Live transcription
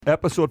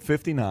Episode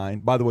 59.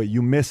 By the way,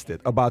 you missed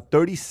it. About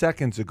 30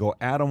 seconds ago,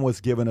 Adam was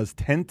giving us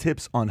 10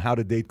 tips on how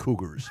to date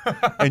cougars.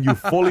 And you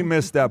fully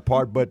missed that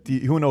part, but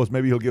who knows?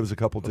 Maybe he'll give us a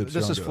couple tips.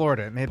 This is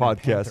Florida. It may be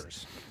podcast.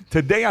 Panthers.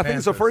 Today, I think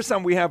it's the first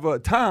time we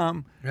have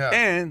Tom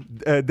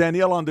and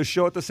Danielle on the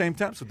show at the same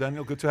time. So,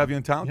 Danielle, good to have you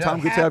in town. Yeah.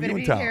 Tom, good to have you in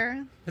Happy town.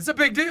 here. It's a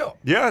big deal.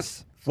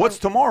 Yes. What's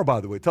tomorrow,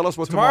 by the way? Tell us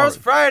what Tomorrow's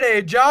tomorrow is.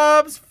 Friday.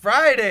 Jobs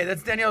Friday.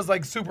 That's Danielle's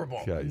like Super Bowl.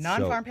 Okay,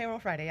 Non-farm payroll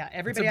Friday, yeah.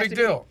 Everybody It's a has big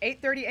to deal. be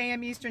 8:30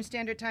 a.m. Eastern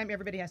Standard Time.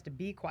 Everybody has to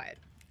be quiet.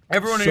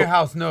 Everyone in So- your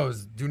house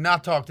knows. Do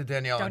not talk to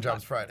Danielle on Don't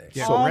Jobs talk. Friday.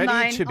 Get All ready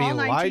nine- to be all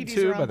nine lied TVs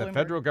to are by on the Bloomberg.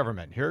 federal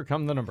government. Here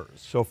come the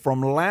numbers. So,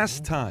 from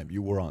last time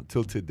you were on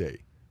till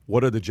today,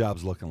 what are the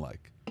jobs looking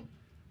like?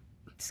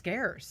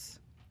 Scarce.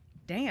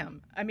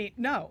 Damn. I mean,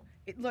 no.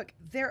 Look,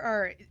 there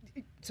are.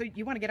 So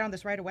you want to get on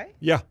this right away?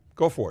 Yeah,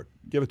 go for it.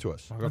 Give it to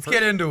us. Let's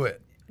get into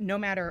it. No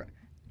matter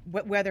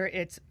whether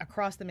it's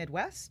across the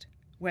Midwest,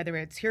 whether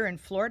it's here in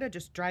Florida,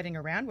 just driving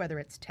around, whether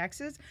it's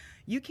Texas,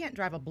 you can't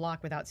drive a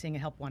block without seeing a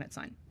help wanted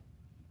sign.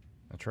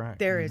 That's right.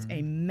 There is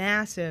a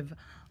massive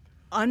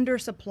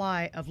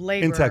undersupply of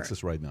labor In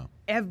Texas right now.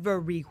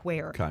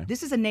 everywhere. Okay.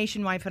 This is a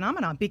nationwide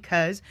phenomenon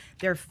because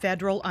there are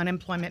federal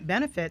unemployment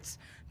benefits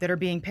that are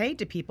being paid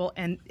to people,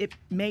 and it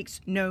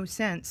makes no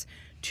sense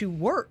to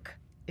work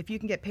if you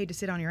can get paid to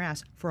sit on your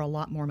ass for a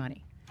lot more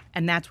money.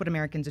 And that's what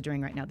Americans are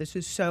doing right now. This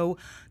is so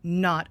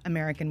not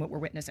American what we're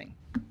witnessing.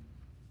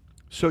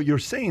 So you're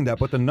saying that,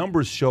 but the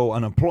numbers show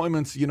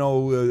unemployment's,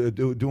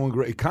 doing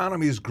great.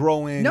 Economy is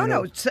growing.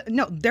 No,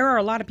 there are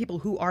a lot of people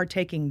who are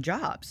taking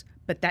jobs,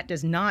 but that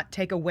does not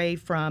take away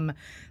from.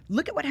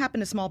 Look at what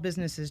happened to small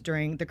businesses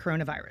during the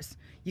coronavirus.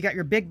 You got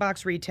your big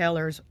box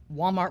retailers.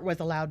 Walmart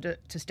was allowed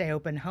to stay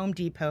open. Home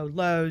Depot,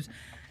 Lowe's,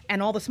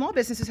 and all the small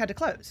businesses had to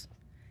close.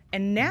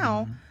 And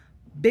now,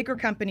 bigger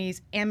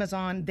companies,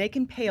 Amazon, they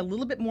can pay a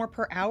little bit more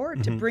per hour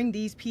to bring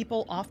these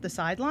people off the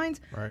sidelines.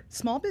 Right.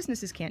 Small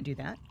businesses can't do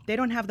that. They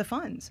don't have the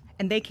funds,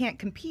 and they can't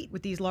compete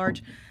with these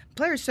large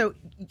players. So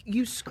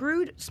you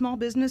screwed small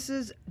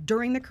businesses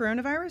during the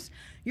coronavirus.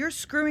 You're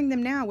screwing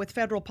them now with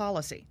federal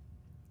policy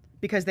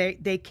because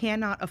they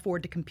cannot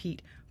afford to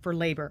compete for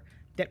labor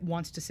that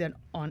wants to sit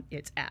on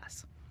its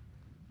ass.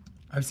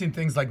 I've seen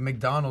things like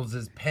McDonald's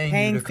is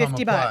paying you to come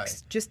 $50 apply.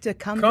 just to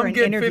come for an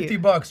get interview.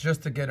 $50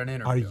 just to get an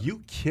interview. Are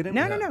you kidding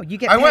me? No. You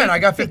get I paid went. I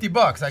got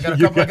 $50. I got a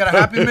couple. I got a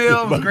Happy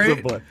Meal. It was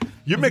great.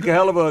 You make a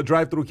hell of a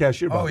drive-through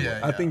cashier, by Oh, the yeah,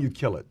 way. I yeah. think you'd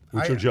kill it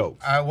with your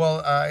jokes. I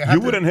You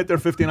wouldn't hit their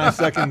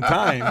 59-second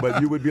time, but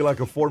you would be like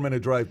a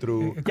 4-minute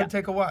drive-through. It could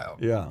take a while.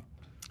 Yeah.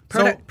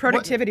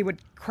 Productivity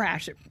would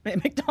crash at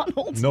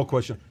McDonald's. No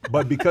question.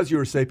 But because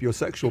you're a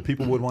sapiosexual,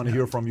 people would want to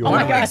hear from you. I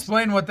want my to gosh.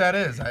 explain what that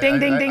is. Ding,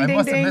 ding, I ding, ding,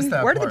 must have missed ding.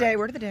 that Word of the part. day,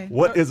 word of the day.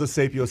 What is a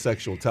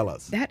sapiosexual? Tell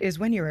us. That is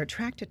when you're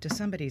attracted to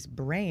somebody's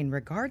brain,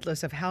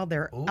 regardless of how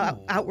their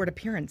outward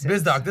appearance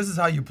is. BizDoc, this is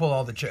how you pull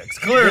all the chicks.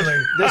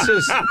 Clearly. This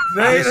is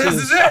This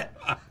is it.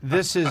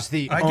 This is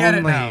the I get it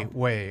only now.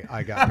 way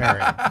I got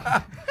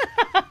married.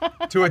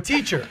 To a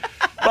teacher.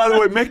 By the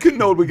way, make a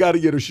note. We got to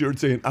get a shirt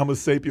saying "I'm a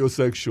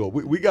sapiosexual."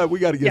 We got to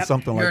get Yep.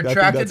 something You're like that. I think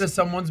attracted to that's-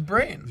 someone's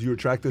brain. You're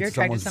attracted You're to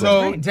someone's attracted to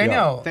brain. So, brain.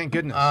 Danielle, Thank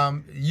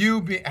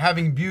goodness.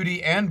 having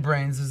beauty and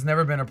brains has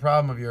never been a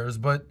problem of yours,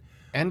 but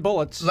And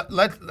bullets.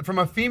 from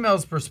a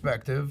female's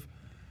perspective,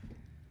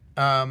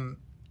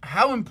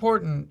 how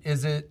important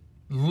is it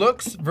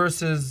looks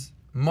versus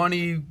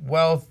money,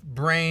 wealth,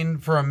 brain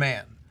for a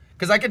man?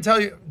 Because I can tell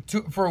you,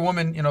 for a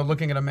woman,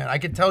 looking at a man, I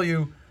can tell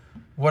you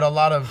what a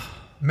lot of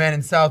men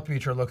in South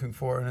Beach are looking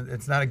for, and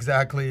it's not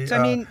exactly So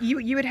I mean,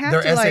 you would have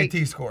their to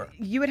SAT score.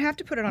 You would have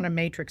to put it on a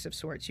matrix of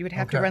sorts. You would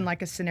have to Okay. run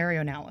like a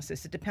scenario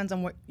analysis. It depends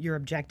on what your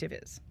objective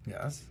is.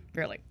 Yes.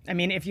 Really. I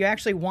mean, if you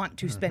actually want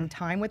to spend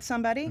time with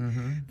somebody,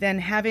 then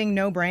having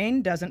no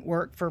brain doesn't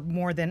work for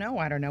more than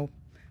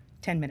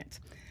 10 minutes.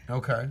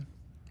 Okay.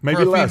 Maybe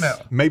For a less.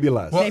 female. Maybe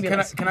less. Well, Maybe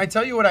less. can I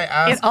tell you what I It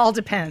asked all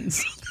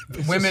depends.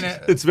 women?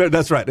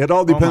 That's right. It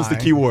all depends the my.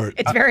 key word.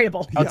 It's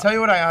variable. I'll tell you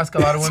what I ask a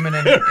lot of women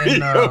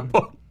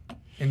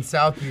in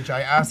South Beach.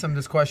 I ask them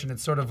this question.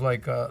 It's sort of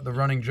like the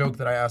running joke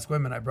that I ask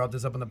women. I brought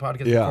this up on the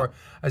podcast Yeah. before.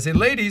 I say,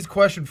 ladies,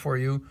 question for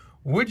you.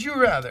 Would you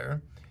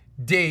rather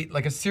date,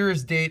 like a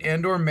serious date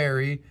and or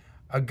marry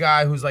a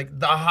guy who's like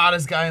the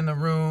hottest guy in the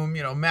room,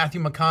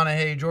 Matthew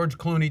McConaughey, George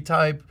Clooney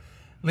type,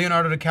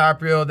 Leonardo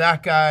DiCaprio,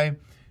 that guy,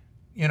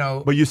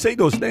 But you say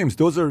those names;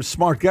 those are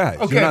smart guys.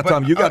 Okay, You're not but,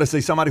 telling. You got to say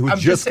somebody who I'm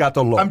just got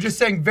the look. I'm just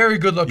saying, very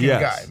good looking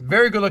Yes. guy.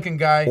 Very good looking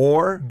guy.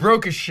 Or-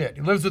 broke as shit.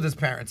 He lives with his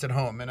parents at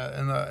home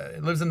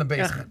he lives in the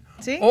basement.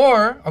 See?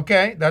 Or,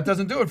 okay, that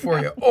doesn't do it for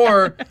you.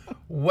 Or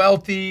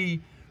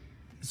wealthy,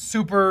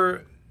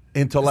 super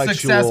Intellectual,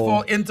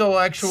 successful,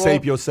 intellectual,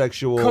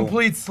 sapiosexual,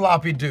 complete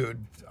sloppy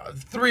dude.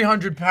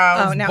 300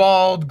 pounds, Oh, now-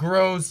 bald,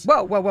 gross.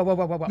 Whoa.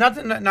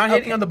 Not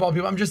hating on the bald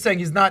people. I'm just saying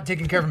he's not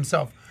taking care of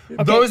himself.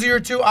 Those are your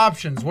two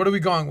options. What are we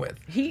going with?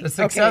 The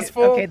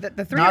successful, Okay, the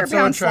not 300 so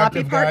pound sloppy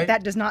attractive part, guy.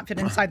 that does not fit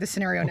inside the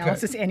scenario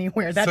analysis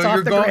anywhere. That's so off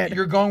you're the going, grid.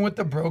 You're going with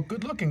the broke,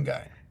 good-looking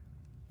guy.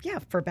 Yeah,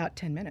 for about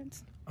 10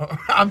 minutes.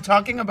 I'm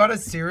talking about a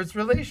serious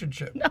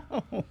relationship.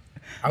 No.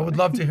 I would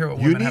love to hear what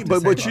You women have need, to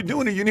but say what about you're this.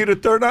 doing is you need a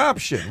third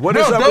option. What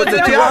No, is up those with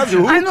the are two the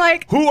options? options. I'm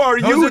like, who are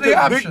those you, are the the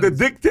options.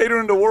 dictator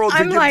in the world, to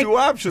I'm give like, two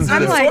options?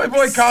 I'm to this? Soy like,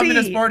 Boy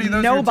Communist see, Party, those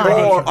are your two nobody.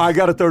 options. Or I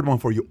got a third one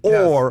for you.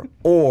 Yes.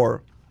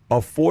 Or a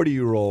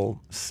 40-year-old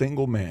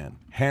single man,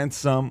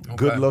 handsome,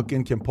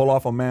 good-looking, can pull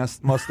off a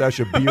mustache,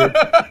 a beard,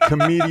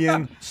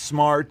 comedian,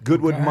 smart,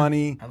 good with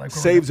money, I like where we're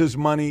saves going. his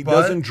money, But-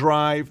 doesn't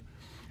drive.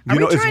 Are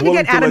we is trying to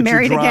willing get Adam let you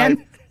married drive.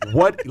 again?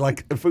 What,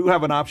 like, if we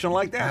have an option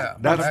like that,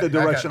 Yeah. that's the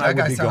direction I would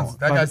be sounds, going.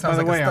 That guy By sounds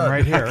the like way, a stud. I'm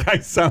right here. That guy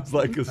sounds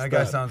like a That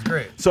guy stud. sounds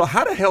great. So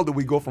how the hell do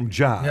we go from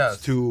jobs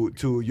Yes.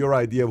 to your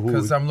idea of who?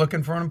 Because I'm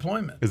looking for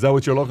employment. Is that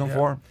what you're looking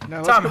for? No,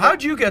 let's Tom, go how'd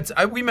back- you get?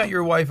 We met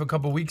your wife a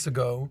couple weeks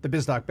ago. the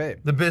BizDoc Babe?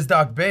 The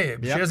BizDoc Babe.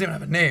 She Yep. doesn't even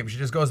have a name. She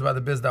just goes by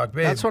the BizDoc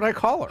Babe. That's what I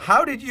call her.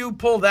 How did you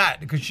pull that?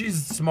 Because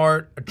she's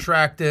smart,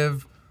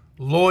 attractive,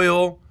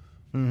 loyal.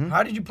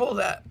 How did you pull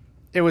that?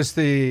 It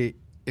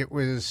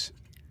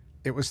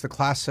was the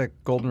classic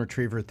golden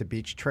retriever at the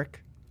beach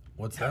trick.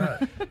 What's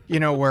that? You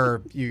know,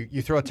 where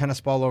you throw a tennis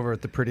ball over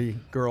at the pretty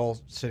girl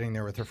sitting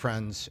there with her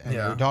friends, and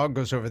Yeah. your dog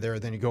goes over there.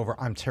 Then you go over,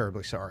 I'm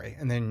terribly sorry,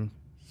 and then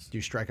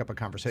you strike up a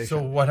conversation.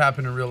 So what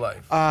happened in real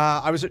life?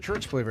 I was at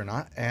church, believe it or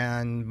not,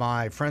 and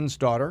my friend's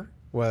daughter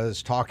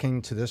was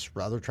talking to this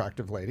rather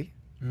attractive lady,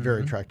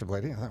 very attractive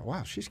lady. I thought,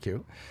 wow, she's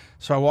cute.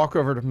 So I walk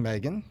over to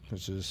Megan,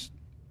 which is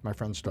my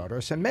friend's daughter. I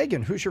said,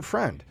 Megan, who's your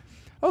friend?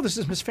 Oh, this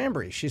is Miss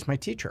Fambury. She's my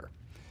teacher.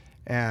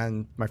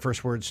 And my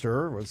first words to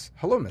her was,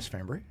 hello, Miss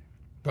Fambury.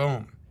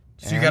 Boom.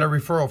 So you got a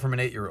referral from an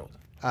 8-year-old.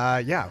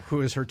 Yeah,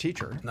 who is her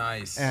teacher.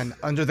 Nice. And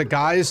under the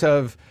guise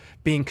of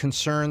being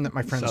concerned that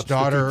my friend's Substitute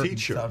daughter...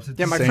 teacher. Substitute.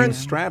 Yeah, my Same friend's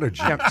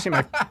strategy. Yeah, see,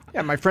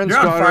 my friend's You're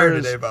on daughter fire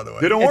is- today, by the way.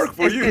 They don't work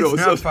for it's- you, it's though.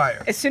 You're so- on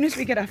fire. As soon as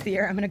we get off the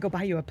air, I'm going to go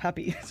buy you a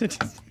puppy. So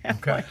just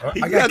Okay.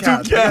 He I got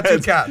got two cats. I got two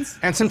cats. cats.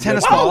 And some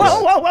tennis Whoa,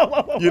 balls. whoa, whoa, whoa,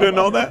 whoa, whoa. You didn't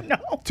know that? No.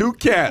 2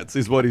 cats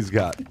is what he's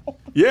got.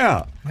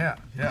 Yeah. Yeah,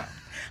 yeah.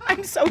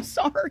 I'm so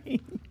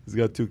sorry. He's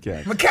got 2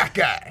 cats. I'm a cat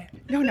guy.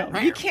 No,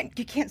 you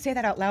can't say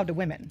that out loud to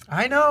women.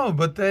 I know,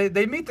 but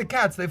they meet the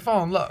cats, they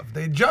fall in love.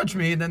 They judge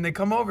me, and then they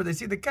come over, they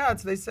see the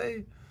cats, they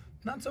say,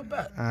 not so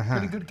bad.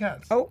 Pretty good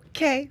cats.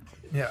 Okay.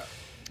 Yeah.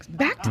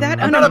 Back to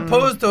that I'm not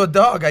opposed to a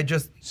dog. I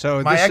just,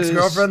 So my this is-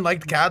 ex-girlfriend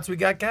liked cats. We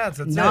got cats.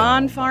 That's it.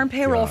 non-farm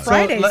payroll God.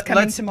 Fridays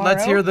coming let's, tomorrow.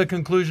 Let's hear the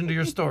conclusion to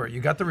your story.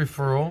 You got the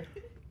referral.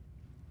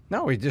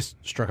 No, we just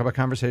struck up a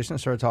conversation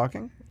and started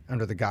talking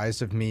under the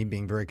guise of me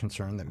being very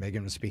concerned that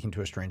Megan was speaking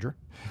to a stranger.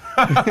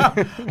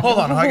 Hold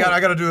on, I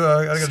got to do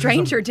a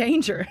Stranger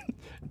danger.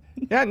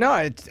 Yeah, no,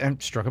 I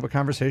struck up a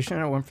conversation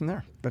and it went from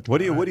there. But What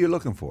are you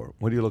looking for?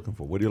 What are you looking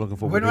for? What are you looking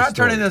for? We're with not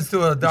turning story? this to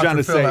a You're trying Dr.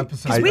 to Phil say-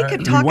 episode. Because we right?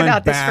 could talk went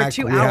about this back, for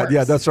 2 we had- hours.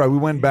 yeah, that's right. We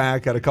went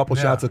back, had a couple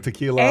Yeah. shots of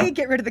tequila. A,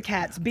 get rid of the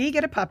cats. B,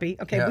 get a puppy.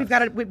 Okay, Yeah. we've got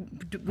to. We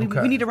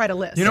Okay. need to write a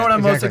list. You know what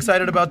I'm most Exactly.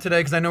 excited about today?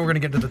 Because I know we're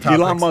going to get to the topics.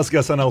 Elon Musk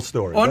SNL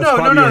story. Oh, That's no,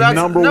 probably no, your that's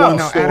number no, one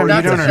no, story. Adam, you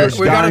That's don't it. understand.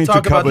 We gotta Dying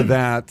talk to cover about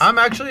that. I'm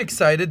actually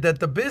excited that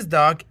the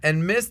BizDoc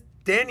and Miss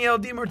Danielle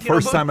DiMartino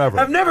First time ever.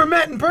 have never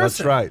met in person.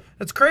 That's right.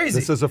 That's crazy.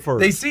 This is a first.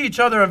 They see each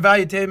other on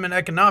valuetainment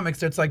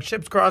economics. It's like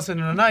ships crossing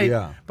in the night.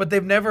 Yeah. But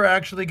they've never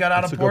actually got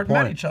out That's of a port good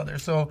and met point. each other.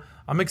 So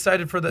I'm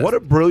excited for this. What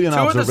a brilliant Two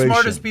of the observation.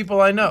 smartest people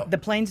I know. The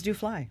planes do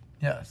fly.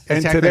 Yes. And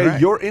Exactly today,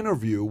 right. your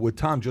interview with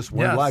Tom just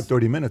went Yes. live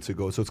 30 minutes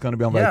ago, so it's going to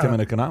be on Yeah.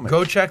 Vitamin Economics.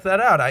 Go check that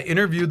out. I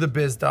interviewed the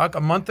BizDoc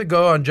a month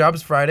ago on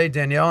Jobs Friday.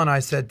 Danielle and I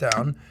sat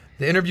down.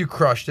 The interview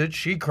crushed it.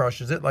 She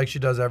crushes it like she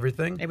does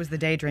everything. It was the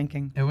day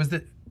drinking. It was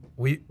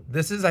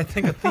this is, I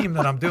think, a theme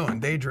that I'm doing,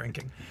 day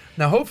drinking.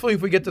 Now, hopefully,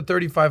 if we get to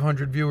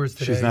 3,500 viewers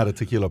today. She's not a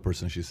tequila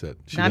person, she said.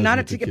 She Now, I'm doesn't not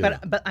a do ticket, tequila.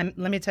 but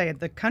let me tell you,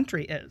 the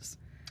country is.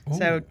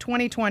 So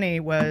 2020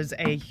 was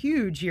a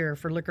huge year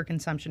for liquor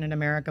consumption in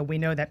America. We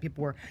know that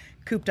people were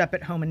cooped up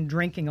at home and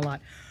drinking a lot,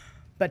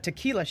 but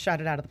tequila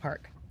shot it out of the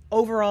park.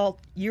 Overall,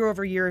 year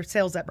over year,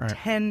 sales up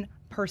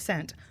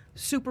 10%.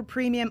 Super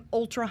premium,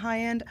 ultra high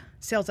end,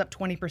 sales up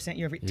 20%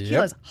 year over year.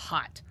 Tequila's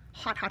hot.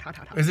 Hot, hot, hot,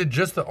 hot, hot. Is it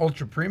just the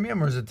ultra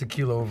premium or is it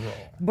tequila overall?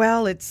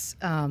 Well, it's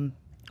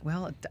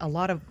a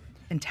lot of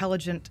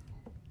intelligent,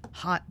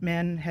 hot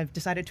men have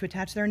decided to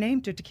attach their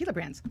name to tequila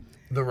brands.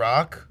 The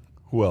Rock,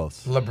 Who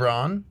else?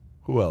 LeBron,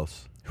 Who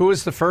else? who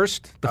was the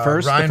first? The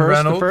first? Ryan the first?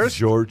 Reynolds. The first?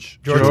 George.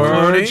 George George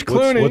Clooney.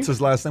 Clooney. What's his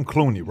last name?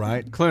 Clooney,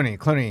 right?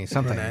 Clooney,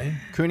 something.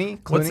 Clooney.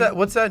 Clooney?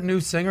 What's that new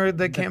singer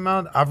that came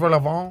out? Avril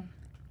Lavigne.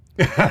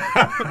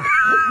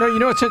 No, you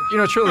know what's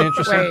really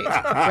interesting?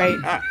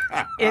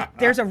 Wait.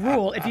 There's a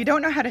rule. If you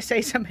don't know how to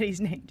say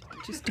somebody's name,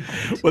 just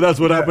don't. Well, that's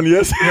what happened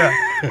yesterday.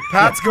 Yeah.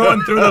 Pat's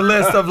going through the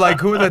list of like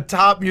who the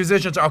top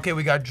musicians are. Okay,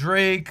 we got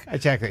Drake.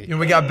 Exactly. You know,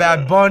 we got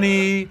Bad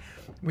Bunny.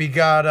 We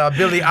got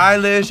Billie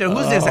Eilish. And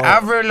who's this? Oh.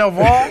 Avril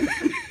Lavigne?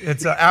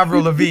 It's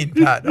Avril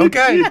Lavigne, Pat.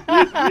 Okay.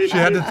 She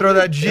had to throw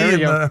that G There in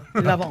you go.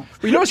 the. Lavon. Well,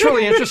 you know what's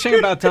really interesting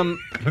about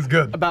It's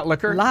good.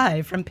 liquor?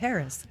 Live from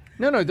Paris.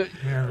 No.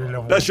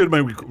 That should have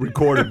been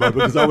recorded, but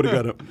because I would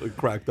have got it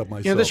cracked up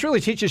myself. This really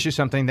teaches you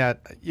something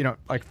that,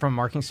 like from a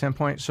marketing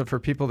standpoint. So for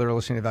people that are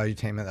listening to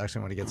Valuetainment that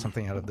actually want to get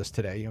something out of this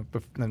today,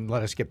 then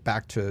let us get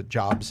back to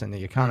jobs and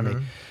the economy.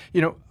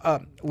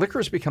 Liquor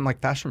has become like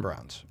fashion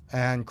brands,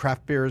 and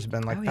craft beer has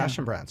been like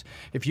fashion brands.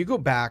 If you go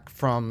back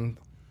from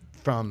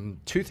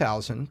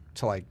 2000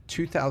 to like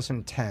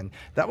 2010,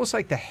 that was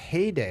like the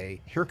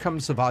heyday. Here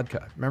comes the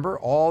vodka. Remember,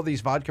 all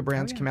these vodka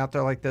brands came out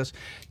there like this.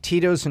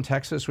 Tito's in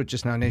Texas, which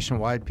is now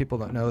nationwide. People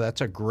don't know.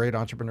 That's a great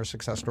entrepreneur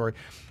success story.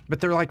 But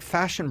they're like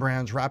fashion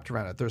brands wrapped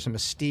around it. There's a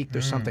mystique.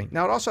 There's something.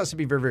 Now, it also has to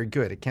be very, very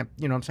good. It can't,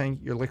 you know what I'm saying?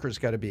 Your liquor's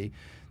got to be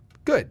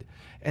good.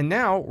 And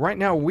now, right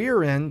now,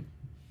 we're in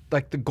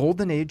like the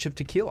golden age of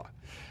tequila.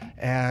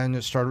 And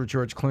it started with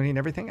George Clooney and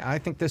everything. I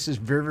think this is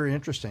very, very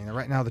interesting. And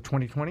right now, the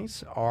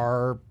 2020s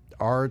are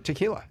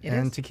tequila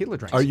and tequila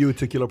drinks. Are you a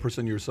tequila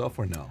person yourself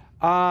or no?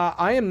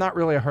 I am not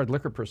really a hard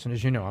liquor person,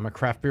 as you know. I'm a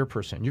craft beer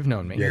person. You've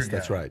known me. Yes,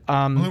 that's right.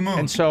 Blue Moon.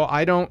 And so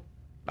I don't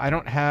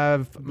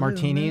have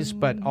martinis,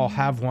 but I'll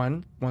have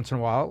one once in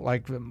a while.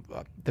 Like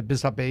the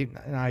Bislett Bay,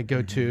 and I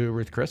go to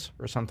Ruth Chris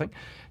or something.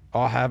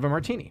 I'll have a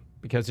martini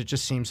because it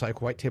just seems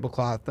like white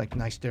tablecloth, like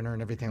nice dinner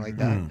and everything like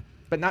that.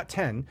 But not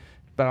 10,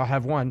 but I'll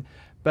have one.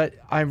 But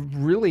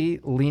I'm really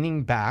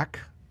leaning back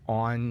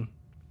on.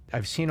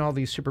 I've seen all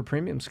these super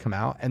premiums come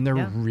out, and they're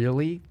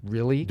really,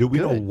 really Do we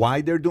good. know why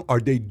they're doing? Are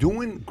they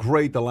doing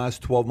great the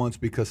last 12 months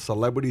because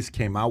celebrities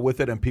came out with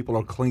it and people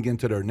are clinging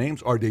to their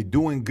names? Are they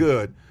doing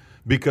good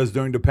because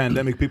during the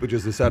pandemic people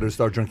just decided to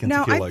start drinking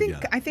tequila again?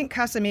 I think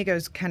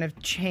Casamigos kind of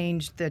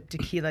changed the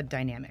tequila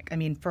dynamic. I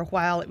mean, for a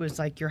while it was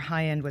like your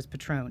high end was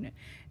Patron,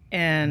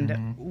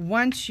 and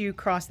once you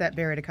cross that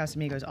barrier to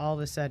Casamigos, all of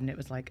a sudden it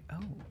was like, oh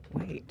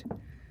wait.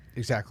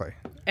 Exactly.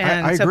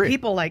 And I so agree.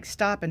 people like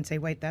stop and say,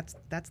 wait, that's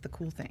the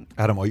cool thing.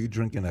 Adam, are you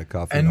drinking that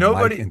coffee And on the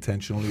nobody- mic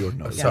intentionally or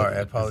no? Sorry, I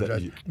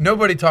apologize.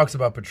 Nobody talks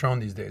about Patron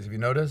these days. Have you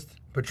noticed?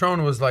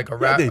 Patron was like a Yeah,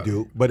 rap. they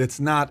do, but it's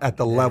not at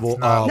the level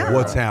not. of No.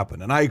 what's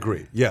happened. And I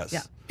agree. Yes.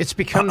 Yeah. It's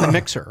become the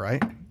mixer,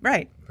 right?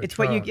 Right. It's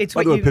what you. It's By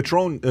what the way, you.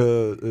 Patron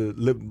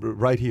lived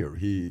right here.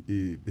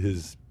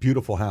 His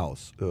beautiful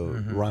house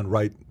around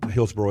right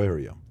Hillsborough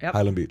area, Yep.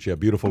 Highland Beach. Yeah,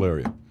 beautiful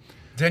area.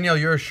 Danielle,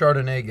 you're a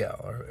Chardonnay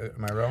gal.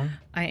 Am I wrong?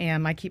 I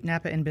am. I keep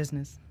Napa in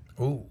business.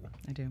 Ooh.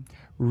 I do.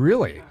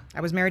 Really?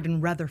 I was married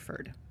in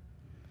Rutherford,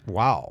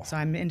 Wow. so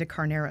I'm into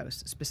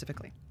Carneros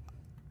specifically.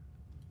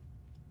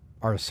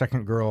 Our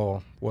second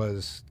girl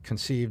was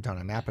conceived on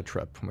a Napa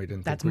trip, and we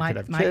didn't That's think we could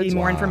have might be kids.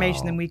 more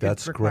information than we could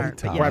That's require.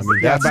 great, but Tom. yes. I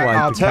mean, that's but like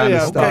I'll the tell kind you,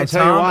 of I'll stuff.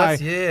 tell you why.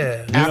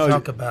 Yeah.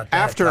 Talk about that.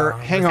 after- Tom.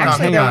 hang on, Let's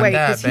hang talk on. about Wait,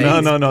 that, 'cause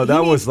baby. No, that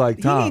was like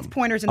Tom. He needs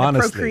pointers in the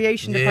honestly.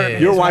 procreation Yeah.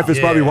 department. Your as wife well. is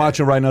probably Yeah.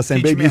 watching right now saying,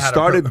 Teach me "Baby, you how to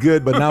started pro-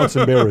 good, but now it's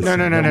embarrassing."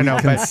 No, We no.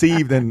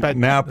 conceived in But-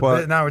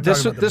 Napa Now we're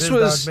This, talking about the this Biz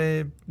was Dog,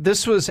 babe.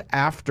 this was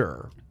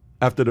after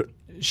after the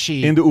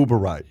she in the Uber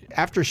ride.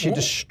 after she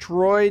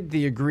destroyed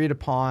the agreed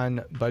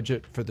upon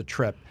budget for the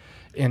trip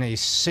in a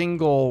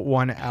single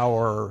 1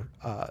 hour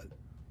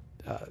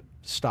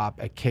stop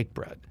at Cake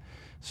Bread.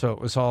 So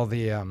it was all the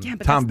Yeah,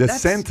 but Tom, the that's-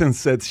 sentence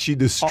said she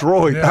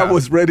destroyed. yeah. I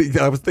was ready.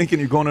 I was thinking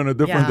you're going in a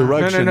different Yeah.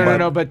 direction.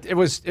 no, but it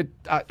was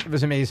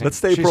amazing. Let's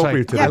stay She's like,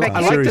 appropriate Yeah, today. but Tom. I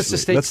like this Seriously,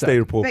 estate let's stuff. stay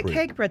But appropriate.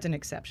 cake bread's an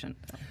exception.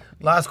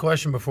 Last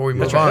question before we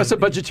move That's right. on. That's a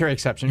budgetary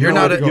exception. You're You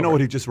know not what a- to go You know over.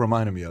 what he just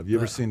reminded me of? You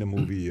ever seen the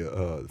movie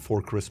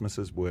Four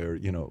Christmases, where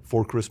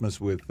Four Christmas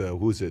with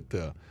who's it?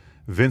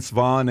 Vince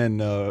Vaughn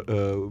and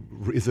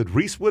is it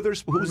Reese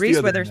Witherspoon? Who's Reese the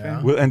other?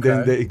 Witherspoon. Well, and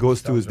then Okay. he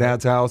goes to his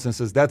dad's house and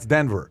says, "That's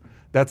Denver.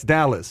 That's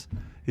Dallas."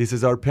 He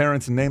says, "Our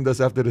parents named us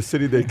after the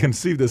city they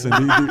conceived us in."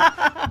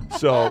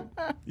 So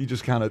you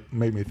just kind of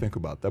made me think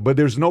about that. But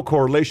there's no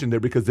correlation there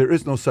because there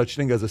is no such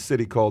thing as a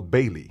city called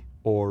Bailey,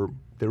 or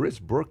there is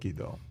Brookie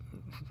though,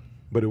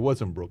 but it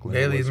wasn't Brooklyn. It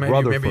Bailey's, was maybe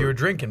Rutherford. you were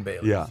drinking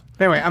Bailey's. Yeah.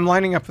 Anyway, I'm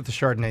lining up with the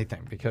Chardonnay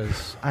thing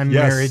because I'm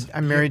Yes. married.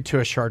 I'm married to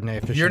a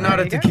Chardonnay aficionado. You're not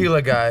a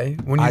tequila guy.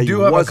 When you I do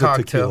have a was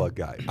cocktail, tequila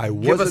guy. I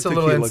was give a us a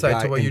little tequila insight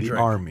guy to what in you the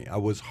drink. Army. I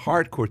was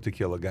hardcore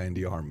tequila guy in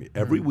the Army.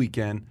 Every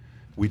weekend,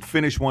 we'd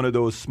finish one of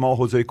those small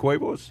Jose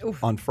Cuervos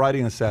on Friday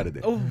and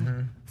Saturday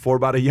for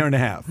about a year and a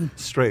half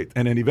straight.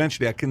 And then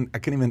eventually, I couldn't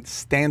even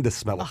stand the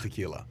smell of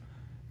tequila.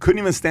 Couldn't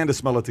even stand the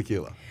smell of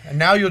tequila. and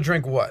now you'll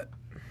drink what?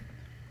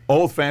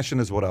 Old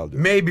fashioned is what I'll do.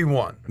 Maybe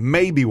one.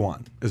 Maybe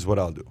one is what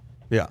I'll do.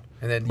 Yeah.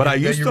 And then But I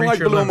you used to reach like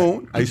your Blue limit.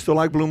 Moon. I used to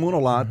like Blue Moon a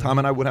lot. Tom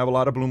and I would have a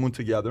lot of Blue Moon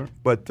together.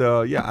 But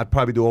yeah, I'd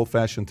probably do old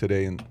fashioned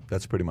today, and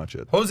that's pretty much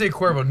it. Jose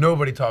Cuervo,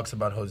 nobody talks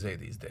about Jose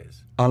these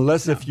days.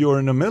 Unless if you're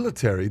in the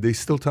military, they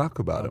still talk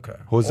about Okay. it.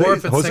 Jose, Or if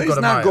it's Cinco Jose's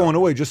de not Mayo. going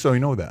away, just so you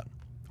know that.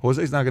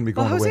 Jose's not going to be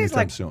Well, going away Jose's anytime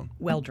like soon.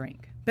 well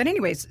drink. But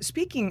anyways,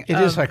 speaking It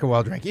of, is like a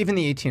wild drink. Even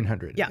the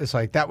 1800. Yeah. It's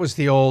like that was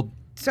the old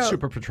so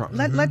Super Patron.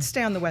 Let's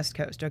stay on the West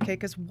Coast, okay?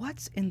 Because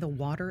what's in the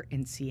water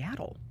in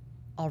Seattle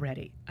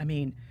already? I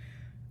mean,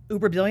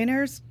 Uber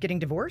billionaires getting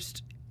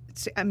divorced.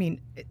 I mean,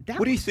 that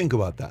What do you was- think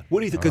about that? What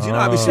do you think? Because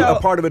obviously a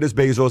part of it is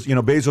Bezos.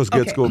 Bezos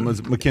gets Okay. Goldman,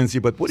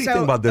 McKinsey. But what do you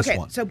think about this okay,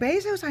 one? So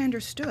Bezos, I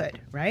understood,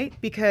 right?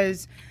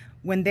 Because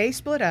When they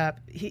split up,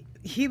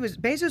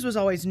 Bezos was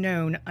always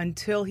known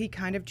until he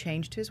kind of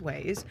changed his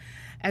ways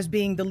as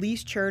being the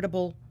least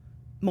charitable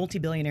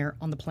multi-billionaire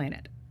on the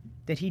planet.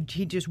 That he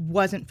just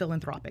wasn't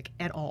philanthropic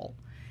at all.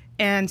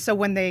 And so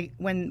when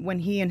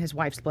he and his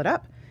wife split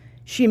up,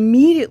 she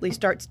immediately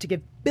starts to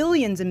give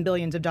billions and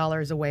billions of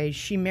dollars away.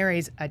 She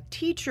marries a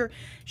teacher.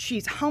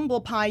 She's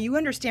humble pie. You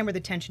understand where the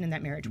tension in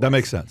that marriage was. That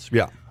makes sense.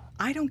 Yeah.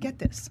 I don't get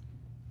this.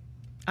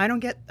 I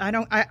mean,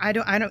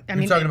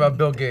 You're talking about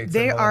Bill Gates.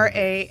 They and are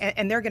Melinda Gates.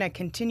 and they're going to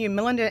continue.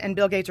 Melinda and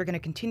Bill Gates are going to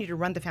continue to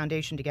run the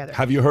foundation together.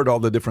 Have you heard all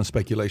the different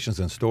speculations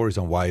and stories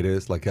on why it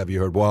is? Like, have you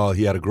heard, well,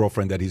 he had a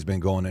girlfriend that he's been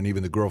going, and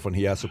even the girlfriend,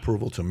 he has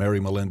approval to marry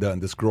Melinda,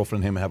 and this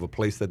girlfriend and him have a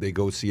place that they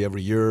go see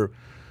every year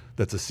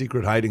that's a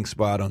secret hiding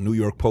spot on New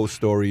York Post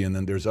story, and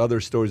then there's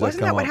other stories Wasn't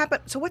that that come what up.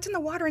 happened? So what's in the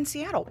water in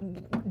Seattle?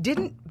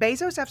 Didn't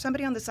Bezos have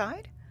somebody on the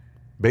side?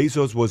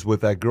 Bezos was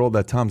with that girl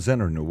that Tom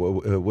Zenner knew.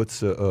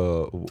 What's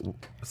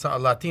It's a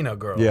Latina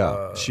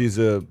girl. she's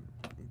a.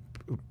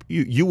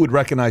 You would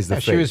recognize the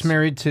face. She was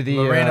married to the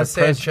Lorena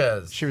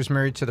Sanchez. She was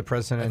married to the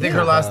president. I think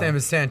her last name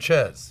is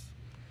Sanchez.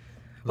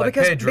 Well, Like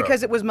because Pedro.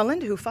 because it was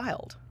Melinda who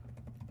filed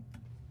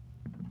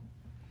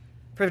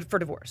for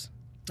divorce,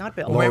 not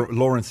Bill.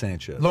 Lauren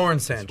Sanchez. Lauren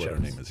That's Sanchez. what her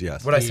name is.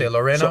 Yes. What I say,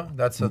 Lorena?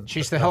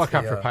 She's the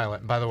helicopter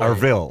pilot, by the way.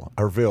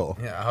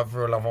 Arville. Yeah,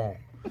 Havre Lavon.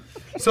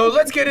 So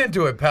let's get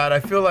into it, Pat. I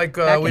feel like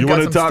we've You got want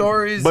to some talk?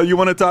 stories. But you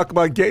want to talk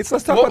about Gates?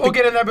 Let's talk We'll about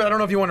get in there, but I don't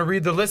know if you want to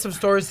read the list of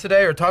stories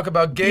today or talk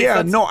about Gates. Yeah,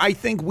 Let's- no, I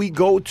think we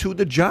go to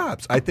the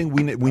jobs. I think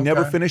we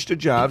never finished the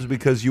jobs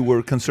because you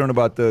were concerned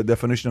about the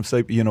definition of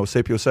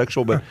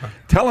sapiosexual. But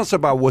tell us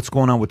about what's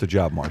going on with the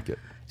job market.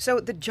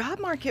 So the job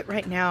market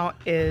right now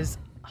is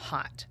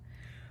hot.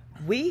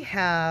 We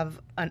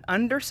have an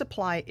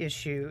undersupply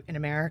issue in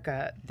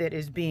America that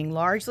is being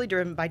largely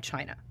driven by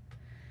China.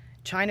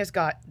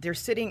 They're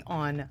sitting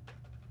on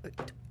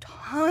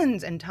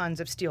tons and tons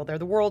of steel. They're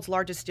the world's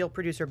largest steel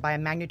producer by a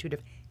magnitude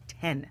of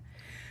 10.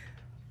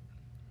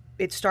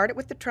 It started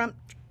with the Trump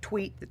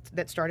tweet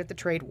that started the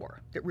trade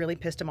war that really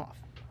pissed him off.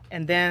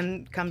 And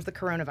then comes the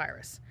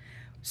coronavirus.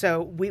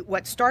 So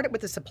what started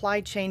with the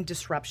supply chain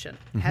disruption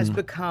has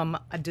become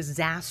a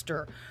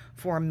disaster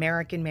for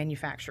American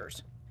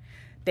manufacturers.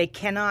 They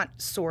cannot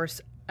source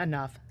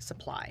enough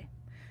supply.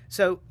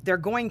 So they're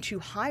going to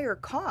higher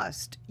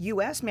cost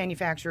U.S.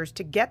 manufacturers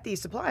to get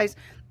these supplies,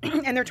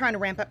 and they're trying to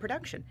ramp up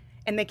production,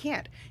 and they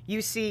can't.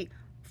 You see,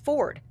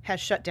 Ford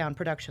has shut down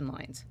production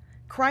lines.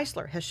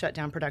 Chrysler has shut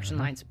down production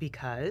lines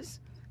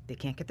because they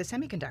can't get the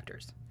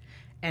semiconductors.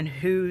 And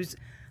who's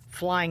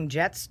flying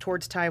jets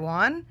towards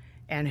Taiwan,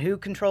 and who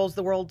controls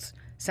the world's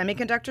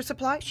semiconductor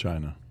supply?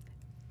 China.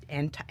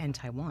 And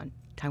Taiwan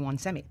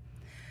Semi.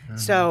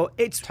 So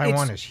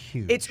Taiwan is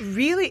huge. It's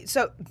really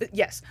so.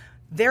 Yes,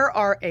 there's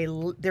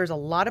a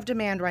lot of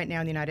demand right now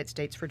in the United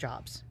States for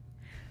jobs.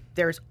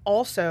 There's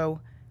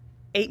also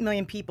 8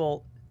 million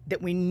people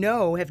that we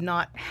know have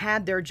not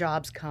had their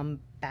jobs come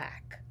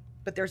back.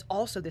 But there's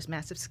also this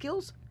massive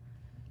skills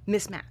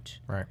mismatch.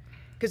 Right.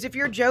 Because if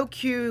you're Joe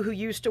Q, who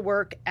used to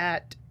work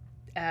at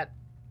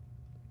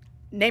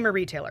name a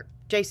retailer,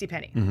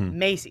 JCPenney,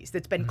 Macy's,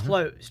 that's been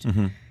closed,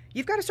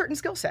 you've got a certain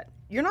skill set.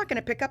 You're not going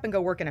to pick up and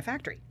go work in a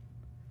factory.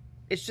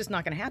 It's just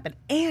not going to happen.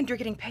 And you're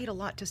getting paid a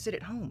lot to sit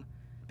at home,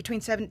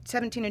 between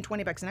 17 and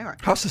 $20 an hour.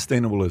 How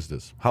sustainable is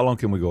this? How long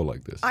can we go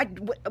like this?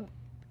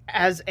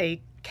 As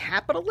a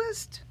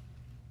capitalist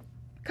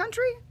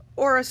country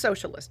or a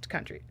socialist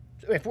country?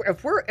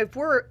 If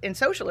we're in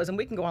socialism,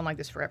 we can go on like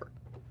this forever.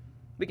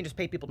 We can just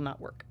pay people to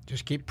not work.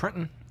 Just keep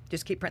printing.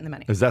 Just keep printing the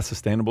money. Is that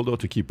sustainable, though,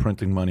 to keep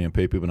printing money and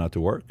pay people not to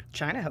work?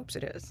 China hopes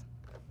it is.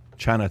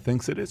 China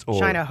thinks it is? Or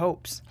China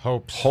hopes.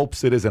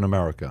 hopes it is in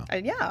America?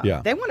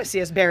 Yeah. They want to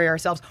see us bury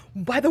ourselves.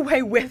 By the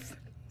way, with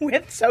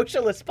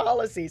socialist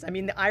policies. I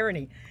mean, the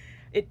irony.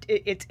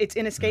 It's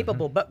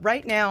inescapable. But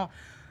right now,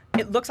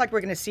 it looks like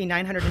we're going to see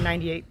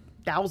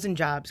 998,000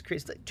 jobs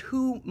created.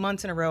 2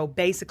 months in a row,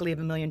 basically, of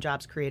 1 million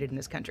jobs created in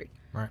this country.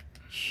 Right.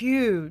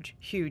 Huge,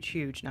 huge,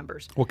 huge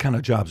numbers. What kind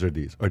of jobs are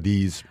these? Are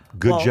these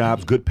good Well,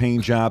 jobs, good paying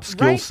jobs,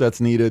 skill right-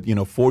 sets needed,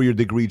 4-year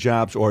degree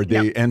jobs, or are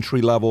they No.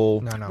 entry level?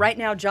 No. Right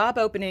now, job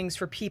openings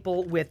for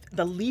people with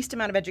the least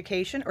amount of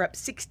education are up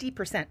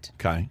 60%.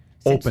 Okay.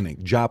 Since-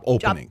 Job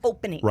opening. Job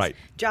openings. Right.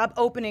 Job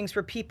openings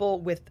for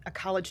people with a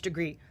college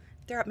degree,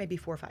 they're up maybe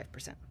 4 or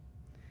 5%.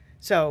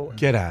 So,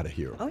 Get out of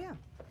here. oh yeah.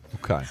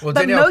 Okay. Well,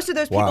 But Danielle, most of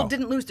those people Wow.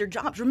 didn't lose their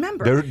jobs.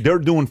 Remember, They're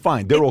doing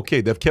fine. They're okay.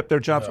 They've kept their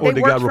jobs, or They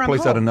they got worked from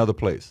replaced at home. another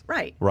place.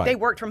 right? Right. They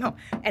worked from home,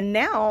 and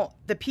now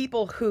the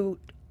people who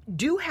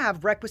do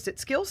have requisite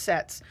skill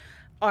sets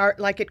are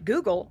like at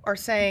Google are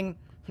saying,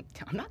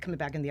 "I'm not coming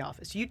back in the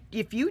office.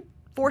 If you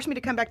force me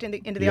to come back into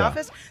the Yeah.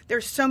 office,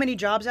 there's so many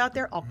jobs out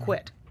there. I'll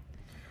quit."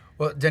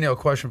 Well, Danielle,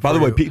 question for By the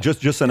you. way, Pete,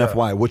 just an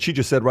FYI, what she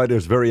just said right there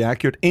is very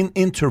accurate. In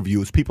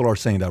interviews, people are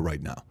saying that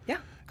right now. Yeah.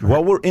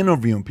 While we're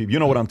interviewing people, you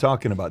know what I'm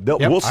talking about.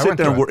 Yep, We'll I sit went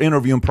there and through we're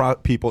interviewing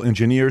people,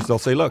 engineers. They'll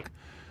say, look,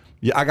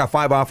 yeah, I got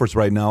 5 offers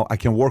right now. I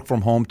can work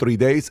from home 3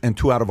 days and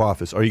 2 out of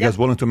office. Are you Yeah. guys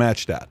willing to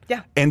match that?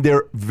 Yeah. And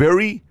they're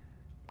very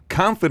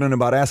confident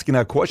about asking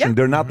that question. Yeah.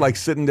 They're not like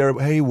sitting there,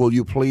 hey, will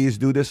you please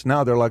do this?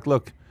 Now they're like,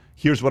 look,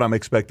 here's what I'm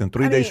expecting.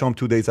 3 days home,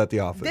 2 days at the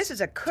office. This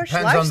is a cush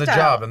Depends lifestyle. on the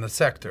job and the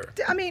sector.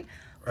 I mean,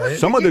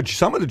 Some of the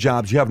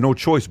jobs you have no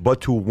choice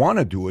but to want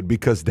to do it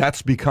because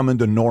that's becoming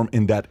the norm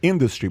in that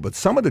industry. But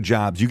some of the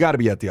jobs you got to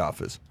be at the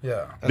office.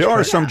 Yeah. There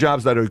are some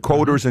jobs that are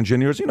coders,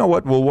 engineers. You know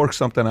what? We'll work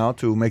something out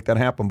to make that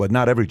happen, but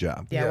not every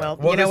job. Yeah, well,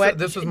 Well, you know this- what?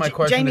 this was my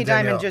question Jamie to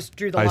Danielle. Dimon just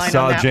drew the I line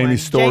saw on that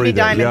Jamie's one. story Jamie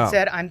there, Dimon yeah.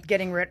 said, "I'm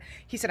getting rid."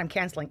 He said, "I'm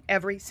canceling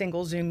every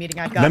single Zoom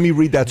meeting I've got." Let me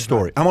read that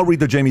story. I'm going to read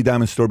the Jamie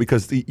Dimon story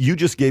because you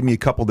just gave me a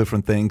couple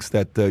different things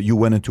that you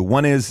went into.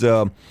 One is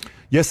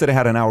yesterday I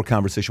had an hour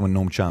conversation with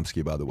Noam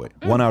Chomsky, by the way.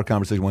 1 hour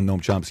conversation with Noam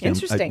Chomsky.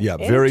 Interesting. Yeah,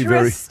 very,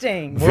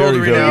 Interesting. very, very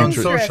World-renowned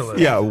interesting. socialist.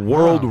 Yeah,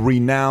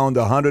 world-renowned,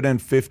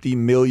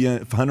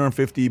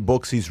 150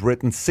 books he's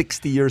written,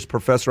 60 years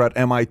professor at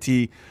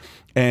MIT.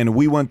 And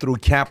we went through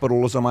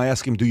capitalism. I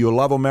asked him, do you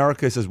love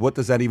America? He says, what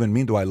does that even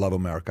mean, do I love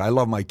America? I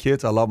love my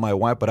kids, I love my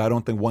wife, but I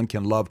don't think one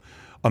can love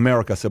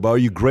America. I said, but are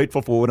you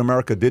grateful for what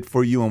America did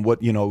for you and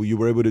what you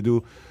were able to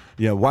do?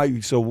 Why?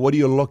 So what do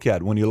you look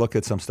at when you look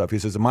at some stuff? He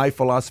says, my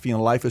philosophy in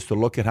life is to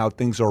look at how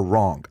things are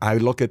wrong. I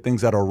look at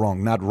things that are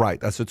wrong, not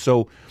right. I said,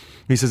 so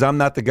he says, I'm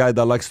not the guy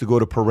that likes to go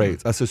to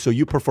parades. I said, so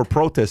you prefer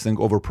protesting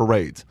over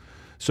parades?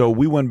 So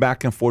we went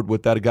back and forth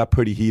with that. It got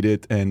pretty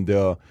heated. And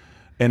then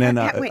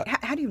Wait,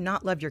 how do you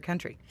not love your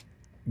country?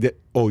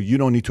 you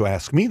don't need to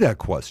ask me that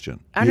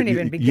question. I don't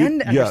even begin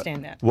to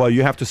understand that. Well,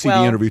 you have to see the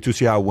Well- interview to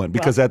see how it went.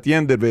 Because at the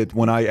end of it,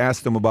 when I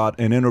asked him about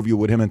an interview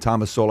with him and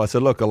Thomas Sowell, I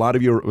said, look, a lot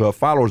of your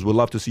followers would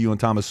love to see you and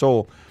Thomas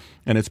Sowell,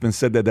 and it's been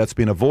said that that's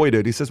been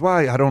avoided. He says, well,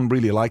 I don't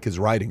really like his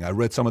writing. I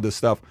read some of this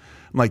stuff.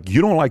 I'm like, you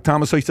don't like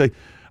Thomas Sowell?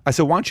 I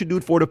said, why don't you do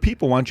it for the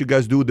people? Why don't you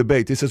guys do a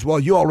debate? He says, well,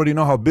 you already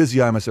know how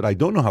busy I am. I said, I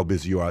don't know how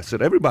busy you are. I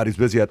said, everybody's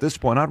busy at this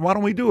point. Why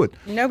don't we do it?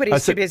 Nobody's I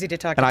said- too busy to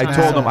talk And to I Thomas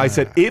told him, Sowell. I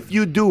said, if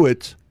you do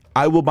it,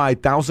 I will buy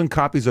 1,000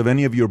 copies of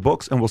any of your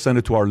books and we'll send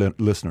it to our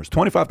listeners.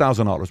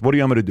 $25,000. What do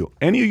you want me to do?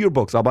 Any of your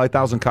books, I'll buy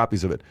 1,000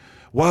 copies of it.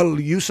 Well,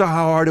 you saw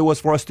how hard it was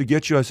for us to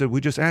get you. I said,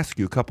 we just asked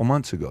you a couple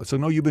months ago. I said,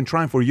 no, you've been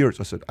trying for years.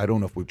 I said, I don't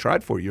know if we've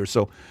tried for years.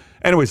 So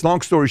anyways,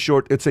 long story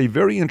short, it's a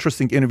very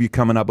interesting interview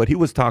coming up, but he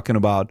was talking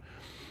about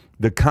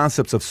the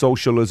concepts of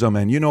socialism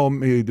and,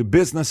 the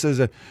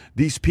businesses,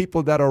 these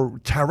people that are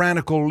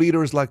tyrannical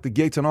leaders like the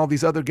Gates and all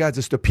these other guys.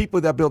 It's the people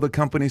that build the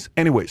companies.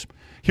 Anyways,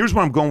 here's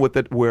where I'm going with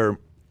it, where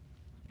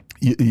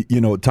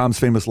Tom's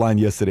famous line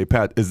yesterday,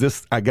 Pat,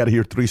 I got to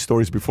hear 3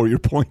 stories before your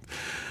point.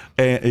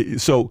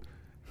 So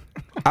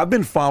I've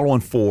been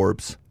following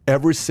Forbes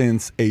ever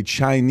since a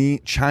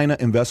China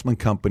investment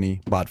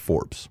company bought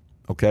Forbes,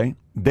 okay?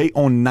 They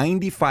own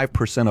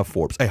 95% of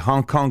Forbes. A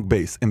Hong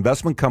Kong-based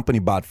investment company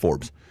bought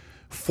Forbes.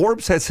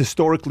 Forbes has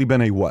historically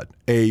been a what?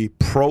 A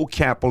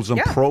pro-capitalism,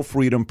 Yeah.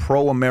 pro-freedom,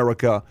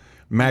 pro-America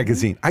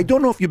magazine. I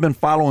don't know if you've been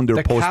following their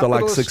The post for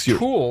like capitalist 6 years.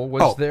 tool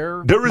was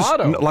their there is,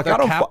 motto. Like The I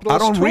don't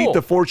capitalist read tool.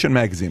 the Fortune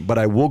magazine, but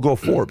I will go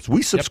Forbes.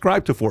 We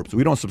subscribe to Forbes.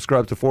 We don't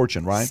subscribe to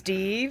Fortune, right?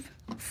 Steve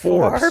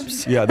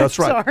Forbes. Yeah, that's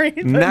right. Sorry.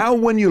 Now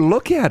when you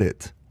look at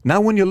it,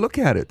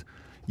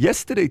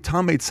 yesterday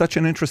Tom made such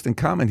an interesting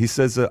comment. He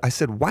says, I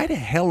said, why the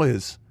hell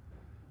is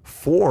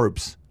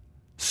Forbes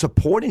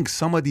supporting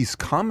some of these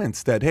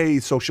comments that, hey,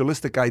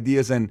 socialistic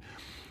ideas and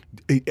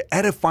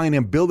edifying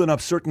and building up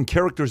certain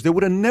characters they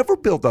would have never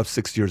built up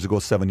 6 years ago,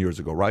 7 years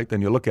ago, right?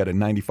 And you look at it,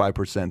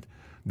 95%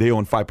 they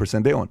own,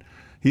 5% they own.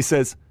 He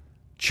says,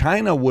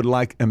 China would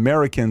like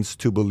Americans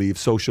to believe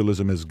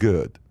socialism is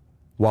good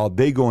while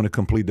they go in a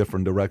complete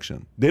different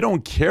direction. They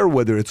don't care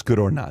whether it's good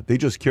or not. They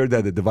just care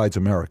that it divides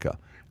America.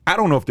 I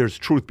don't know if there's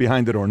truth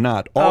behind it or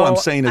not. All I'm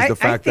saying is the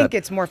fact I think that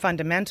it's more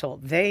fundamental.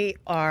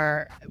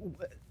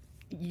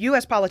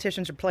 U.S.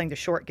 politicians are playing the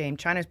short game.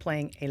 China's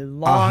playing a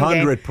long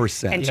game.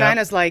 100%. And Yeah.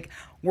 China's like,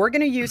 we're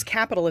going to use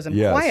capitalism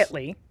Yes.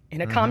 quietly in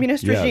a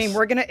communist Yes. regime.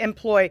 We're going to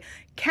employ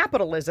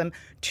capitalism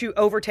to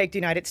overtake the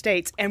United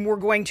States, and we're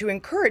going to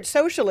encourage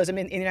socialism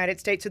in the United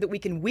States so that we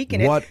can weaken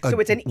it. So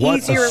it's an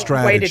easier way to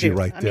strategy do.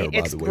 right there, I mean, by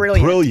it's the way.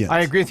 brilliant. I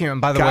agree with you. And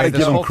by the Gotta way, this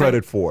give them whole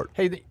credit thing, for it.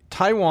 Hey,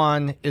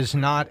 Taiwan is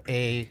not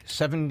a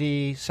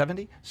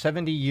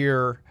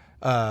 70-year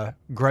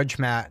grudge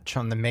match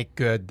on the make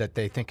good that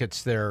they think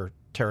it's their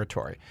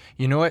territory.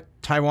 You know what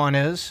Taiwan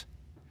is?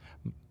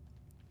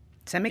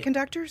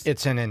 Semiconductors?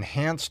 It's an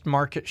enhanced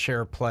market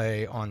share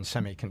play on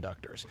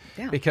semiconductors.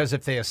 Yeah. Because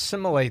if they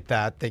assimilate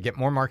that, they get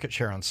more market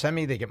share on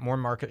semi, they get more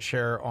market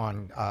share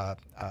on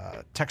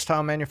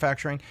textile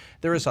manufacturing.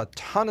 There is a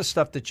ton of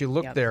stuff that you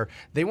look Yep. there.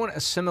 They want to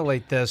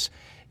assimilate this.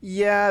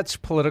 Yeah, it's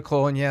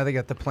political, and yeah, they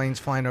got the planes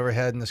flying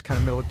overhead and this kind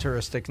of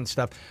militaristic and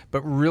stuff.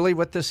 But really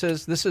what this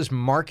is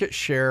market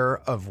share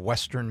of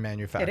Western It is.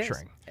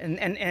 manufacturing. And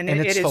And it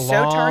it's is the so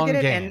long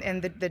targeted, game.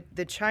 and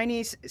the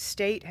Chinese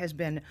state has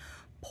been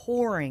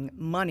pouring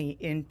money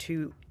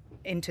into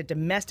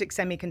domestic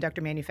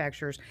semiconductor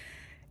manufacturers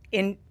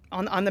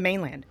on the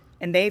mainland.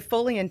 And they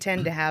fully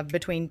intend to have,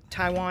 between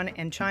Taiwan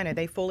and China,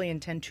 they fully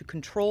intend to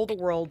control the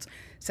world's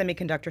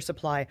semiconductor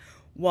supply.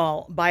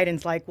 While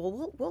Biden's like,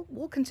 well,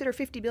 we'll consider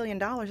 $50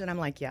 billion. And I'm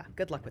like, yeah,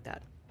 good luck with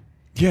that.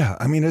 Yeah,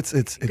 I mean, it's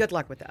Good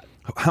luck with that.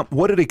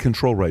 what do they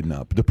control right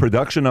now? The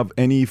production of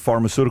any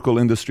pharmaceutical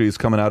industry is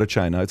coming out of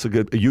China. It's a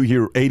good. You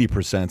hear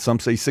 80%. Some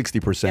say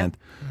 60%.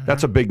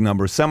 That's a big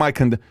number.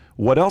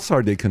 What else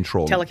are they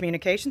controlling?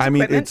 Telecommunications I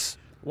mean, equipment. it's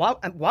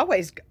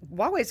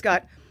Huawei's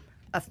got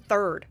a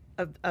third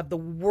of the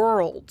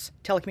world's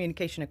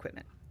telecommunication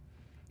equipment.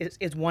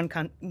 Is one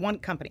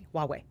company,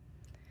 Huawei,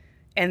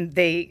 and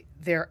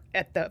they're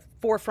at the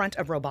forefront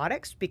of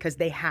robotics because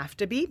they have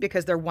to be,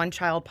 because their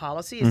one-child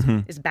policy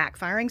is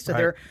backfiring.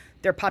 So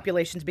their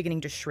population's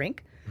beginning to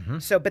shrink.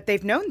 So, but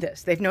they've known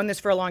this. They've known this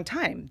for a long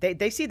time.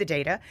 They see the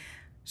data.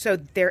 So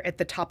they're at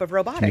the top of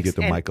robotics. Can you get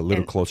the mic a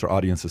little closer?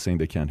 Audience is saying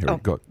they can't hear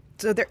it. Go.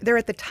 So they're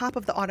at the top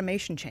of the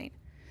automation chain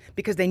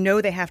because they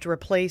know they have to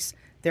replace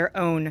their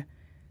own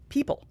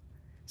people.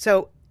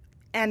 So,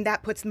 and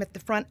that puts them at the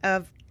front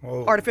of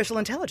artificial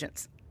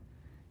intelligence.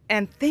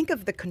 And think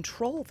of the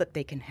control that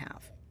they can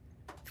have.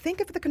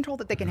 Think of the control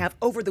that they can have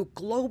over the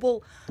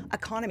global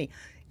economy.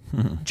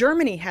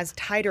 Germany has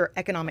tighter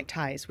economic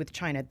ties with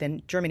China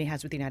than Germany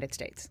has with the United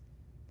States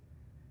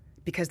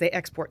because they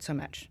export so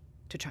much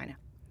to China.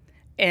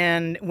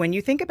 And when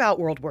you think about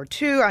World War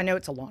II, I know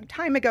it's a long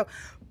time ago,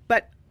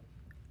 but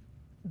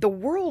the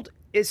world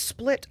is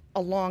split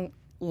along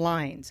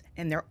lines,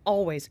 and they're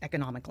always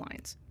economic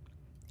lines.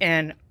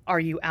 And are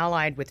you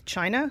allied with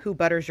China, who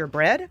butters your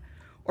bread,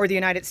 or the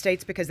United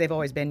States because they've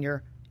always been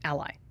your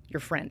ally, your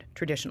friend,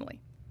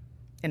 traditionally,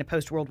 in a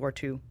post-World War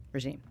II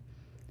regime?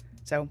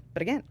 So,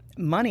 but again,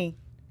 money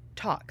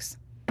talks.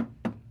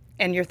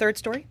 And your third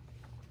story?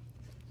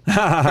 No,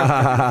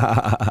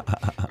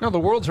 the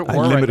world's at war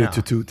I'm right limited now.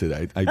 to 2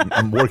 today.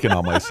 I'm working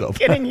on myself.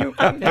 I'm kidding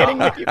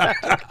with you,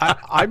 Patrick.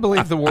 I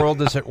believe the world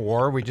is at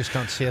war. We just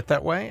don't see it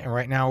that way. And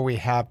right now we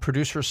have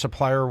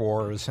producer-supplier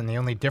wars, and the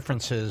only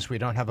difference is we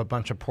don't have a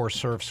bunch of poor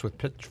serfs with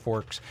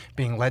pitchforks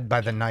being led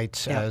by the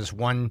knights as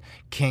one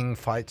king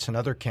fights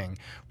another king.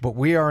 But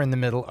we are in the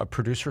middle of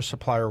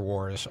producer-supplier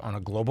wars on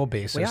a global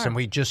basis, and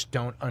we just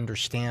don't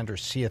understand or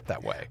see it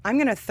that way. I'm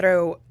going to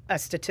throw a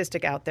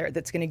statistic out there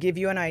that's going to give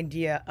you an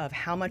idea of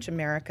how much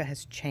America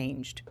has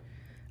changed.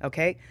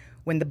 Okay?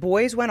 When the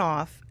boys went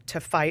off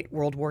to fight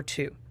World War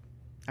II,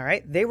 all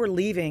right, they were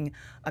leaving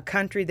a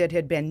country that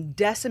had been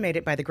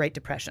decimated by the Great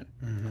Depression.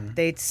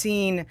 They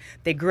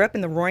grew up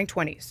in the Roaring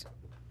 20s.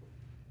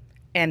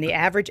 And the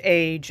average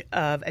age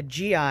of a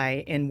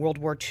GI in World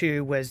War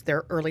II was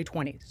their early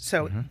 20s.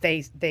 So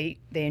they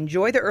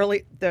enjoy the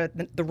Roaring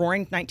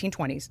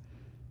 1920s.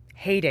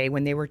 Heyday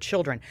when they were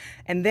children.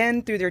 And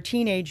then through their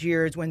teenage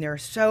years, when they're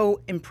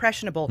so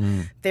impressionable,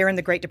 they're in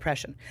the Great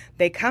Depression.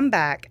 They come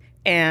back,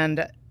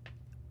 and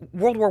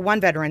World War I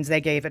veterans,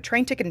 they gave a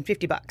train ticket and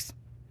 $50.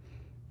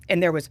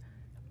 And there was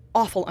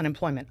awful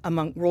unemployment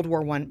among World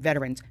War I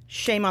veterans.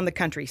 Shame on the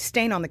country,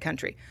 stain on the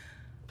country.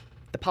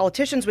 The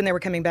politicians, when they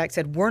were coming back,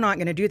 said, we're not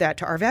going to do that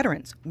to our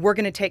veterans. We're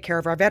going to take care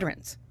of our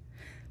veterans.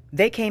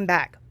 They came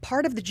back.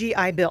 Part of the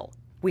GI Bill,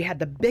 we had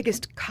the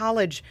biggest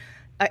college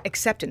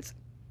acceptance.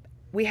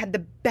 We had the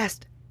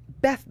best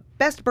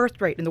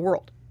birth rate in the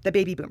world, the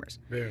baby boomers.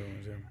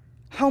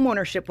 Home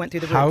ownership went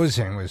through the roof.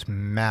 Housing was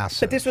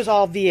massive. But this was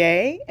all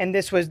VA, and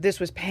this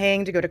was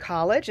paying to go to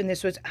college, and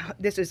this was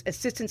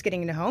assistance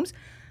getting into homes.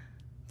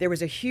 There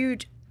was a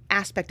huge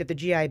aspect of the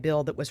GI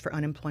Bill that was for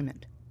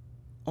unemployment.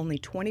 Only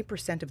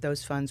 20% of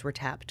those funds were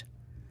tapped.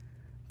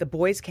 The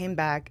boys came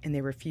back, and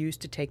they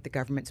refused to take the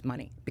government's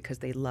money because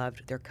they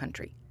loved their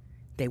country.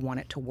 They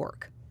want it to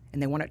work,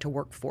 and they want it to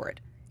work for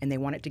it. And they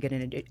wanted to get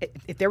in.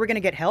 If they were going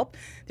to get help,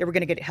 they were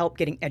going to get help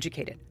getting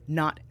educated,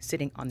 not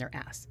sitting on their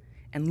ass.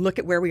 And look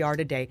at where we are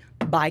today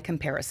by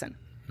comparison.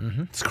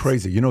 It's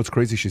crazy. You know, it's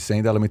crazy she's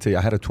saying that. Let me tell you,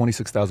 I had a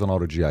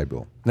 $26,000 GI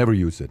Bill. Never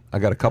used it. I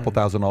got a couple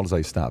 $1,000s.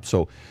 I stopped.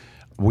 So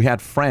we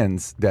had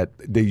friends that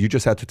you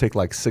just had to take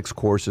like 6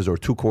 courses or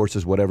 2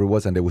 courses, whatever it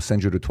was, and they would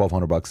send you to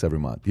 $1,200 every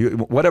month.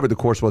 Whatever the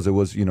course was, it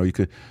was, you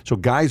could. So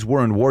guys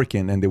weren't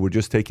working, and they were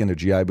just taking a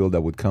GI Bill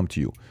that would come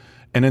to you.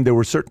 And then there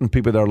were certain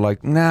people that are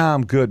like, nah,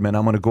 I'm good, man.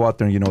 I'm going to go out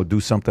there and, do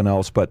something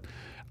else. But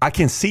I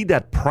can see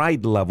that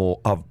pride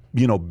level of,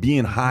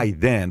 being high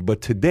then.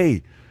 But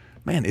today,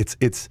 man, you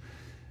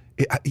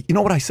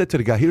know what I said to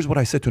the guy? Here's what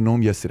I said to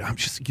Noam yesterday.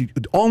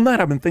 All night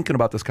I've been thinking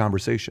about this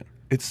conversation.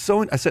 I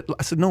said,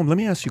 Noam, let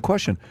me ask you a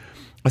question.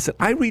 I said,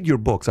 I read your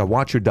books. I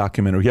watch your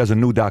documentary. He has a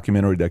new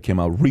documentary that came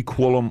out,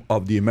 Requiem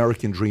of the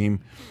American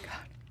Dream.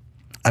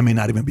 I may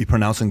not even be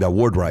pronouncing that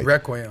word right.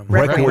 Requiem.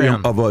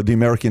 Requiem of the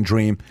American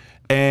Dream.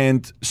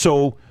 And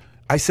so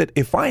I said,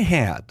 if I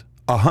had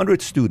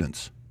 100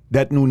 students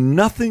that knew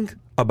nothing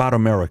about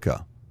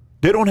America,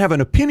 they don't have an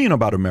opinion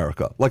about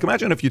America. Like,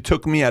 imagine if you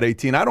took me at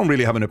 18. I don't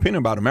really have an opinion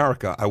about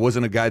America. I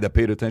wasn't a guy that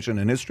paid attention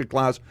in history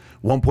class,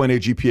 1.8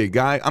 GPA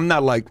guy. I'm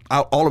not like,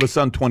 all of a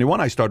sudden, 21,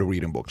 I started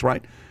reading books,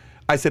 right?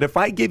 I said, if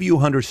I give you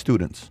 100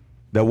 students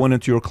that went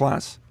into your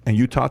class and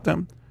you taught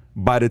them,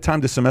 by the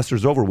time the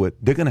semester's over with,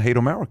 they're going to hate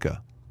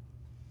America.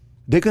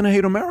 They're going to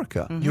hate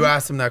America. You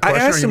asked him that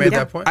question, or you made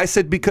that point? I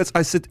said, because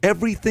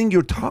everything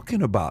you're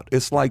talking about,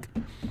 it's like,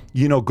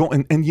 go,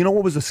 and you know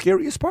what was the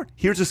scariest part?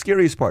 Here's the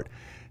scariest part.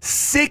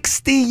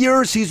 60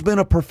 years he's been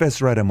a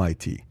professor at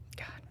MIT.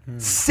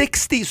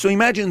 60. So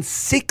imagine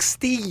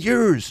 60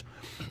 years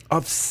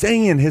of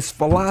saying his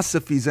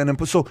philosophies.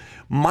 And so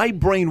my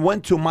brain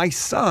went to my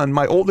son.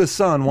 My oldest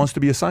son wants to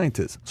be a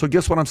scientist. So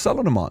guess what I'm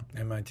selling him on?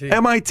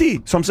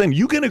 MIT. So I'm saying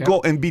you're going to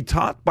go and be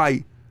taught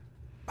by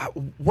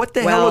what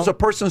the hell is a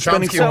person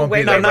spending so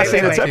wait, I'm not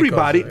saying it's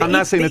everybody. I'm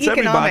not saying it's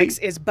everybody. Economics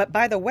is, but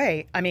by the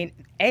way, I mean,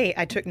 A,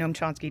 I took Noam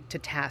Chomsky to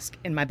task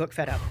in my book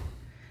Fed Up.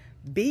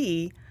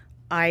 B,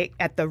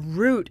 at the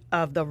root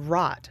of the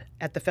rot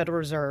at the Federal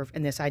Reserve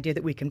and this idea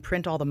that we can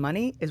print all the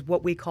money is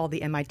what we call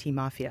the MIT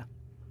Mafia.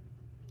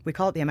 We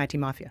call it the MIT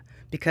Mafia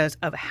because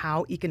of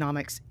how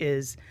economics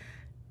is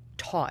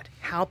taught,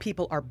 how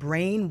people are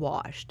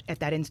brainwashed at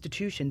that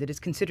institution that is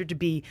considered to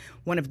be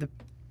one of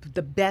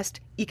the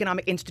best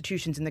economic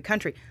institutions in the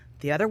country.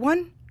 The other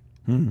one,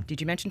 did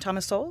you mention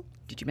Thomas Sowell?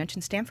 Did you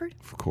mention Stanford?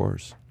 Of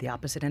course. The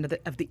opposite end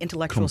of the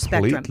intellectual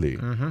Completely.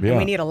 spectrum. Yeah. And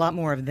we need a lot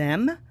more of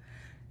them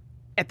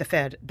at the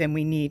Fed than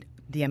we need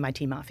the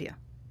MIT Mafia.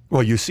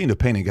 Well, you've seen the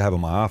painting I have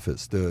in my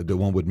office, the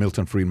one with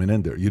Milton Friedman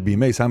in there. You'd be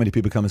amazed how many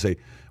people come and say,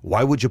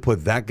 why would you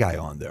put that guy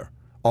on there?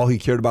 All he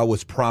cared about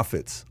was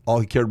profits. All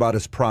he cared about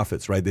is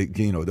profits, right?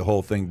 The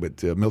whole thing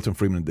with Milton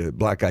Friedman, the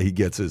black guy, he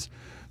gets is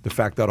the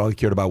fact that all he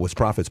cared about was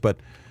profits.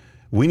 But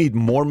we need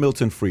more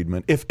Milton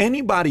Friedman. If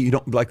anybody, you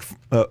don't like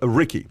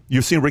Ricky,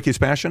 you've seen Ricky's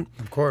Passion?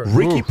 Of course.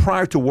 Ricky,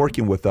 prior to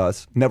working with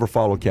us, never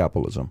followed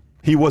capitalism.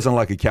 He wasn't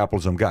like a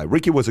capitalism guy.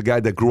 Ricky was a guy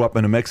that grew up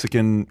in a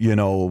Mexican,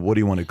 what do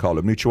you want to call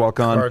it?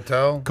 Michoacan.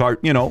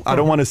 Cartel? I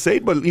don't want to say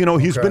it, but,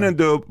 he's been in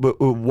the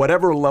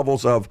whatever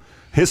levels of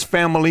his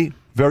family,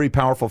 very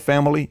powerful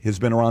family. He's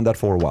been around that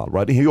for a while,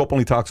 right? He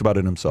openly talks about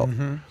it himself.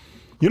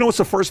 You know what's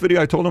the first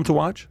video I told him to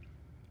watch?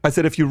 I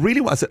said, if you really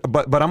want, I'm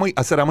going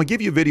to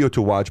give you a video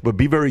to watch, but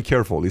be very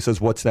careful. He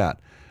says, what's that?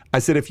 I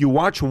said, if you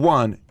watch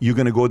one, you're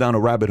going to go down a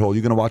rabbit hole.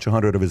 You're going to watch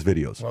 100 of his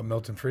videos. What,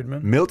 Milton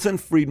Friedman? Milton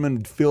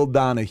Friedman, Phil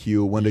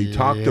Donahue, when they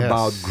talked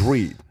about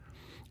greed.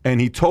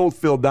 And he told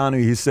Phil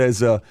Donahue, he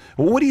says, well,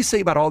 what do you say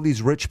about all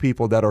these rich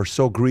people that are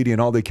so greedy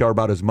and all they care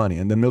about is money?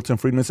 And then Milton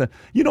Friedman said,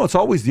 it's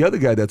always the other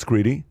guy that's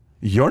greedy.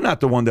 You're not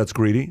the one that's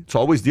greedy. It's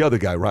always the other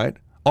guy, right?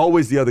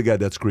 Always the other guy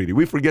that's greedy.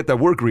 We forget that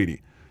we're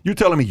greedy. You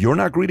telling me you're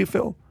not greedy,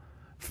 Phil?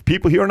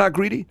 People here are not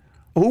greedy?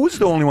 Who's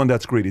the only one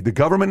that's greedy? The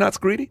government not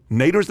greedy?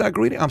 Nader's not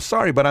greedy? I'm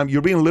sorry, but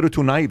you're being a little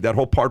too naive, that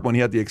whole part when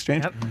he had the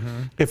exchange. Yep.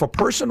 If a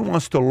person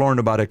wants to learn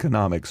about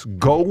economics,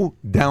 go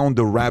down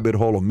the rabbit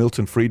hole of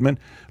Milton Friedman.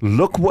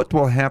 Look what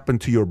will happen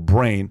to your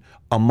brain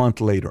a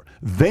month later.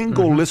 Then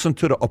go listen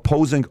to the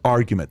opposing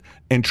argument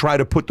and try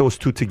to put those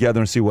two together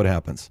and see what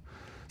happens.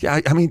 Yeah,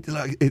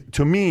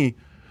 to me,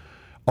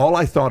 all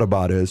I thought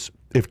about is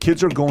if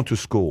kids are going to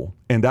school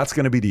and that's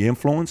going to be the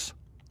influence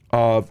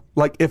of,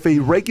 like, if a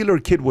regular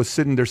kid was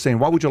sitting there saying,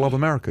 why would you love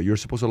America? You're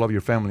supposed to love your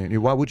family.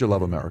 And why would you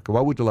love America?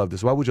 Why would you love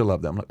this? Why would you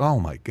love that? I'm like,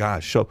 oh my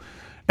gosh. So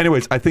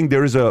anyways, I think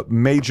there is a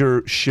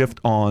major shift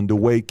on the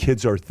way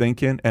kids are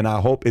thinking. And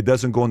I hope it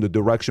doesn't go in the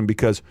direction,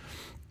 because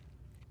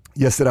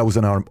yesterday I was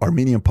on our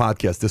Armenian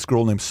podcast. This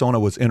girl named Sona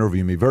was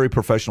interviewing me, very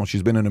professional.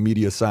 She's been in the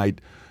media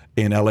side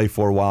in LA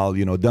for a while,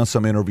 done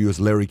some interviews,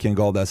 Larry King,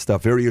 all that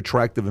stuff. Very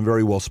attractive and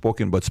very well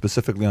spoken, but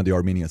specifically on the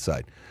Armenian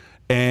side.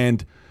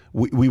 And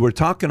we were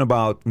talking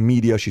about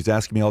media. She's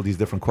asking me all these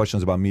different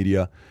questions about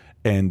media.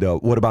 And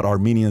what about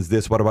Armenians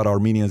this? What about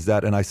Armenians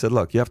that? And I said,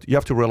 look, you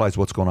have to realize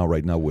what's going on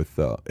right now with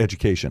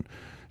education.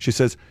 She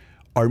says,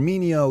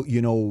 Armenia,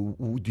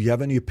 do you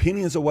have any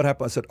opinions of what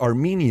happened? I said,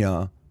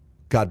 Armenia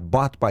got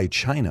bought by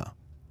China.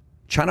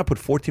 China put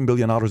 $14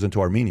 billion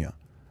into Armenia.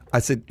 I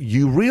said,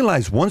 you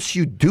realize once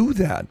you do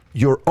that,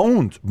 you're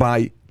owned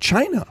by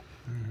China.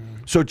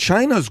 So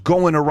China's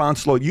going around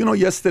slow.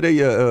 Yesterday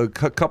a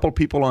couple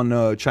people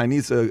on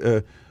Chinese,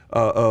 government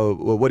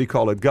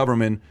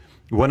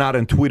went out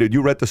and tweeted.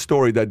 You read the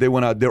story that they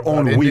went out, their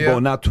own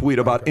Weibo, not tweet,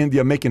 about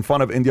India, making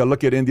fun of India.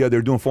 Look at India,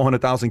 they're doing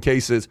 400,000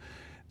 cases.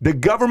 The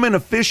government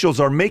officials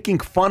are making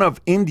fun of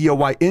India,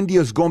 why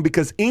India is going,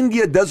 because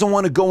India doesn't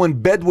want to go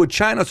in bed with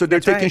China, so they're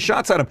taking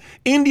shots at them.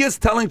 India's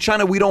telling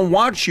China, we don't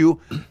want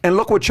you, and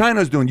look what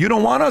China's doing. You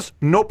don't want us?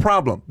 No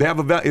problem. They have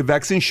a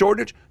vaccine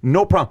shortage?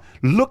 No problem.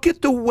 Look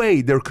at the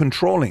way they're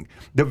controlling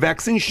the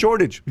vaccine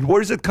shortage.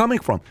 Where is it coming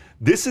from?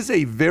 This is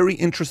a very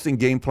interesting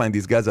game plan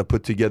these guys have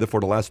put together for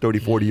the last 30,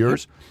 40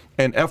 years.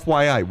 And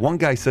FYI, one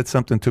guy said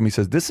something to me,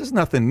 says, this is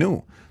nothing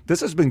new.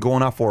 This has been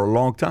going on for a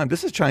long time.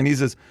 This is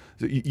Chinese's.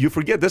 You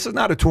forget, this is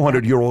not a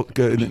 200-year-old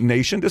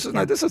nation. This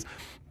is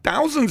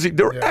thousands.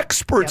 They're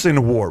experts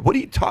in war. What are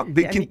you talking?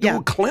 They can do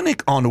a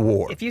clinic on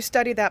war. If you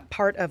study that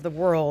part of the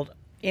world,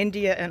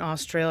 India and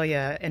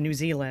Australia and New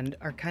Zealand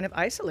are kind of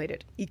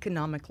isolated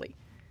economically.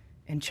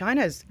 And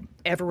China's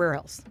everywhere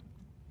else.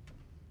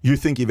 You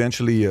think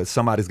eventually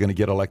somebody's going to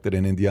get elected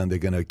in India and they're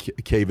going to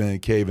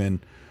cave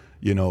in,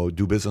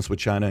 do business with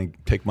China and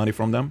take money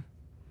from them?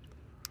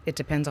 It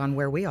depends on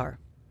where we are.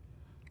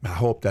 I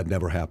hope that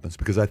never happens,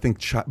 because I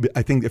think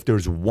if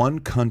there's one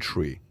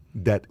country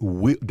that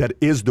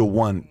is the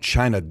one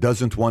China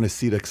doesn't want to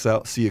see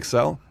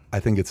excel,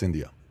 I think it's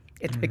India.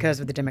 It's because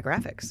of the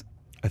demographics.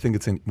 I think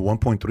it's in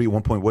 1.3,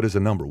 1 point, what is the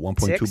number?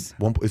 1.2, Six? is it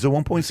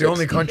 1.6? It's the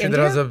only country that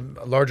India? has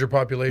a larger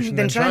population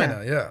Than than China.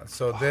 China. Yeah,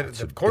 so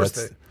of course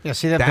that's- they. Yeah,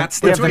 see,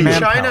 That's they have the the Between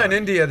manpower. China and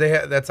India,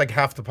 that's like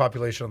half the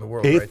population of the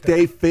world. If right there.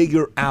 they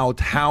figure out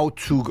how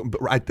to,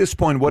 at this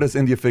point, what has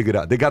India figured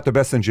out? They got the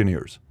best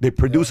engineers. They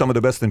produce some of the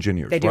best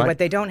engineers. They do. right? What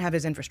they don't have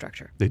is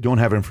infrastructure. They don't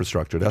have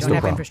infrastructure. That's don't the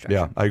have problem. infrastructure.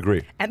 Yeah, I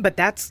agree. But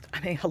that's, I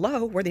mean,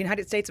 hello, we're the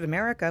United States of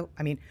America.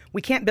 I mean,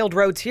 we can't build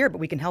roads here, but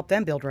we can help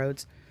them build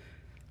roads.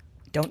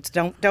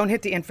 Don't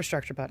hit the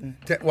infrastructure button.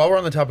 While we're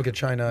on the topic of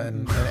China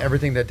and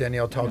everything that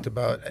Danielle talked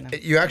about,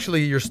 you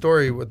actually, your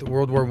story with the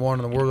World War I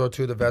and the World War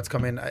II, the vets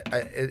come in,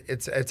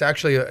 it's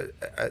actually,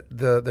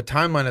 the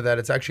timeline of that,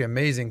 it's actually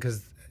amazing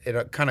because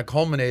it kind of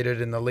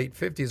culminated in the late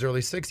 50s,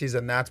 early 60s,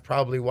 and that's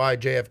probably why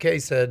JFK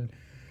said,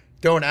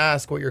 don't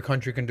ask what your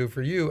country can do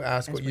for you,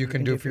 ask what you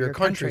can do for your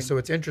country. So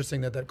it's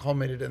interesting that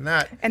culminated in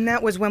that. And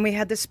that was when we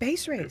had the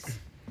space race.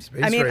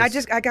 Space I mean,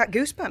 race. I got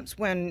goosebumps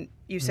when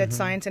you said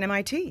science and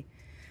MIT.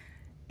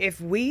 If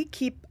we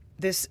keep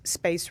this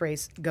space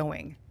race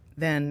going,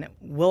 then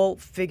we'll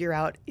figure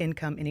out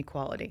income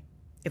inequality.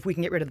 If we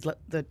can get rid of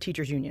the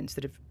teachers' unions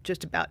that have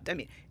just about, I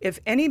mean, if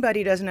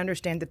anybody doesn't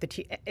understand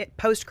that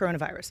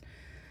post-coronavirus,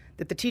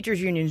 that the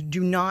teachers' unions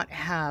do not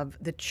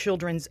have the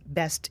children's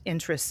best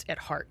interests at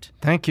heart.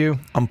 Thank you.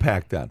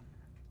 Unpack that.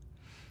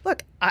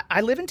 Look,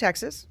 I live in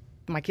Texas.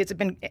 My kids have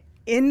been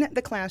in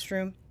the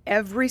classroom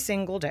every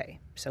single day.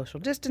 Social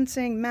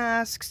distancing,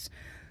 masks,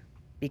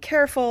 be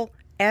careful,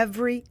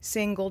 every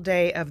single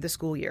day of the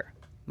school year.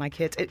 My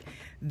kids,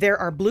 there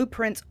are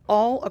blueprints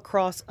all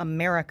across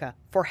America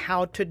for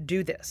how to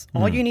do this.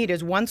 All you need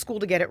is one school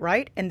to get it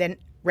right and then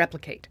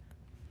replicate.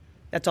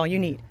 That's all you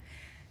need.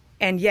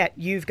 And yet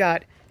you've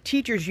got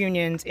teachers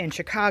unions in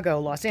Chicago,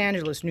 Los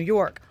Angeles, New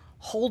York,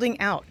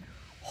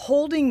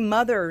 holding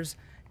mothers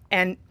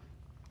and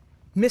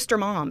Mr.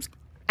 Moms.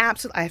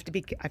 Absolutely, I have to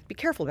be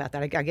careful about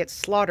that. I get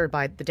slaughtered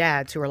by the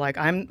dads who are like,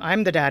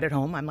 I'm the dad at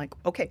home. I'm like,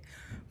 okay,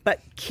 but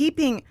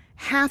keeping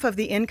half of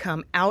the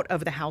income out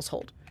of the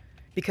household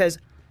because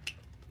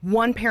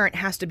one parent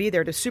has to be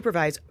there to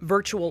supervise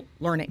virtual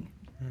learning.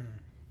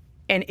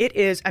 And it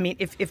is, I mean,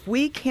 if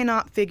we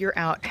cannot figure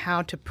out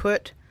how to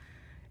put,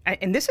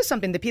 and this is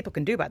something that people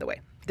can do, by the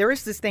way. There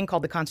is this thing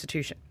called the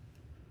Constitution.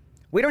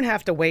 We don't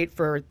have to wait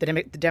for the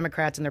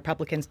Democrats and the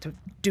Republicans to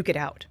duke it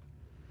out.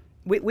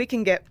 We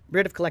can get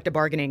rid of collective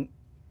bargaining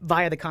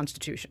via the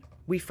Constitution.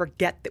 We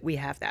forget that we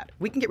have that.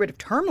 We can get rid of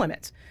term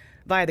limits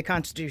via the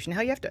Constitution.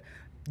 Hell, you have to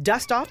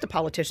dust off the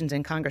politicians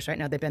in Congress right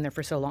now. They've been there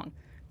for so long.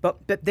 But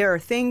there are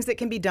things that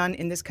can be done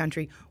in this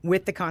country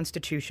with the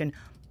Constitution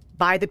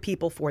by the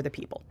people for the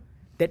people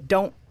that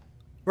don't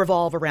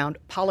revolve around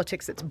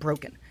politics that's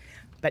broken.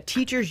 But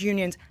teachers'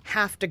 unions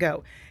have to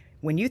go.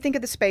 When you think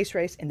of the space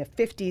race in the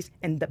 50s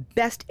and the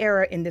best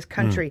era in this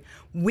country,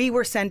 we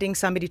were sending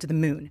somebody to the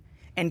moon.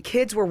 And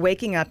kids were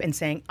waking up and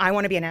saying, I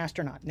want to be an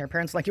astronaut. And their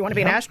parents were like, you want to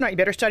be an astronaut? You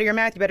better study your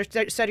math. You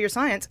better study your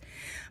science.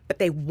 But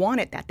they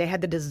wanted that. They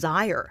had the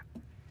desire.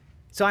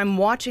 So I'm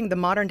watching the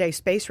modern day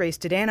space race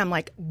today and I'm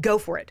like, go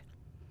for it.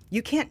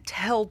 You can't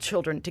tell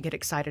children to get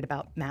excited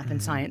about math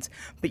and science,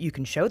 but you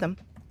can show them.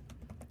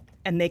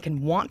 And they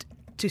can want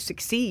to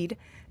succeed.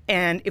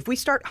 And if we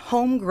start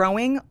home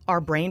growing our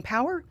brain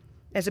power,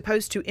 as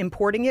opposed to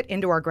importing it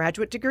into our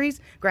graduate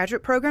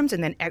programs,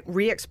 and then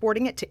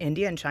re-exporting it to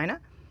India and China,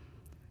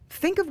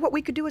 think of what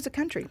we could do as a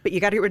country. But you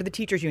got to get rid of the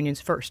teachers' unions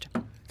first.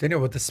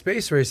 Daniel, with the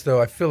space race,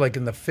 though, I feel like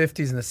in the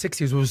 50s and the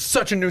 60s, it was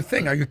such a new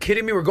thing. Are you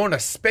kidding me? We're going to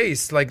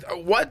space. Like,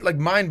 what? Like,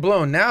 mind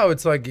blown. Now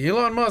it's like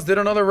Elon Musk did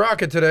another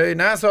rocket today.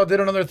 NASA did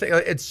another thing.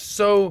 Like, it's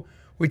so,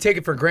 we take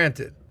it for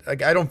granted.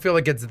 Like, I don't feel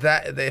like it's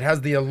that, it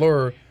has the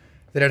allure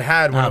that it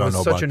had when it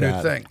was such a new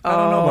thing. I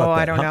don't know about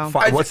that. I don't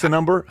know. What's the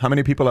number? How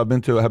many people have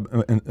been to,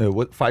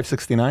 what,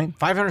 569?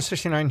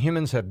 569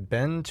 humans have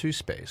been to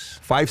space.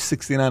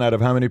 569 out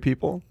of how many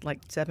people? Like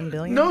 7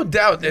 billion? No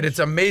doubt that it's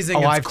amazing,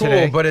 Alive it's cool,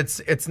 today. but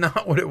it's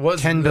not what it was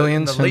 10 in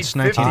billion the late since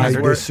 50s. 1900.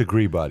 I where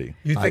disagree, buddy.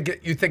 you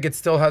think it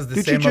still has the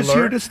Did same you just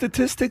allure? hear the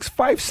statistics?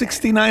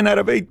 569 out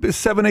of 8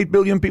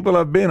 billion people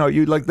have been. Are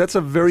you like, that's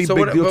a very So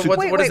big what- deal. but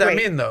to- what does that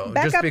mean, though?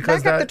 Back Just up,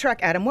 because back up that- the truck,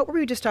 Adam. What were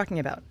we just talking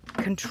about?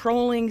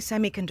 Controlling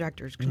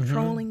semiconductors,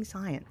 controlling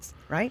science,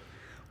 right?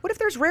 What if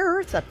there's rare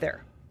earths up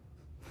there?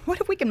 What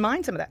if we can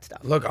mine some of that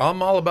stuff? Look,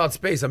 I'm all about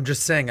space. I'm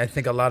just saying, I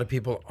think a lot of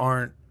people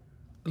aren't.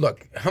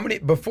 Look,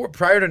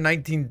 prior to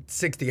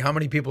 1960, how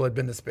many people had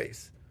been to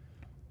space?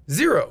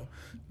 0.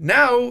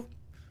 Now,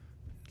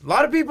 a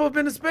lot of people have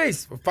been to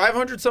space.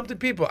 500 something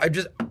people.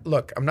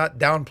 I'm not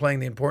downplaying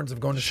the importance of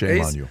going to Shame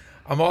space. on you.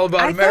 I'm all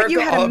about I America. thought you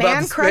had all a about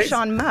man the crush space.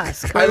 on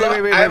Musk. I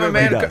have a He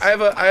man. does. I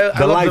love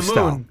the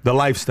lifestyle. moon. The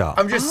lifestyle.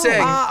 I'm just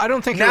saying. I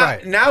don't think now,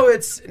 you're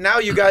right. Now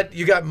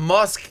you got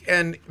Musk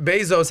and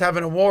Bezos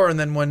having a war, and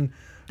then when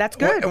That's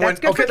good. when- That's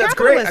good okay, for that's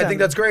great. I capitalism. think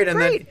that's great. And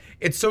Great. then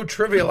it's so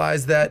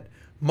trivialized that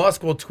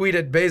Musk will tweet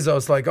at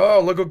Bezos like, "Oh,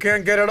 look who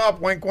can't get it up."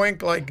 Wink,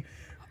 wink. Like,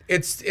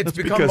 it's That's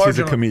become because he's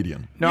a marginal.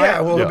 comedian.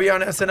 He'll be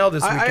on SNL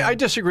this weekend. I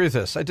disagree with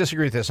this. I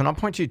disagree with this, and I'll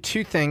point you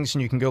two things,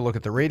 and you can go look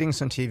at the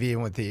ratings on TV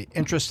and with the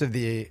interest of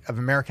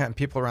America and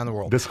people around the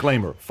world.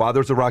 Disclaimer: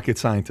 Father's a rocket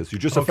scientist. You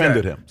just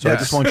offended him, so I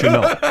Yes. just want you to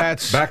know.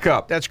 That's Back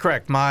up. That's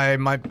correct. My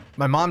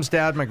mom's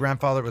dad, my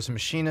grandfather was a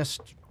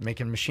machinist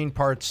making machine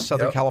parts.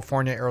 Southern Yep.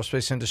 California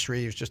aerospace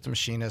industry. He was just a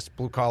machinist,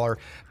 blue collar,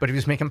 but he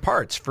was making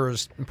parts for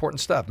his important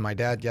stuff. My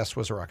dad, yes,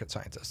 was a rocket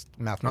scientist,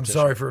 I'm mathematician.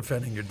 sorry for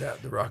offending your dad,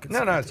 the rocket. No,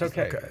 it's scientist.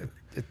 okay.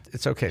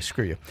 It's okay.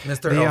 Screw you,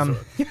 Mr. The,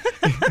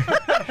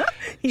 Ellsworth.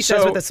 He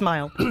says So- with a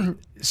smile.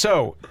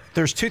 So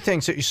there's two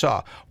things that you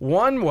saw.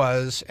 One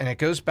was, and it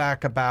goes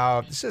back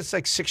about, this is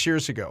like 6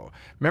 years ago.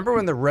 Remember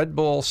when the Red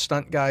Bull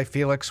stunt guy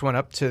Felix went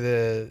up to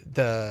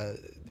the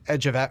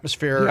edge of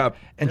atmosphere Yep.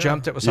 and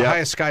jumped? It was the Yep.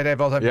 highest skydive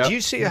of all time. Yep. Do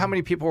you see how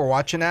many people were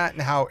watching that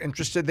and how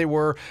interested they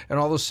were and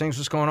all those things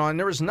was going on?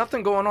 There was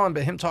nothing going on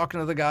but him talking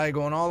to the guy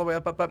going all the way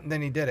up, and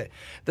then he did it.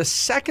 The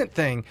second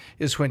thing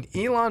is when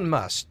Elon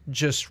Musk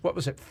just,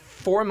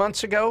 4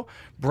 months ago,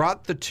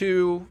 brought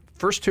the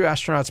first two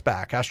astronauts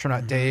back,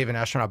 astronaut Dave and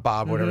astronaut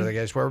Bob, whatever the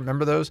guys were.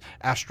 Remember those?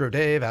 Astro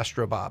Dave,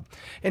 Astro Bob.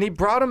 And he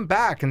brought them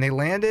back, and they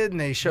landed,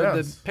 and they showed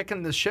Yes.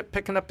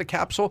 picking up the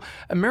capsule.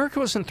 America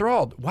was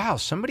enthralled. Wow,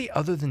 somebody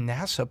other than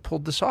NASA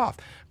pulled this off.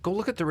 Go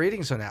look at the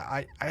ratings on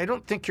that. I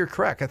don't think you're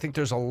correct. I think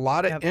there's a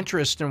lot of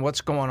interest in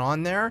what's going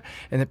on there,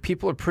 and that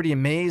people are pretty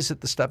amazed that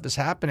the stuff is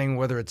happening,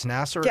 whether it's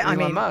NASA or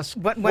Elon Musk.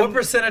 What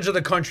percentage of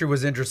the country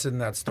was interested in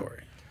that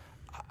story?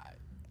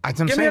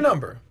 Give me a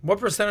number. What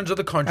percentage of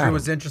the country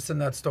was interested in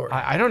that story?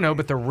 I don't know,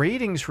 but the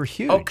ratings were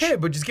huge. Okay,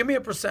 but just give me a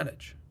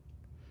percentage.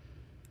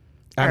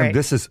 Adam, right.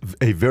 this is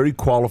a very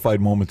qualified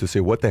moment to say,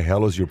 what the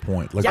hell is your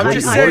point? Like, Yeah, where, I'm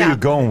just where are saying. you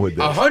going with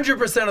this?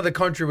 100% of the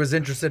country was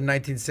interested in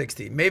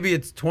 1960. Maybe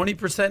it's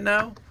 20%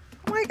 now.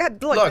 Oh my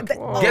God! Look,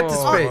 get to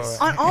space.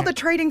 On all the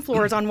trading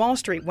floors on Wall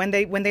Street when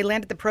they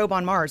landed the probe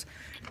on Mars.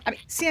 I mean,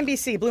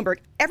 CNBC, Bloomberg,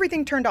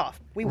 everything turned off.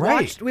 We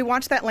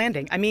watched that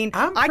landing. I mean,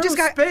 I'm I just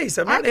pro got space.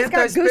 I'm not I just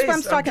got anti-space. goosebumps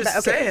I'm talking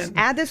just about. Okay, saying,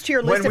 add this to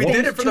your when list of we did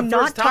things it for to the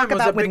not first time, talk it was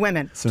a about with big-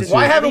 women. Since Just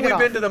Why you- haven't leave we it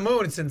been off. to the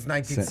moon since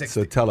 1960?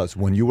 So tell us,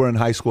 when you were in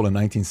high school in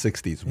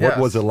 1960s, what Yes.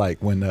 was it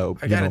like when, I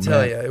gotta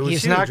tell you, it was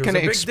He's huge. not It was going a to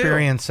big deal.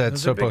 experience It that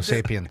was a big Sopo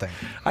deal. sapien thing.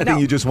 I think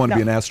No, you just want to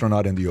be no. an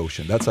astronaut in the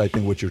ocean. That's, I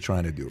think, what you're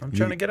trying to do. I'm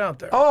trying to get out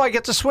there. Oh, I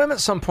get to swim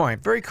at some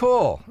point. Very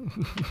cool.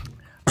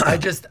 I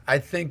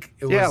think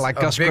it was Yeah, like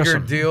a Gus bigger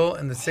Grissom. deal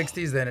in the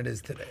 60s than it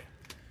is today.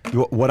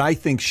 What I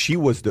think she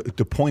was,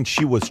 the point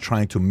she was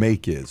trying to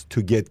make is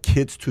to get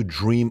kids to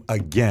dream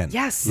again.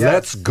 Yes.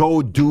 Let's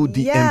go do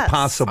the Yes.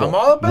 impossible. I'm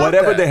all about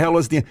Whatever that. the hell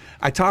is the.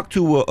 I talked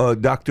to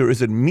Dr.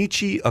 Is it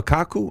Michi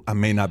Akaku? I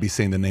may not be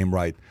saying the name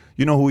right.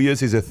 You know who he is?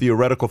 He's a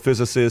theoretical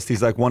physicist.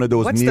 He's like one of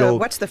those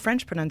What's the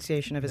French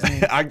pronunciation of his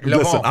name?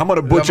 Listen, I'm going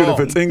to butcher it if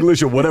it's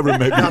English or whatever it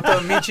may be. Not the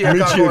Michi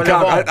Akaku or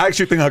Akaku. Levon. I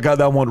actually think I got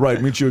that one right.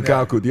 Michi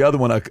Akaku. The other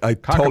one, I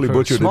totally Cockapoo,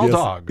 butchered small it.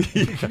 dog.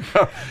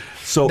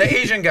 So The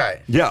Asian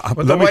guy. Yeah,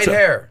 With let the me white tell-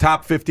 hair.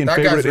 Top 15 That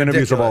favorite guy's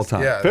interviews of all ridiculous.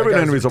 time. Yeah, that Favorite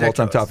guy's interviews of all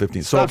time, ridiculous. top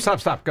 15. So,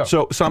 Stop, go.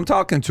 So I'm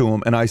talking to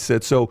him, and I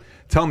said, so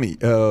tell me,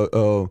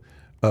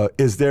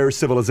 is there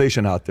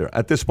civilization out there?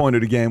 At this point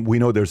of the game, we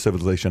know there's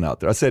civilization out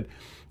there. I said,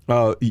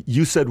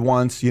 you said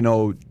once,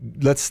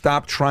 let's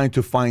stop trying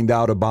to find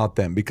out about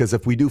them, because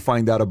if we do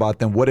find out about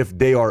them, what if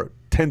they are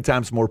 10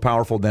 times more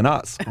powerful than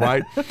us,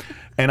 right?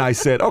 And I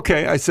said,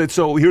 okay. I said,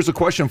 so here's a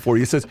question for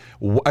you. He says,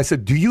 I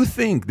said, do you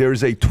think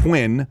there's a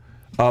twin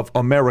of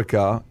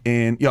America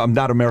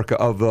not America,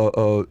 of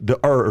the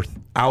Earth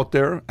out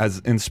there as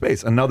in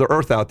space, another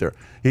Earth out there?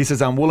 He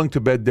says, I'm willing to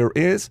bet there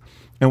is.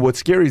 And what's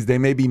scary is they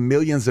may be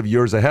millions of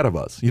years ahead of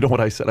us. You know what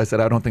I said? I said,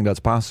 I don't think that's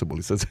possible.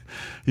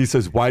 He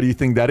says, why do you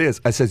think that is?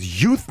 I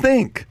says, you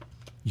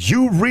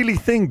really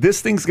think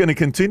this thing's going to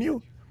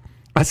continue?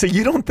 I said,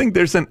 you don't think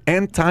there's an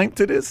end time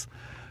to this?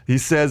 He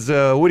says,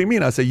 what do you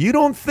mean? I said, you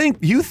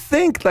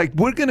think like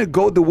we're going to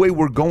go the way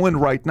we're going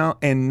right now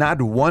and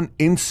not one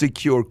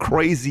insecure,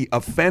 crazy,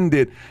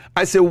 offended.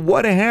 I said,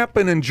 what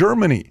happened in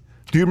Germany?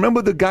 Do you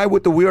remember the guy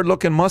with the weird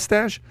looking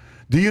mustache?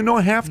 Do you know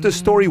half the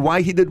story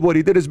why he did what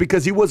he did is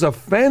because he was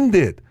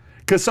offended.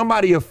 Because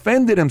somebody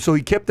offended him, so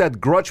he kept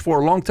that grudge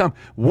for a long time.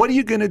 What are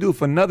you going to do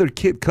if another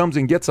kid comes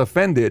and gets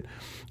offended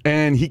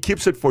and he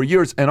keeps it for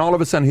years and all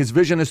of a sudden his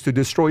vision is to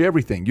destroy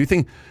everything? You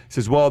think, he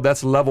says, well,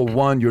 that's level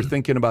one. You're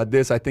thinking about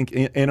this. I think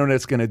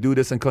internet's going to do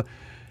this.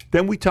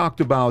 Then we talked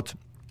about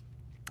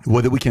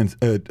whether we can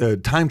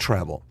time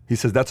travel. He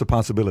says, that's a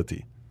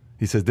possibility.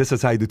 He says, this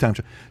is how you do time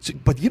travel. So,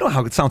 but you know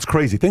how it sounds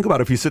crazy. Think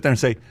about it. If you sit there and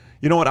say,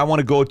 you know what, I want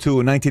to go to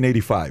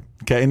 1985.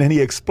 Okay. And then he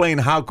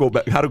explained how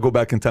to go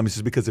back in time. He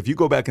says, because if you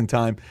go back in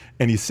time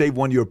and you save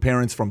one of your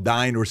parents from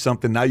dying or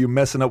something, now you're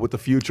messing up with the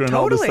future and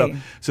all this Totally.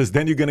 stuff. Says,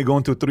 then you're going to go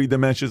into 3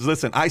 dimensions.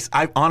 Listen, I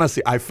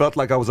honestly, I felt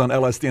like I was on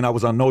LSD and I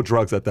was on no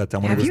drugs at that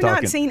time when Have he was you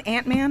talking. not seen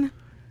Ant-Man?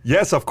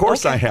 Yes, of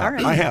course Okay, I have. all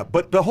right. I have.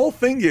 But the whole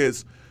thing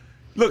is,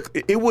 look,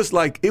 it was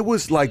like,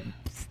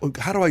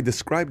 how do I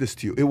describe this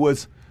to you? It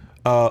was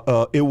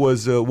It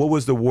was what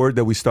was the word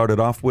that we started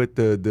off with?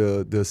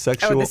 The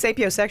sexual. Oh, the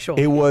sapiosexual.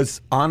 It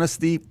was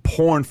honesty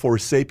porn for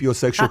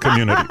sapiosexual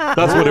community.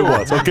 That's what it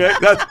was. Okay,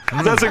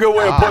 that's a good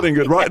way of putting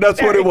it, right?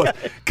 That's what it was.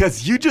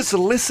 Because you just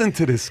listen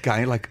to this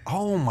guy, like,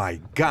 oh my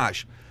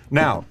gosh.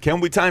 Now, can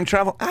we time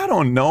travel? I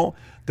don't know.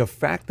 The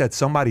fact that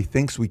somebody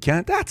thinks we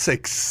can't, that's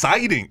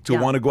exciting to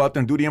want to go out there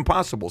and do the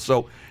impossible.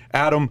 So,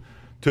 Adam,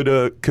 to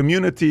the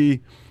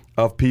community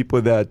of people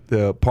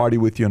that party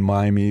with you in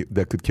Miami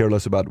that could care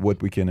less about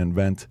what we can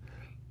invent,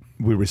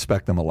 we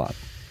respect them a lot.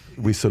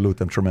 We salute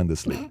them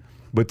tremendously.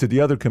 But to the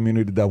other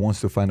community that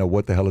wants to find out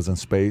what the hell is in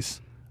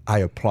space, I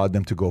applaud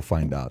them to go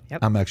find out. Yep.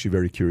 I'm actually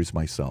very curious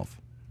myself.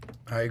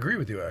 I agree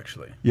with you,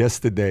 actually.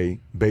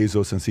 Yesterday,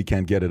 Bezos, since he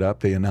can't get it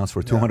up, they announced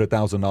for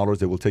 $200,000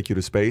 they will take you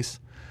to space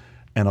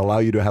and allow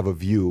you to have a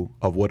view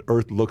of what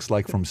Earth looks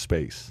like from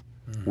space.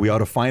 We ought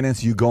to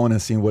finance you going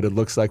and seeing what it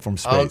looks like from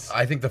space.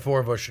 I think the four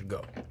of us should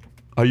go.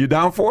 Are you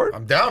down for it?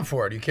 I'm down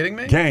for it. Are you kidding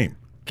me? Game.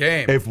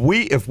 If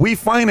we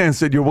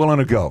finance it, you're willing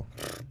to go.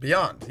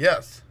 Beyond,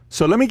 yes.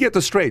 So let me get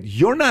this straight.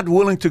 You're not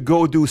willing to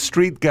go do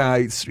street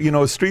guides,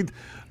 street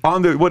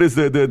on the what is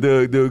the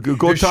go Do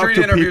talk street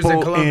to interviews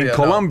people in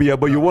Colombia,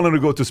 but you're willing to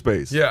go to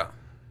space. Yeah.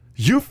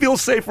 You feel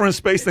safer in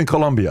space than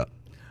Colombia.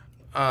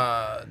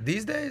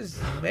 These days,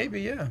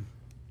 maybe, yeah.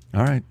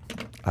 All right.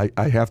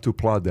 I have to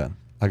applaud that.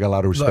 I got a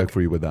lot of respect Look,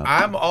 for you with that.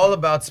 I'm all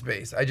about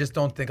space. I just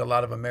don't think a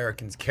lot of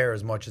Americans care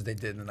as much as they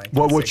did in the 1960s.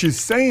 Well, what you're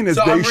saying is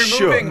so they I'm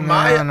should. removing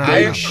my. No,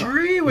 I no.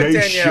 agree with They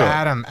Danielle. should.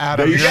 Adam,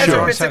 They You guys should.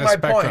 are missing my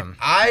point. Spectrum.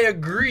 I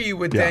agree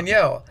with Yeah.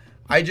 Danielle.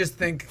 I just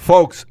think.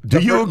 Folks, do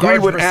The you agree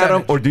large with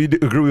Adam percentage. or do you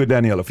agree with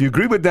Danielle? If you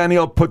agree with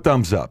Danielle, put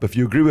thumbs up. If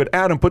you agree with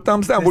Adam, put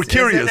thumbs down. We're This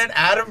curious. isn't an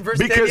Adam versus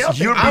Because Danielle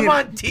thing. you're I'm being-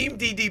 on Team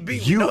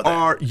DDB. We know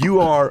that.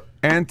 You are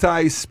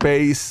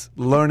anti-space,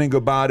 learning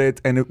about it,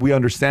 and we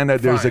understand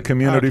that there's a Fine.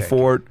 community Okay.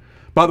 for it.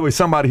 By the way,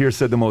 somebody here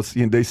said the most.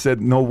 They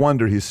said, "No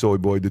wonder he's soy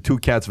boy." The two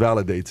cats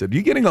validates it.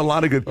 You're getting a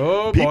lot of good.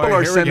 Oh, people boy, are here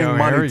we sending go,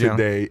 money here we go.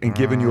 today and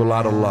giving you a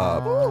lot of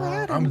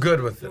love. I'm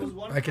good with it.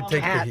 I could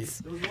take the heat.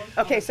 Cats.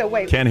 Okay, so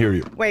wait. Can't hear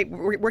you. Wait,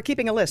 we're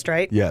keeping a list,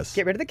 right? Yes.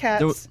 Get rid of the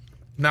cats.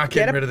 Not Get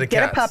getting rid of the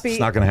get cats. a puppy. It's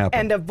not gonna happen.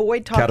 And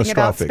avoid talking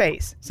about Catastrophic.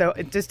 space. So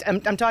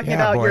I'm talking Yeah,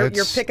 about boy, your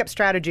it's- pickup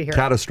strategy here.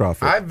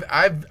 Catastrophic. I've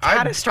been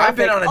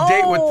Catastrophic. on a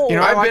date with. Oh. You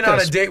know, I I've like been on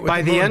this. a date with.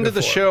 By the moon end of the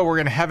before. show, we're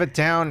going to have it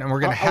down, and we're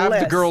going to A have the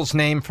list. girl's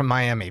name from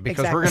Miami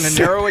because we're going to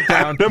Exactly. narrow it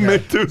down. Adam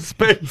into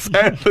space.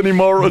 Anthony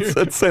Morrow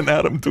said, "Send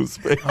Adam to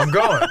space." I'm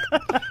going.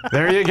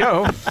 There you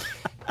go.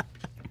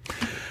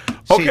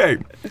 Okay,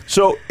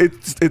 so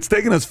it's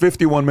taken us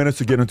 51 minutes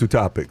to get into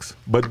topics,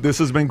 but this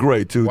has been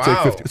great to take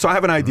Wow. 50. So I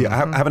have an idea. I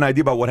have an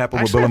idea about what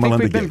happened Actually, with Bill and I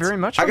think Melinda we've been Gates. very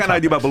much I on got an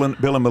idea about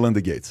Bill and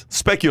Melinda Gates.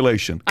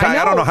 Speculation. Kai,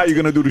 I don't know how you're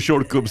going to do the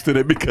short clips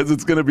today because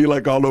it's going to be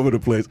like all over the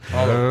place.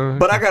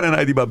 But I got an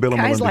idea about Bill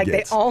and Guys, Melinda like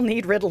Gates. they all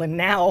need Ritalin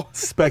now.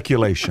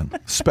 Speculation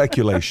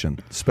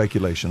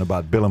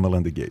about Bill and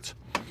Melinda Gates.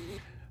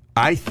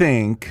 I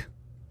think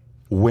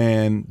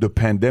when the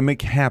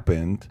pandemic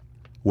happened,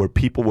 where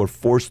people were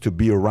forced to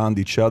be around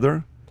each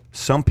other,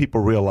 some people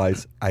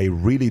realize I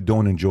really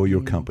don't enjoy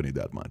your company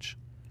that much.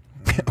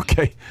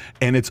 Okay?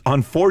 And it's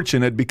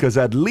unfortunate because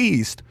at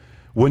least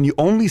when you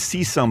only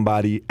see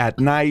somebody at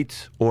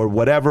night or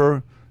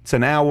whatever, it's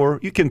an hour,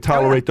 you can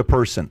tolerate the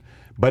person.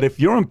 But if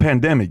you're in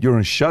pandemic, you're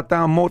in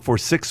shutdown mode for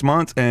 6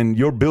 months, and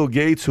you're Bill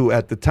Gates, who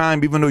at the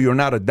time, even though you're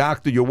not a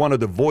doctor, you're one of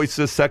the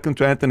voices, second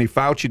to Anthony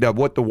Fauci, that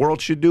what the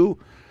world should do.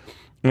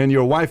 And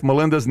your wife,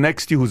 Melinda's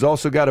next to you, who's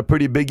also got a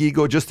pretty big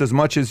ego just as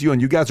much as you, and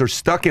you guys are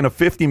stuck in a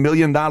 $50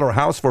 million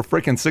house for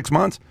freaking 6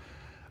 months.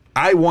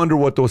 I wonder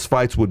what those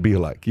fights would be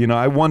like. You know,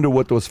 I wonder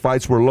what those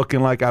fights were looking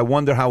like. I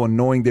wonder how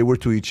annoying they were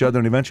to each other.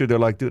 And eventually they're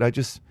like, dude,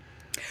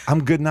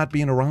 I'm good not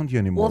being around you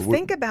anymore. Well,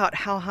 think about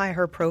how high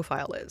her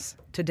profile is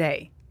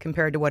today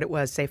compared to what it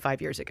was, say,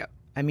 5 years ago.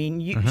 I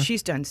mean,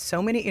 she's done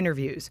so many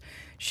interviews.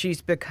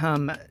 She's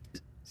become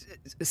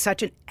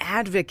such an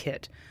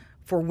advocate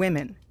for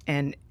women.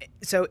 And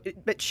so,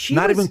 but she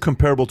not was, even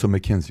comparable to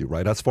McKinsey,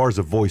 right? As far as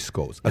the voice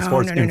goes, as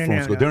far as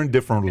influence goes, they're in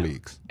different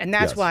leagues. And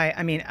that's Yes. why,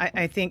 I mean,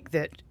 I think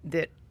that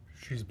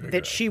She's bigger.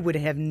 that she would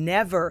have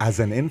never. As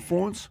an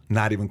influence,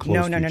 not even close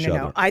No, to no, no, each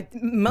no, other.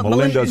 no.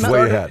 Melinda's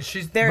way ahead.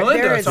 She's There-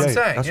 Melinda. there That's what I'm is-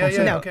 saying. That's Yeah, what I'm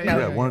saying. yeah, No, okay. no.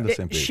 Yeah, we're on the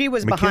same page. She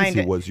was McKinsey behind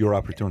it. was your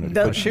opportunity.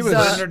 The, But she was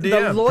under the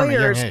DM from a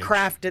lawyers young age.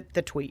 crafted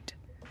the tweet.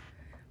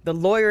 The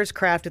lawyers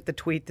crafted the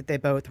tweet that they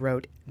both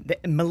wrote.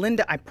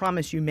 Melinda, I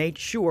promise you, made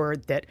sure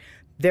that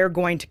they're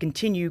going to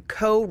continue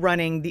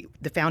co-running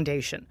the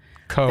foundation.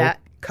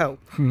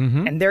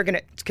 And they're going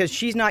to, because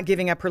she's not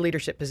giving up her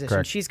leadership position.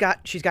 Correct. She's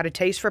got a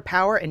taste for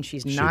power, and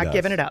she's not does.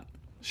 giving it up.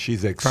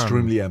 she's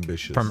extremely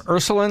ambitious. From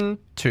Ursuline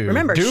to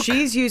Remember, Duke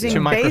she's using to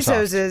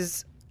Microsoft.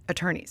 Bezos's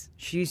attorneys.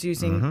 She's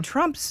using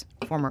Trump's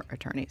former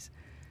attorneys.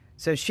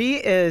 So she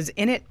is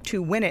in it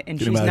to win it, and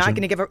Can she's you not imagine?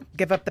 going to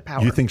give up the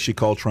power. You think she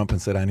called Trump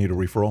and said, "I need a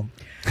referral"?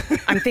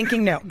 I'm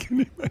thinking no.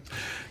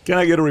 Can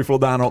I get a referral,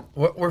 Donald?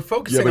 We're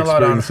focusing You have a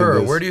lot on experience in her.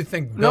 this. Where do you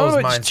think Bill's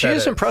No, mindset she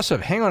is is?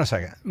 impressive. Hang on a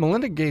second.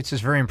 Melinda Gates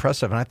is very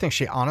impressive, and I think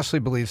she honestly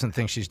believes in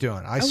things she's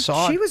doing. I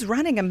saw She was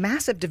running a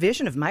massive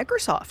division of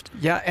Microsoft.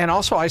 Yeah, and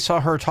also I saw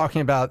her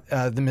talking about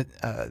the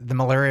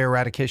malaria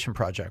eradication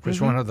project, which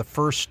was one of the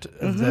first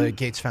of the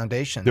Gates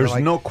Foundation. They're There's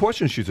like- no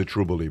question she's a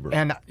true believer.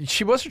 and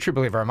she was a true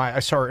believer. I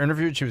saw her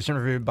interviewed. She was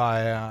interviewed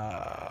by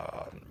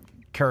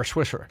Kara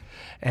Swisher,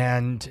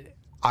 and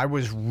I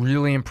was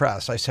really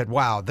impressed. I said,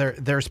 wow,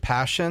 there's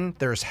passion,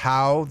 there's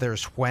how,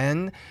 there's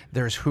when,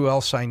 there's who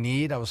else I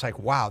need. I was like,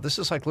 wow, this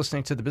is like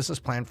listening to the business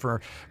plan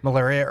for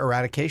malaria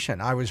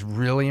eradication. I was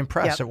really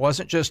impressed. Yep.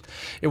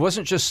 It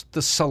wasn't just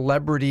the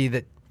celebrity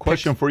that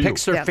Question for you.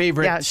 picks their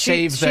favorite,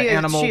 saves the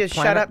animal She is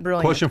planet. shut up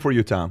brilliant. Question for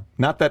you, Tom.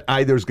 Not that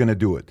either's going to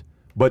do it,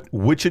 but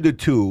which of the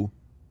two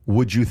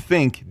would you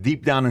think,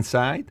 deep down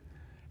inside,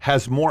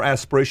 has more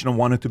aspiration of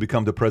wanting to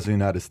become the president of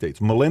the United States,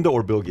 Melinda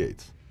or Bill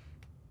Gates?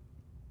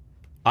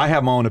 I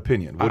have my own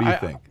opinion. What do you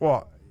think?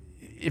 Well,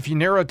 if you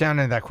narrow it down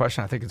into that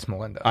question, I think it's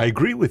Melinda. I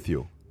agree with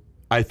you.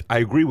 I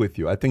agree with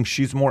you. I think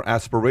she's more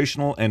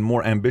aspirational and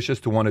more ambitious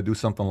to want to do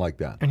something like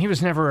that. And he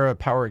was never a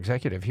power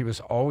executive. He was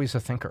always a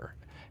thinker.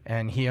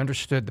 And he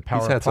understood the power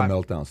He's of had some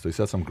platform. meltdowns, too. He's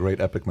had some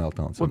great epic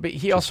meltdowns. Well, but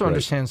he Just also great.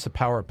 understands the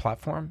power of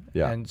platform.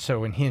 Yeah. And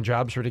so when he and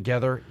Jobs were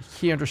together,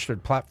 he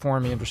understood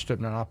platform. He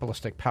understood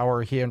monopolistic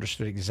power. He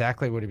understood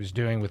exactly what he was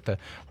doing with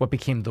what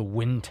became the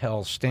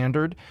Wintel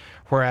standard.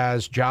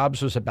 Whereas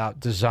Jobs was about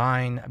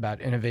design,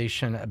 about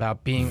innovation,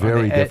 about being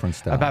Very on the different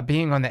style. about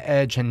being on the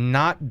edge and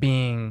not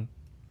being.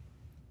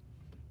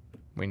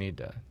 We need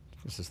to.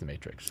 This is the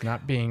Matrix.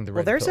 Not being the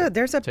Well, red pill.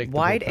 there's a Take the blue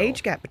wide pill.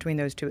 age gap between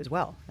those two as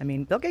well. I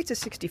mean, Bill Gates is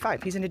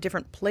 65. He's in a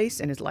different place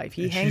in his life.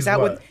 He And hangs she's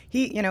out what? with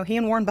he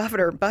and Warren Buffett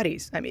are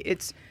buddies. I mean,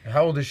 it's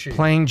How old is she?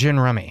 Playing gin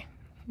rummy.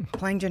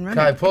 playing gin rummy.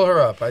 Kai, pull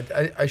her up.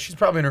 She's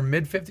probably in her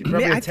mid 50s,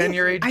 probably I a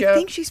 10-year age think, gap. I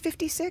think she's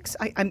 56.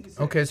 I'm.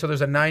 Okay, so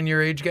there's a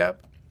 9-year age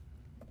gap.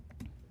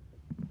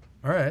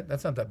 All right,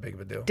 that's not that big of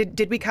a deal.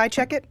 Did we Kai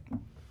check it?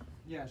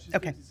 Yeah, she's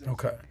Okay. 56.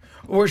 Okay,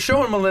 we're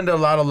showing Melinda a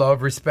lot of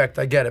love, respect.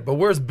 I get it, but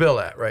where's Bill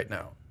at right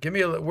now? Give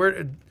me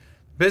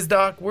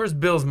BizDoc. Where's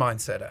Bill's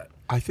mindset at?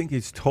 I think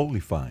he's totally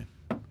fine.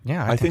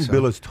 Yeah, I think so.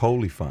 Bill is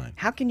totally fine.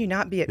 How can you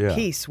not be at Yeah.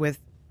 peace with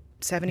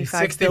He's $75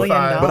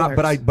 65. billion?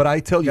 But I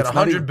tell you, Got it's not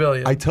 100 even,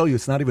 billion. I tell you,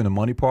 it's not even the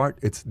money part.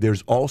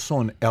 There's also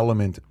an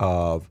element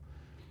of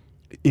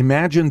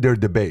imagine their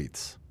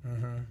debates.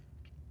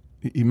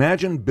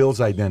 Imagine Bill's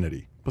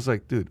identity. It was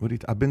like, dude,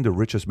 I've been the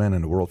richest man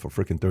in the world for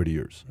freaking 30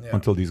 years Yeah.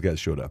 until these guys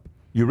showed up.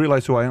 You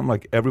realize who I am?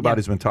 Like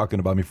everybody's been talking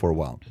about me for a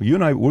while. You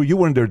and I, you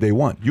weren't there day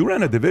one. You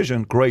ran a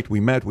division, great. We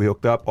met, we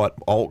hooked up,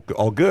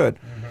 all good.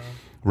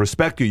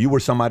 Respect you. You were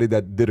somebody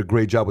that did a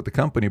great job with the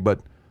company, but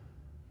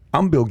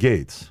I'm Bill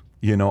Gates.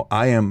 You know,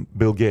 I am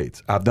Bill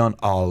Gates. I've done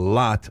a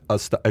lot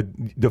of stuff.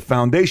 The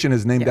foundation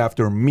is named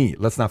after me.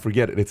 Let's not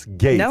forget it. It's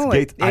Gates. No,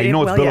 Gates. I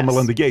know it's well, Bill yes. and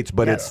Melinda Gates,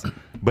 but Yes.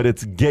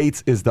 it's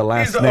Gates is the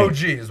last He's the name.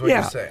 OG is what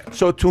yeah. you're saying.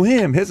 So to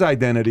him, his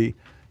identity,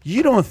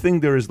 you don't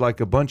think there is like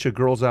a bunch of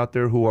girls out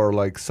there who are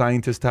like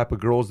scientist type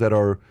of girls that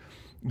are,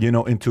 you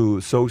know, into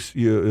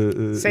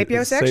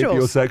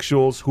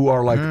sapiosexuals who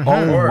are like,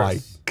 oh my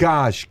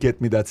gosh,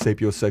 get me that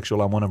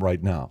sapiosexual. I want him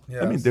right now.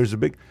 I mean, Yes.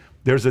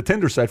 there's a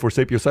Tinder site for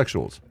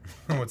sapiosexuals.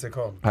 What's it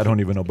called? I don't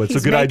even know, but it's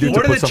He's a good idea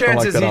making- to What are put the something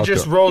like chances that he out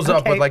just there. rolls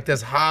up Okay. with like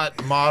this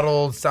hot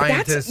model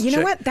scientist? You know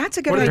chick? what? That's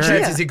a good What are idea. the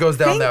chances he goes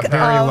down Think that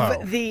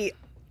path? of the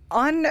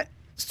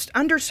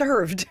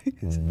underserved.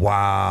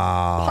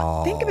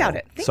 Wow. Think about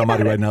it. Think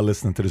Somebody about right it. now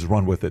listening to this,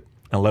 run with it.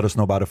 And let us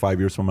know about it 5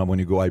 years from now when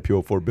you go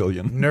IPO $4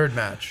 billion. Nerd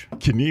match.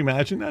 Can you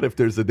imagine that if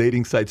there's a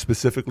dating site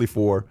specifically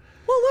for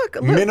Well,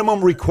 look.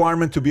 minimum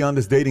requirement to be on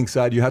this dating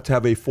site, you have to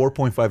have a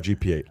 4.5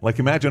 GPA. Like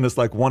imagine it's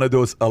like one of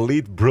those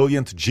elite,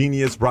 brilliant,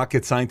 genius,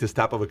 rocket scientist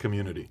type of a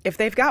community. If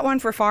they've got one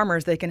for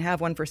farmers, they can have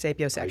one for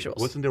sapiosexuals.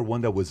 Wasn't there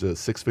one that was a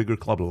six-figure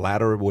club,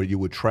 Ladder, where you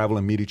would travel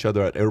and meet each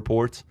other at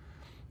airports?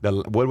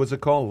 What was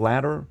it called?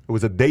 Ladder? It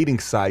was a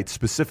dating site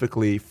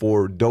specifically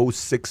for those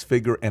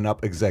six-figure and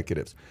up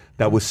executives.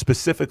 That was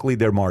specifically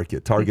their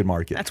market, target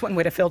market. That's one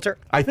way to filter.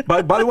 By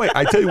the way,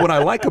 I tell you what I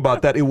like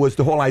about that. It was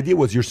the whole idea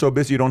was you're so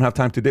busy you don't have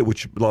time to date,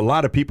 which a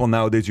lot of people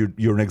nowadays,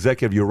 you're an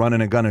executive, you're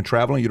running a gun and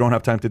traveling, you don't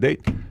have time to date.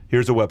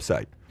 Here's a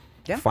website.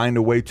 Yeah. Find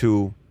a way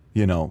to,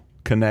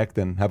 connect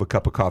and have a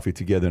cup of coffee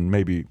together and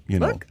maybe,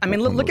 Look, I mean,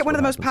 who look knows at one of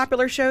the what most happens.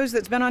 popular shows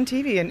that's been on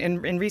TV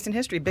in recent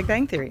history, Big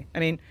Bang Theory. I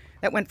mean,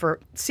 that went for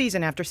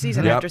season after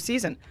season Yep. after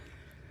season.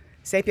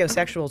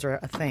 Sapiosexuals are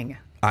a thing.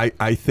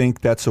 I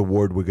think that's a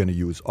word we're going to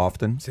use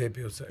often.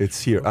 Sapiosexual.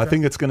 It's here. I Okay.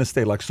 think it's going to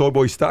stay. Like Soy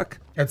Boy Stuck,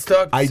 It's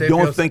stuck. I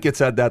don't think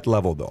it's at that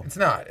level, though. It's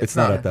not. It's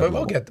not at that But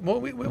level. we'll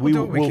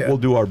do what we can. We'll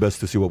do our best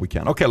to see what we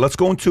can. Okay, let's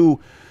go into.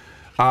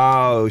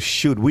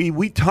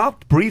 We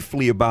talked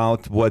briefly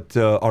about what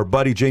our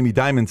buddy Jamie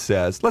Dimon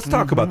says. Let's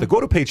talk about that. Go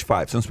to page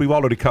 5 since we've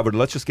already covered it.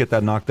 Let's just get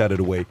that knocked out of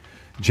the way.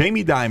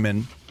 Jamie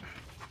Dimon.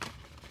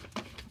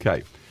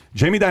 Okay.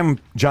 Jamie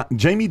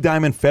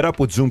Dimon, fed up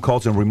with Zoom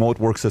calls and remote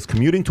work, says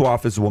commuting to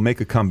office will make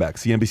a comeback.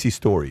 CNBC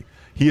story.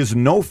 He is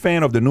no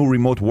fan of the new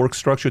remote work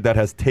structure that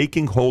has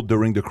taken hold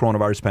during the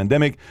coronavirus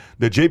pandemic.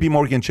 The JP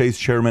Morgan Chase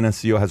chairman and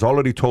CEO has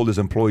already told his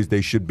employees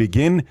they should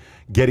begin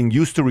getting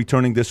used to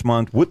returning this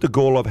month with the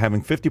goal of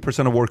having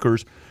 50% of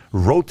workers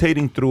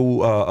rotating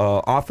through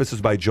offices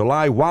by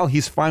July. While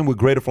he's fine with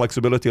greater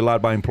flexibility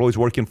allowed by employees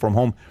working from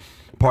home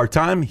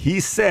part-time,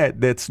 he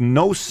said that's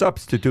no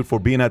substitute for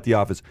being at the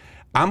office.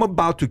 I'm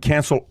about to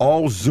cancel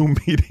all Zoom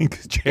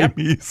meetings,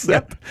 Jamie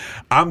said.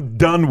 I'm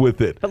done with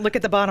it. But look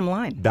at the bottom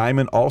line.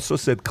 Dimon also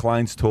said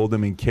clients told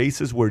him in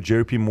cases where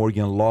JP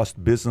Morgan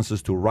lost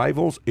businesses to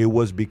rivals, it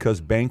was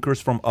because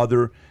bankers from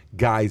other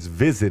guys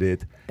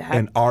visited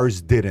and ours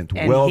didn't.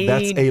 And well, he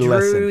that's a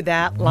lesson. drew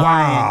that line.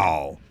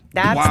 Wow.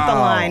 That's the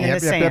line in the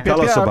sand.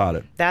 Tell us about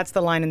it. That's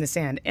the line in the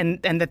sand. And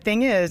the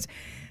thing is,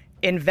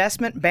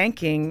 investment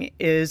banking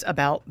is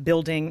about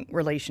building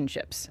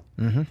relationships.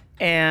 Mm-hmm.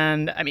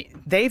 And I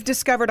mean, they've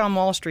discovered on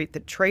Wall Street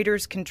that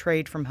traders can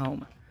trade from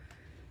home.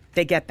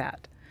 They get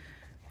that.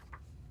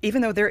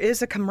 Even though there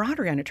is a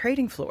camaraderie on a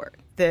trading floor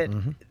that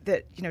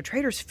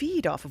traders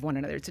feed off of one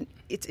another.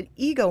 It's an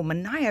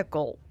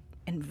egomaniacal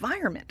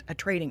environment, a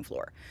trading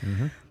floor.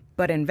 Mm-hmm.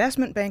 But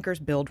investment bankers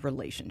build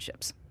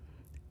relationships.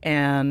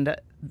 And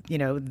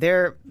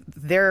they're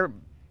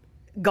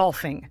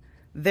golfing.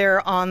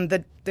 They're on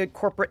the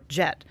corporate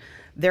jet.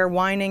 They're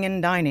whining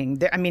and dining.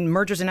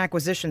 Mergers and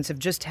acquisitions have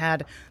just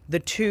had the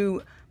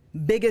two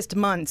biggest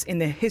months in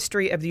the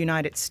history of the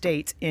United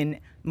States in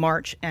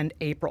March and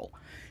April.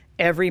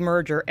 Every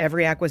merger,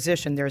 every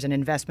acquisition, there's an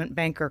investment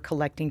banker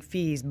collecting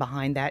fees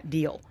behind that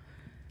deal.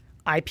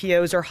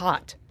 IPOs are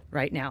hot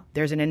right now.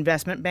 There's an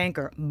investment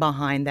banker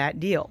behind that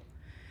deal.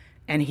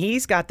 And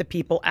he's got the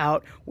people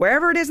out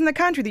wherever it is in the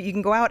country that you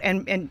can go out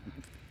and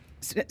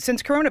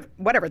since Corona,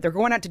 whatever, they're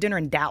going out to dinner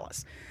in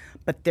Dallas.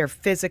 But they're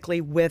physically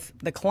with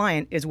the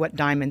client is what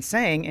Dimon's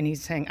saying. And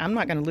he's saying, I'm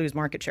not going to lose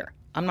market share.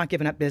 I'm not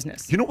giving up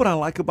business. You know what I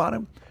like about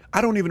him?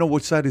 I don't even know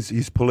which side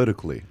he's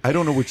politically. I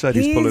don't know which side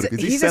he's politically.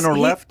 Is he center or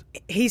left?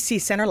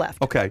 He's center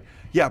left. Okay.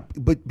 Yeah,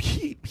 but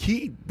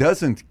he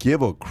doesn't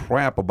give a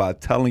crap about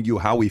telling you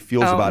how he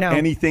feels about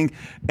anything.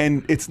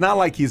 And it's not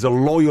like he's a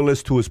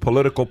loyalist to his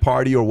political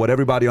party or what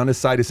everybody on his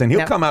side is saying.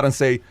 He'll come out and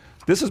say,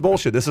 this is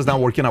bullshit. This is not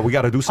working out. We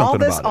got to do something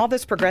about it. All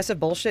this progressive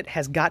bullshit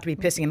has got to be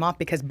pissing him off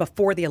because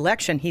before the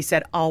election, he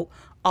said, I'll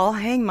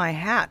hang my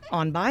hat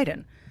on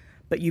Biden,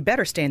 but you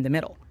better stay in the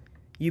middle.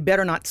 You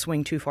better not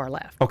swing too far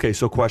left. Okay,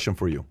 so question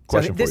for you.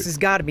 This has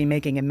got to be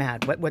making him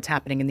mad. What's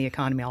happening in the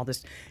economy? All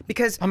this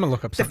because I'm gonna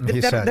look up something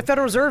he said. The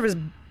Federal Reserve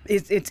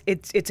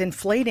is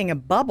inflating a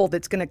bubble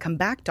that's going to come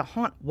back to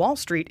haunt Wall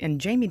Street,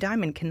 and Jamie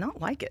Dimon cannot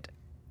like it.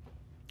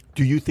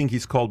 Do you think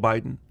he's called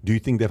Biden? Do you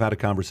think they've had a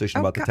conversation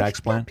about the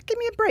tax plan? Give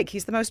me a break.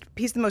 He's the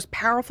most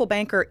powerful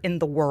banker in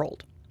the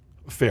world.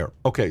 Fair.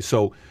 Okay,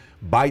 so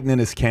Biden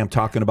and his camp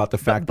talking about the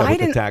fact that with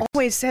the tax. Biden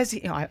always says,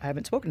 I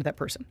haven't spoken to that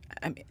person.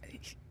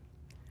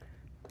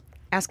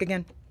 Ask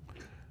again.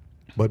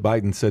 But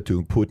Biden said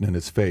to Putin in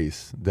his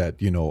face that,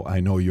 I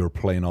know you're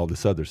playing all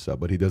this other stuff,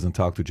 but he doesn't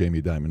talk to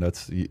Jamie Dimon.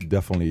 That's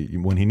definitely,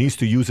 when he needs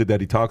to use it,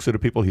 that he talks to the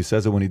people, he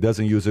says it. When he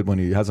doesn't use it, when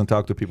he hasn't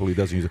talked to people, he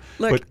doesn't use it.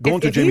 Look,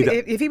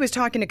 if he was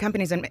talking to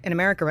companies in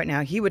America right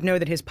now, he would know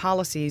that his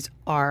policies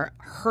are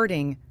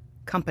hurting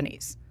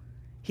companies.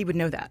 He would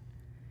know that.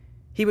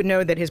 He would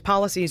know that his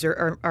policies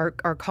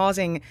are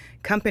causing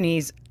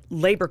companies'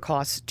 labor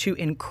costs to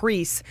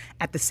increase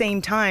at the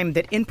same time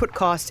that input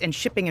costs and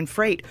shipping and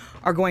freight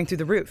are going through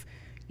the roof.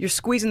 You're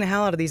squeezing the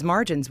hell out of these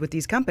margins with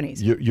these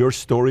companies. Your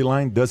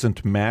storyline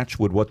doesn't match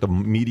with what the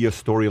media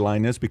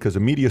storyline is, because the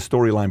media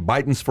storyline,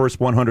 Biden's first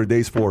 100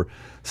 days for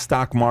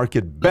stock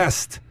market,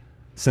 best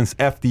since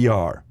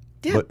FDR.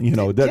 Yeah.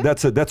 But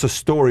that's a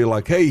story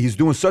like, hey, he's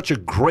doing such a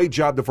great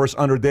job the first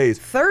 100 days.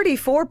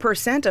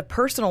 34% of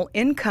personal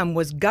income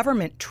was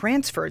government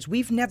transfers.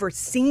 We've never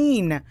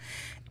seen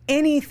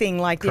anything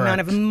like the amount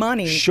of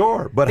money.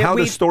 Sure, but how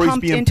the story's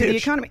being into pitched? The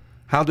economy.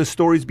 How the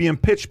story's being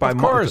pitched by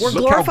markets.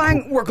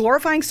 We're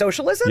glorifying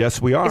socialism?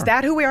 Yes, we are. Is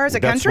that who we are as a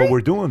country? That's what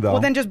we're doing, though.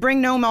 Well, then just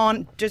bring Noam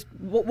on.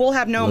 We'll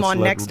have Noam on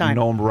next time.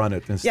 Noam run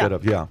it instead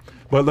of.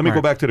 But let me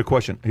go back to the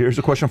question. Here's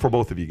a question for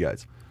both of you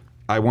guys.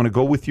 I want to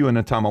go with you, and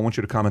then Tom, I want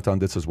you to comment on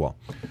this as well.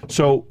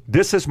 So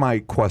this is my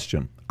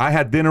question. I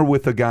had dinner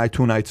with a guy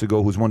 2 nights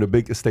ago who's one of the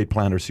big estate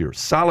planners here.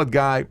 Solid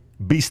guy,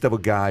 beast of a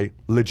guy,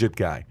 legit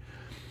guy.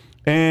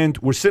 And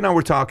we're sitting down,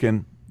 we're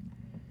talking.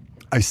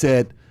 I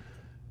said,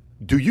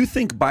 do you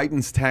think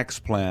Biden's tax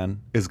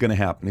plan is going to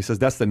happen? He says,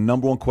 that's the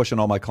number one question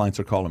all my clients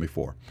are calling me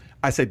for.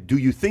 I said, do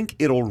you think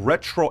it'll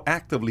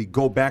retroactively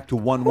go back to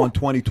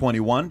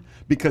 1/1/2021?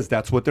 Because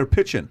that's what they're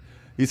pitching.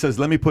 He says,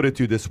 let me put it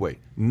to you this way.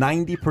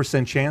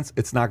 90% chance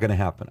it's not going to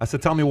happen. I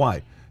said, tell me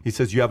why. He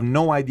says, you have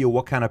no idea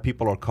what kind of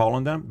people are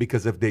calling them,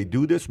 because if they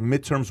do this,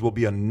 midterms will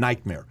be a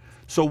nightmare.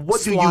 So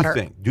what do you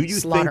think? Do you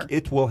think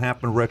it will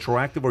happen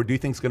retroactive, or do you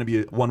think it's going to be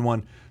a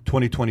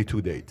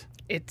 1/1/2022 date?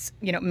 It's,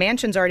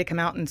 Manchin's already come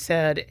out and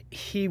said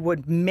he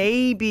would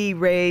maybe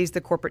raise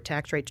the corporate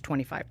tax rate to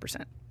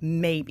 25%.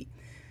 Maybe.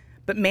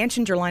 But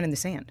Manchin's your line in the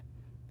sand.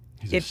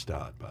 He's a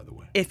stud, by the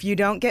way. If you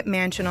don't get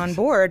Manchin on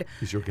board,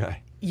 He's your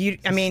guy.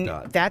 I mean,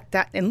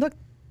 stud. and look,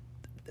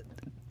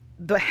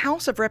 the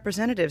House of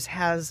Representatives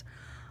has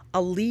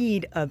a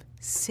lead of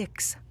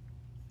 6.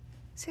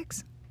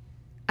 6.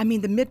 I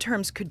mean, the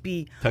midterms could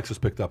be Texas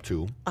picked up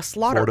 2. a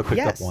slaughter. Florida picked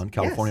Yes, up 1.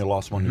 California yes.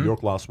 lost 1. New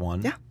York lost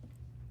 1. Yeah.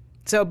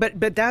 So,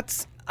 but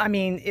that's, I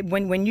mean,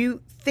 when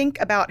you think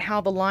about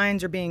how the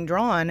lines are being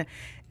drawn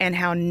and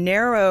how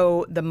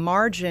narrow the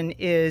margin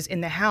is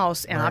in the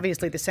House, and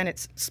obviously the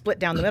Senate's split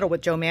down the middle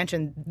with Joe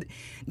Manchin.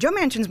 Joe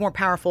Manchin's more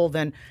powerful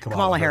than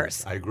Kamala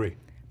Harris. I agree.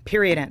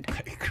 Period. End.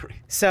 I agree.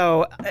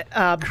 So,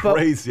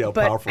 Crazy how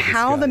but powerful this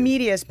how guy the is.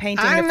 media is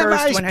painting I'm the the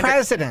first vice 100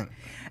 president.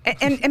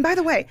 And by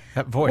the way,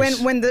 That voice.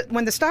 when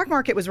the stock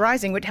market was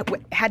rising, it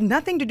had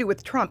nothing to do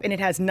with Trump, and it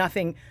has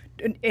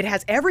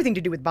everything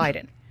to do with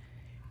Biden,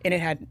 and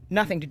it had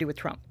nothing to do with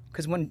Trump.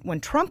 Because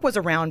when Trump was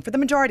around for the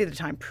majority of the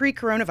time,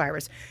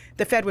 pre-coronavirus,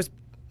 the Fed was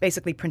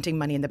basically printing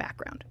money in the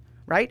background,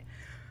 right?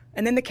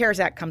 And then the CARES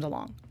Act comes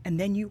along, and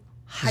then you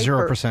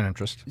 0%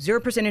 interest.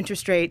 0%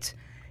 interest rates.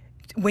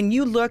 When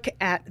you look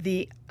at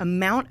the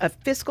amount of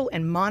fiscal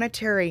and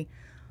monetary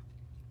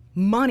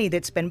money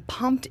that's been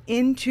pumped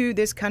into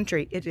this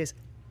country, it is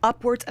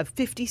upwards of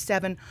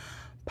 57%.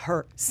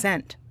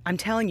 I'm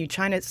telling you,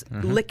 China's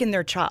licking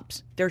their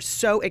chops. They're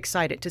so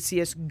excited to see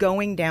us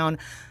going down,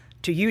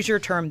 to use your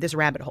term, this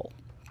rabbit hole.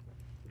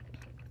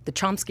 The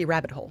Chomsky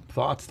rabbit hole.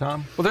 Thoughts,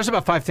 Tom? Well, there's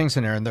about 5 things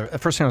in there. And the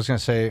first thing I was going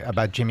to say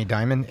about Jamie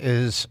Dimon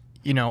is,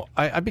 you know,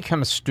 I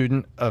become a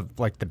student of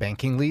like the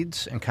banking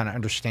leads and kind of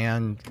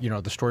understand, you know,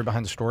 the story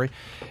behind the story.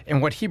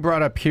 And what he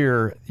brought up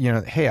here, you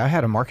know, hey, I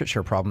had a market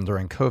share problem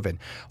during COVID.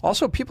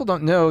 Also, people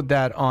don't know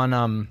that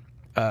on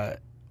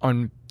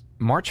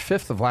March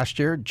 5th of last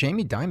year,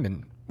 Jamie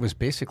Dimon was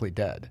basically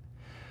dead.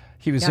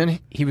 He was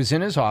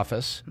in his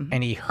office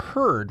and he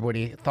heard what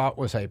he thought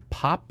was a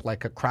pop,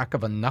 like a crack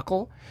of a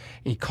knuckle.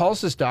 He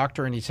calls his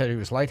doctor and he said he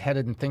was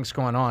lightheaded and things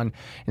going on.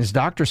 And his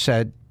doctor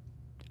said,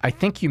 I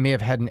think you may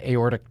have had an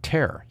aortic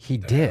tear. He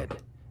did,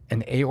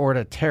 an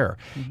aorta tear.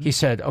 He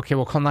said, okay,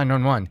 we'll call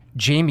 911.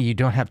 Jamie, you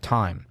don't have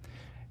time.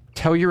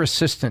 Tell your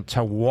assistant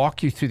to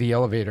walk you through the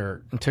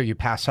elevator until you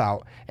pass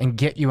out and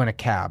get you in a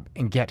cab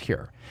and get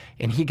here.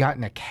 And he got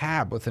in a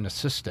cab with an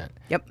assistant,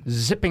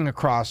 zipping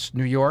across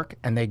New York,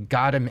 and they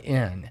got him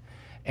in.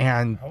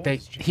 And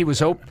he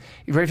was open.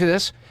 You ready for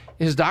this?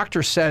 His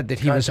doctor said that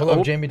he was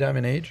open. Jamie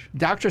Dimon age?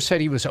 Doctor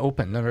said he was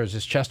open. In other words,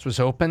 his chest was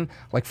open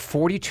like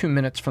 42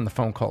 minutes from the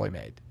phone call he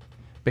made.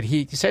 But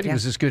he said he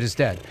was as good as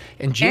dead.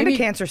 And Jamie, And a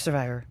cancer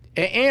survivor.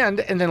 and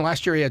then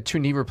last year he had 2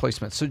 knee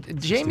replacements. So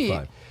Jamie,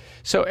 65.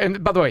 so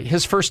and by the way,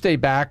 his first day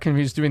back, and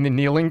he was doing the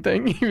kneeling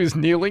thing. He was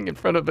kneeling in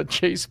front of a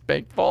Chase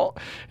bank vault,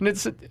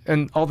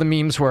 and all the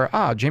memes were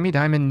Jamie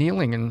Dimon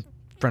kneeling in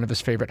front of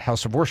his favorite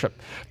house of worship,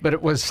 but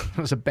it was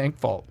a bank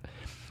vault.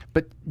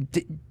 But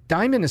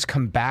Dimon has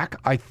come back,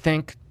 I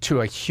think,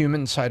 to a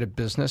human side of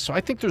business. So I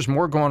think there's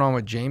more going on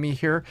with Jamie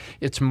here.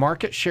 It's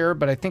market share,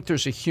 but I think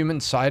there's a human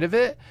side of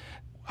it.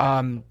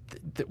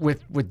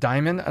 With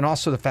Dimon, and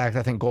also the fact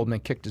I think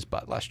Goldman kicked his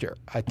butt last year.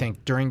 I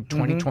think during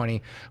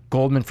 2020,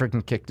 Goldman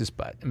freaking kicked his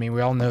butt. I mean,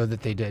 we all know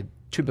that they did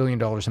 $2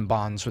 billion in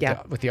bonds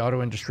with the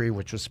auto industry,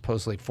 which was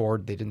supposedly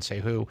Ford. They didn't say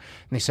who. And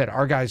they said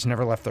our guys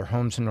never left their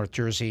homes in North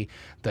Jersey.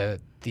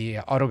 The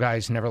auto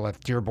guys never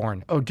left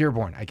Dearborn. Oh,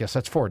 Dearborn, I guess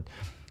that's Ford.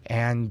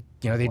 And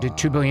you know they did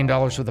 $2 billion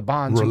with the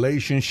bonds.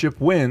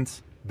 Relationship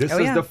wins. This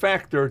is the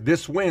factor.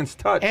 This wins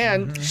touch.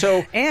 And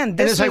so, And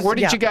it's this like, was- where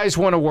did you guys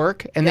want to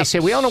work? And they say,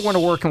 we all don't want to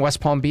work in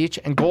West Palm Beach.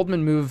 And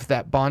Goldman moved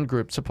that bond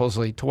group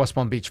supposedly to West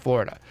Palm Beach,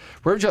 Florida.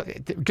 Where would you,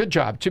 good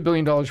job, $2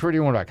 billion. Where do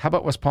you want to work? How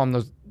about West Palm,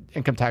 those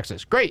income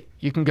taxes? Great,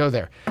 you can go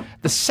there.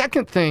 The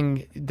second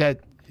thing that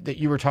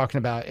you were talking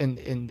about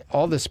in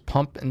all this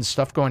pump and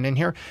stuff going in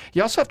here,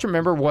 you also have to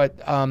remember what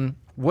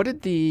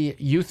did the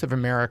youth of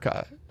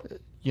America,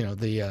 you know,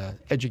 the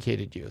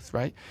educated youth,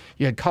 right?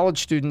 You had college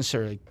students that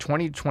are like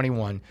 20 to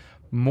 21.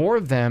 More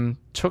of them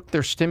took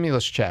their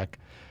stimulus check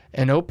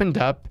and opened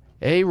up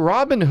a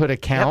Robinhood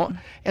account.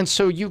 And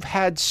so you've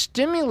had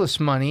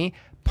stimulus money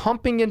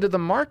pumping into the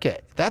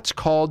market. That's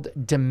called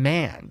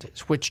demand,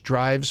 which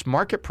drives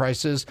market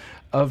prices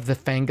of the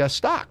FANGA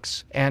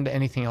stocks and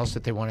anything else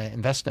that they want to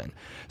invest in.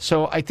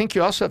 So I think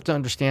you also have to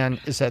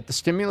understand is that the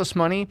stimulus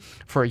money,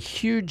 for a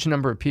huge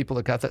number of people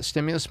that got that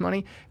stimulus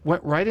money,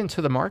 went right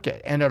into the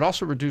market. And it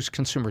also reduced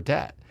consumer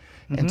debt.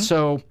 And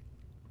so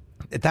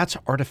that's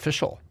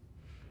artificial.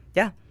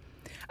 Yeah.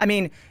 I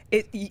mean,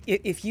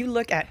 if you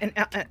look at, and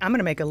I'm going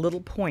to make a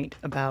little point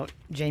about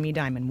Jamie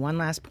Dimon, one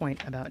last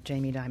point about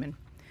Jamie Dimon.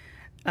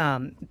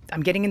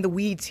 I'm getting in the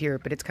weeds here,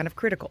 but it's kind of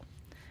critical.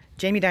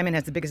 Jamie Dimon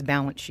has the biggest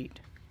balance sheet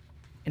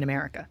in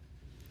America.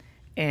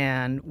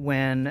 And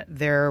when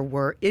there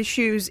were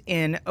issues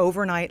in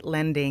overnight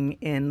lending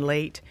in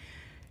late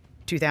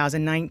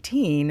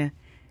 2019,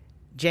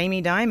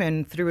 Jamie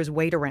Dimon threw his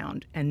weight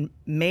around and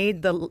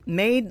made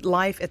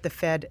life at the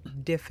Fed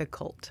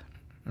difficult.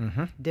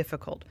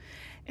 Difficult.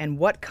 And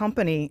what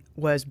company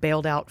was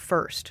bailed out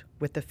first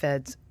with the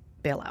Fed's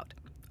bailout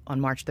on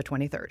March the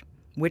 23rd?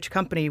 which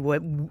company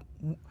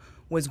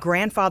was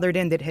grandfathered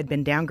in that had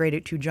been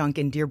downgraded to junk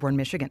in Dearborn,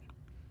 Michigan?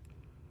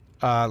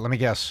 Let me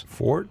guess.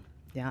 Ford?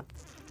 Yeah.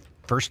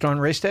 First on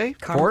race day,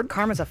 Ford?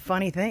 Karma's a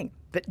funny thing.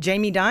 But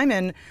Jamie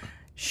Dimon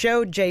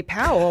showed Jay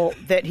Powell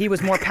that he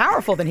was more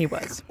powerful than he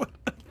was.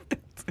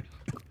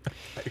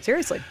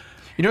 Seriously.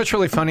 You know what's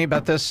really funny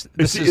about this?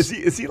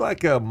 Is he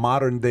like a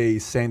modern day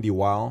Sandy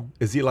Weil?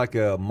 Is he like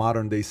a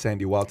modern day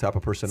Sandy Weil type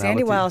of personality?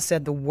 Sandy Weil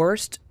said the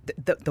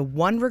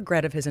one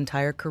regret of his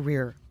entire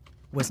career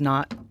was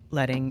not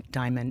letting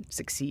Dimon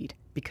succeed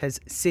because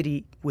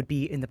Citi would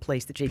be in the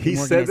place that JP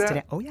Morgan is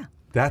today. Oh yeah.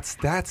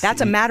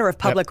 That's a matter of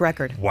public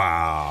record.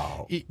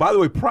 Wow. By the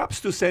way, props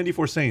to Sandy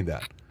for saying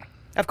that.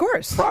 Of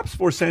course. Props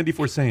for Sandy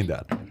for saying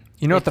that.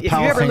 You know what the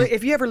Powell thing?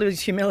 If you ever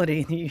lose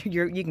humility,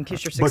 you can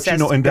kiss your success. But you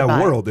know, in goodbye.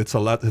 that world, it's a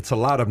lot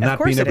of not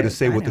course being able it to is.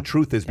 say I what the know.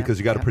 truth is because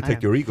you got to Yeah, I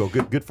protect know. your ego.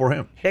 Good for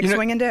him. Big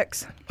swinging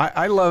dicks.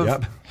 I love.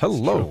 Yep.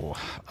 Hello.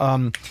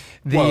 Well,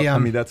 I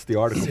mean, that's the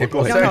article. But go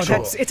ahead. No,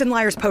 Sexual. it's in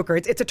liar's poker.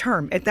 It's a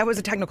term. That was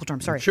a technical term.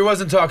 Sorry. She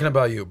wasn't talking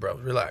about you, bro.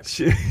 Relax.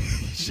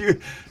 She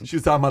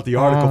was talking about the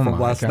article Oh from my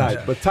last gosh.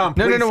 night. But Tom,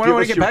 No. please I give want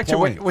us to get your back to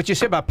point. what you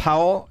say about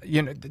Powell.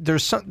 You know,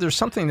 there's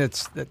something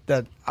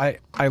that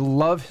I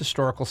love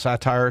historical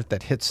satire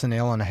that hits the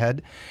nail on the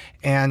head.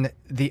 And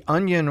The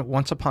Onion,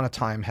 once upon a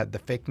time, had the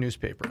fake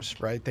newspapers,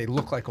 right? They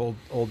look like old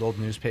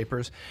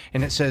newspapers,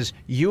 and it says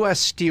U.S.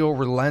 Steel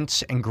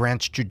relents and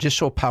grants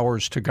judicial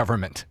powers to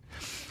government.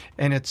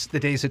 And it's the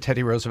days of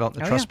Teddy Roosevelt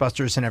and the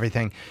Trustbusters and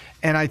everything.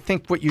 And I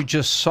think what you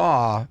just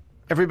saw.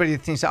 Everybody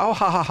thinks, oh,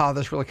 ha, ha, ha,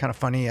 that's really kind of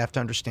funny. You have to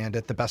understand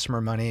it. The Bessemer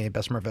money,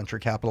 Bessemer Venture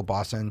Capital,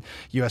 Boston,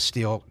 U.S.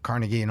 Steel,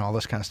 Carnegie, and all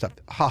this kind of stuff.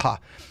 Ha, ha.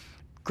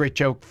 Great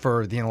joke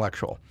for the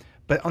intellectual.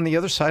 But on the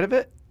other side of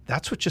it,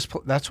 that's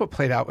what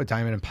played out with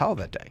Dimon and Powell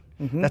that day.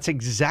 Mm-hmm. That's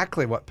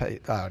exactly what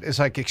played out. It's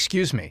like,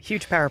 excuse me.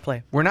 Huge power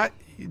play. We're not,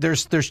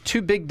 there's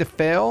too big to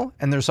fail,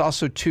 and there's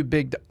also too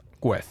big to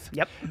with.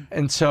 Yep.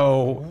 And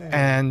so,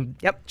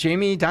 Yep.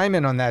 Jamie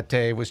Dimon on that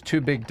day was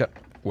too big to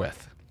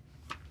with.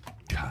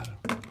 God.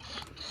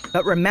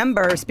 But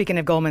remember, speaking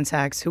of Goldman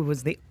Sachs, who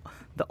was the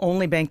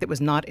only bank that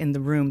was not in the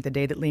room the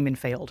day that Lehman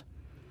failed.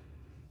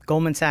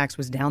 Goldman Sachs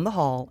was down the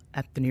hall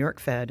at the New York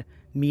Fed,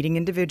 meeting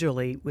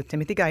individually with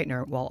Timothy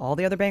Geithner, while all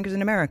the other bankers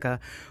in America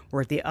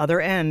were at the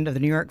other end of the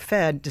New York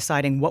Fed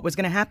deciding what was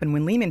going to happen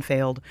when Lehman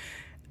failed.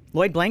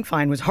 Lloyd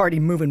Blankfein was already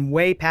moving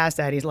way past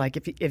that. He's like,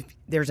 if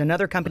there's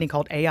another company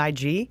called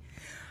AIG,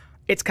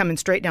 it's coming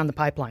straight down the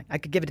pipeline. I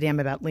could give a damn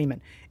about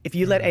Lehman. If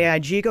you let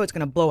AIG go, it's going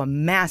to blow a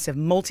massive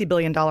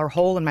multi-billion-dollar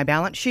hole in my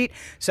balance sheet.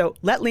 So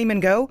let Lehman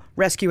go,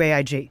 rescue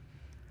AIG.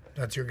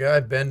 That's your guy,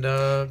 Ben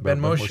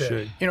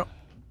Moshe. You know,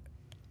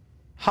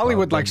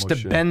 Hollywood Ben likes to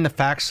Moshe. bend the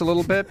facts a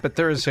little bit, but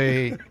there is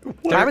a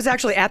I was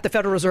actually at the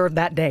Federal Reserve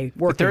that day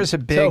working. but there is a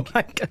so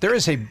big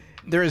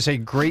there is a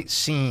great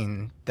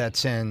scene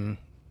that's in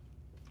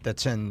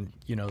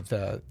you know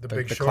the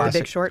Big Short? classic. The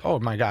Big Short? Oh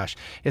my gosh,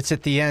 it's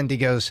at the end. He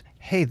goes,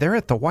 "Hey, they're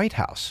at the White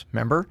House,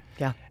 remember?"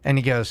 Yeah. And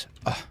he goes,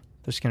 "Oh,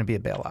 there's going to be a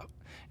bailout."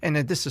 And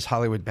this is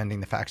Hollywood bending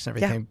the facts and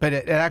everything, Yeah. but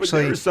it But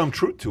actually there is some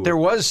truth to it. there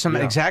was some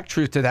Yeah. exact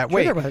truth to that.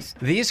 Wait, there was.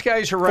 these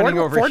guys are running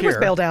over Ford here. was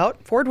bailed out.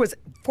 Ford was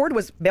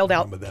bailed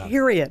out. Remember that.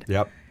 Period.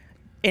 Yep.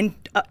 In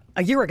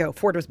a year ago,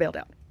 Ford was bailed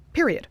out.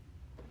 Period.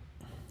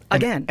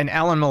 Again. And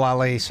Alan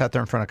Mulally sat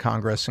there in front of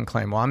Congress and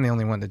claimed, well, I'm the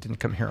only one that didn't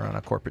come here on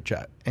a corporate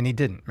jet. And he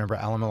didn't. Remember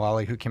Alan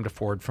Mulally, who came to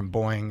Ford from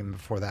Boeing, and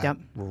before that, Yep.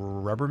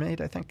 Rubbermaid,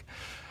 I think.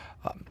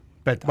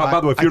 But By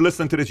the way, if you're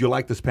listening to this, you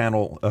like this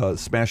panel,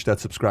 smash that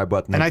subscribe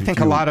button. and I If think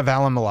you- a lot of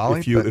Alan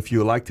Mulally. If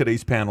you like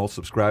today's panel,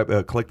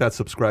 subscribe. Click that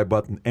subscribe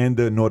button and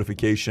the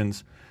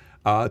notifications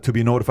to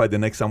be notified the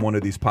next time one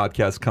of these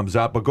podcasts comes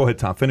out. But go ahead,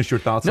 Tom. Finish your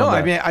thoughts no, on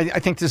that. I mean, I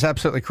think this is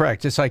absolutely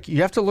correct. It's like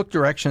you have to look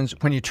directions.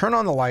 When you turn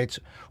on the lights,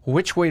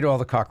 which way do all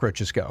the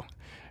cockroaches go?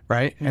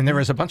 Right? And there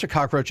was a bunch of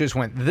cockroaches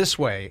went this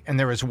way, and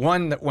there was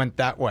one that went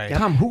that way.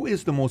 Tom, who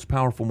is the most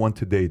powerful one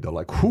today, though?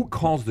 Like, who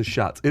calls the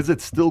shots? Is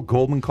it still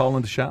Goldman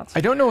calling the shots?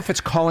 I don't know if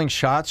it's calling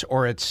shots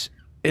or it's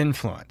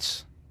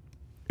influence.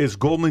 Is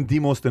Goldman the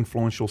most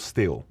influential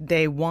still?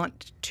 They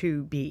want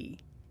to be.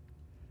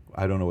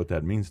 I don't know what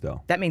that means,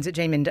 though. That means that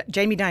Jamie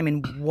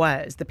Dimon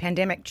was. The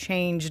pandemic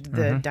changed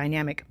the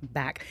dynamic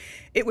back.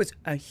 It was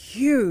a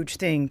huge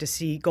thing to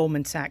see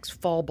Goldman Sachs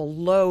fall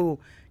below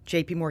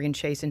JP Morgan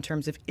Chase in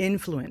terms of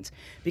influence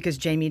because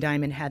Jamie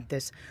Dimon had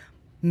this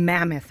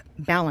mammoth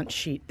balance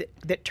sheet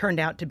that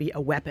turned out to be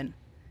a weapon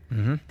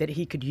that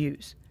he could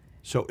use.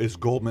 So is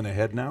Goldman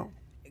ahead now?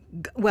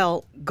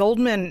 Well,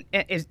 Goldman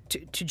is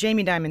to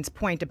Jamie Dimon's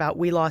point about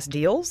we lost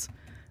deals.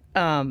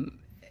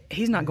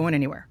 He's not going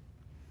anywhere.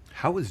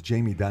 How is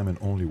Jamie Dimon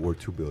only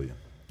worth $2 billion?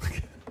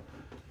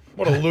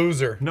 What a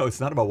loser. No, it's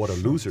not about what a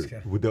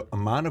loser. With the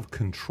amount of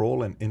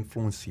control and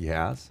influence he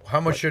has, How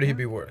much should he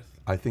be worth?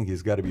 I think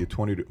he's got to be a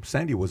 20.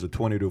 Sandy was a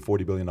 20 to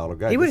 40 billion dollar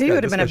guy. He would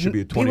have should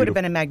be a 20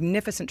 been a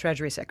magnificent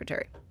Treasury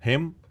Secretary.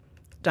 him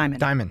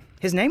Dimon.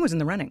 His name was in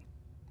the running.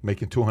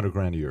 making 200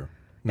 grand a year.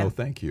 No,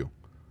 thank you.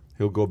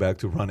 He'll go back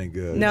to running.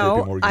 JP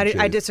No, Morgan I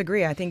Chase.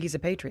 disagree. I think he's a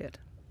patriot.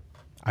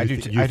 I do.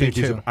 You I do think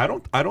he's too. I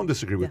don't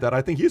disagree with that.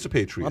 I think he's a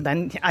patriot. Well,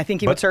 then I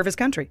think he would serve his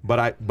country. But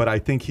I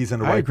think he's in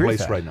the I right agree with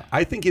place that. right now.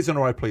 I think he's in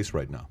the right place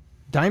right now.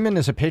 Diamond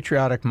is a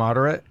patriotic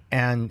moderate,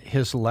 and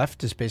his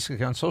left is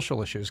basically on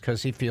social issues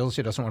because he feels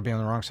he doesn't want to be on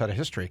the wrong side of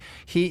history.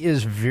 He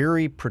is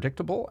very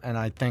predictable, and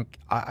I think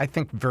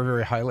very,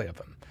 very highly of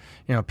him.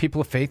 You know, people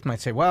of faith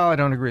might say, "Well, I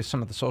don't agree with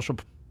some of the social,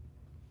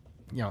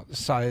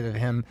 side of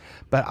him,"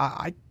 but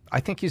I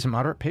think he's a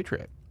moderate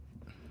patriot.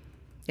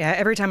 Yeah,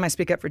 every time I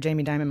speak up for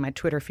Jamie Dimon, my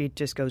Twitter feed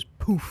just goes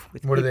poof.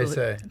 With What do they people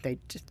say?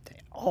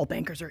 All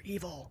bankers are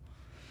evil.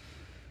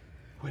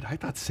 Wait, I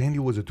thought Sandy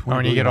was a $20 Oh,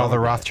 and you get all the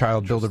billion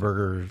Rothschild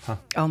Bilderbergers.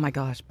 Oh my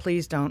gosh,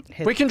 please don't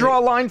hit. We can draw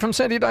a line from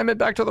Sandy Diamond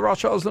back to the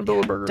Rothschilds and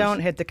Bilderbergers. Don't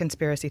hit the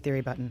conspiracy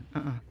theory button.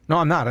 No,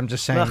 I'm not. I'm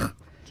just saying. Ugh.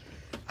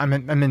 I'm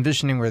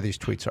envisioning where these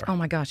tweets are. Oh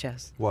my gosh,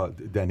 yes. Well,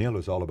 Danielle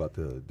is all about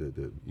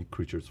the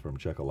creatures from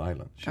Jekyll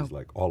Island. She's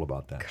like all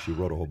about that. She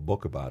wrote a whole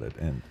book about it,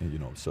 and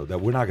so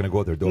that we're not going to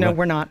go there. No,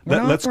 we're not.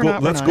 Let's go.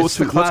 Let's go It's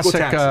the to classic,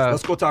 taxes.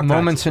 Let's go talk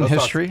moments taxes. in Let's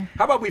talk- history.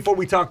 How about before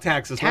we talk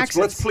taxes? Taxes.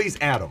 Let's please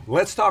Adam.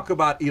 Let's talk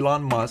about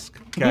Elon Musk.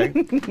 Okay,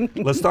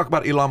 let's talk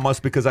about Elon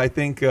Musk because I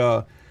think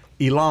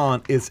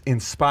Elon is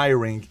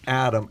inspiring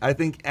Adam. I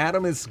think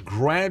Adam is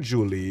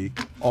gradually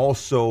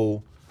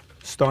also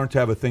starting to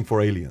have a thing for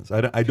aliens.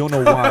 I don't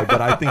know why, but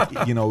I think,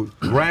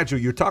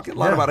 gradually, you're talking a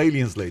lot about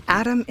aliens lately.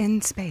 Adam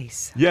in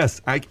space.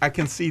 Yes, I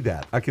can see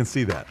that. I can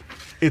see that.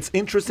 It's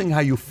interesting how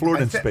you flirt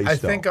in space, I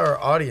though. think our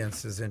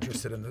audience is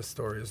interested in this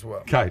story as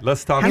well. Okay,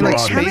 let's talk How about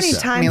many- audience. how many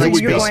then. times You are like you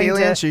space going to-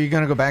 aliens, or are you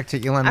going to go back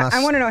to Elon Musk?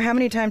 I want to know how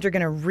many times you're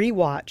going to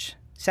rewatch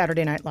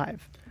Saturday Night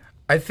Live.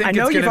 I think I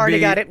know it's you've gonna already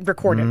be, got it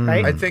recorded,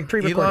 right? I think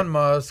Pre-recorded. Elon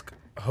Musk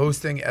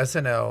hosting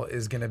SNL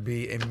is going to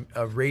be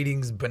a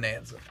ratings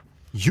bonanza.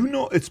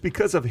 It's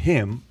because of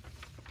him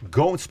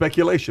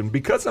speculation.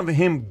 Because of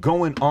him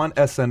going on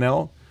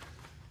SNL,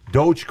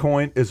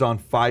 Dogecoin is on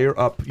fire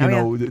up.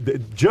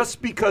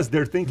 Just because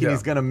they're thinking Yeah.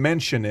 he's going to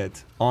mention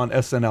it on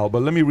SNL.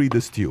 But let me read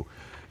this to you.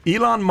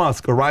 Elon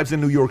Musk arrives in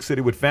New York City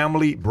with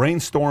family,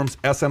 brainstorms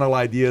SNL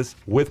ideas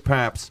with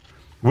Paps,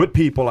 with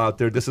people out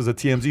there. This is a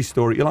TMZ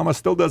story. Elon Musk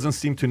still doesn't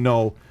seem to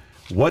know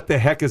what the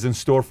heck is in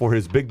store for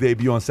his big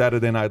debut on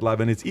Saturday Night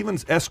Live, and it's even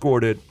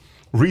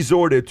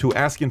resorted to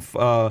asking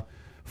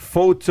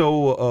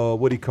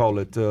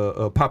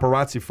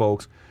paparazzi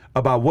folks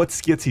about what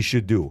skits he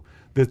should do.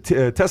 The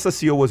Tesla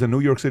CEO was in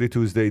New York City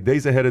Tuesday,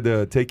 days ahead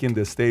of taking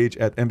the stage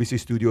at NBC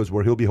Studios,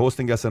 where he'll be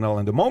hosting SNL.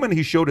 And the moment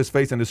he showed his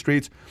face in the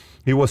streets,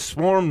 he was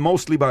swarmed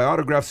mostly by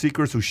autograph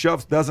seekers who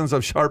shoved dozens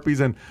of Sharpies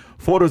and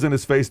photos in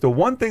his face. The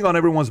one thing on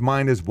everyone's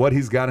mind is what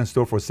he's got in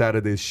store for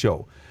Saturday's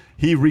show.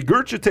 He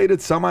regurgitated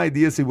some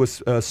ideas he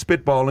was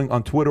spitballing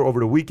on Twitter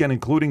over the weekend,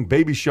 including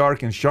Baby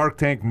Shark and Shark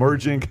Tank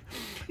merging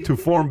to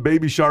form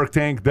Baby Shark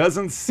Tank.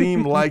 Doesn't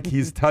seem like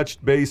he's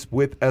touched base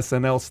with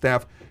SNL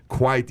staff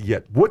quite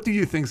yet. What do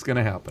you think is going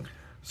to happen?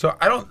 So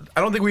I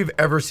don't think we've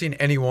ever seen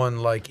anyone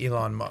like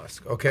Elon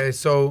Musk. Okay,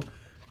 so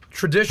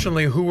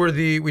traditionally,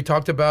 we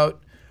talked about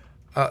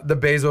the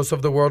Bezos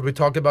of the world. We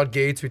talked about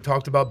Gates. We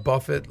talked about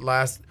Buffett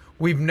last.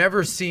 We've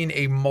never seen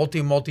a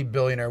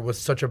multi-billionaire with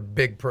such a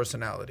big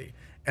personality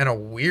and a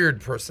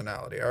weird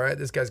personality. All right,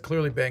 this guy's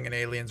clearly banging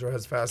aliens or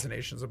has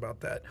fascinations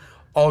about that.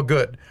 All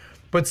good,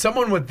 but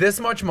someone with this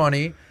much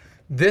money,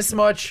 this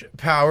much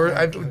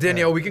power.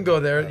 Danielle, we can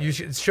go there. You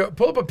should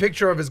pull up a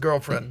picture of his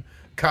girlfriend,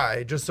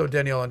 Kai, just so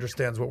Danielle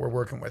understands what we're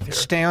working with here.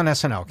 Stay on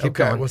SNL. Keep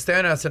Okay, going. we'll stay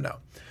on SNL.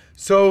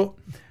 So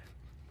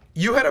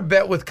you had a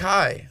bet with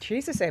Kai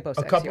She's a sapo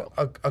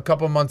a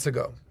couple months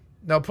ago.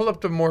 Now pull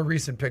up the more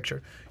recent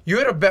picture. You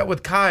had a bet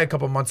with Kai a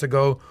couple months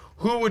ago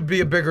who would be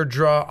a bigger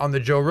draw on the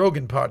Joe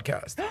Rogan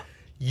podcast.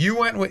 You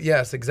went with,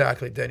 yes,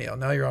 exactly, Danielle.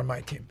 Now you're on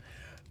my team.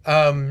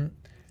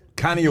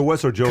 Kanye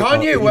West or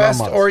Kanye Elon West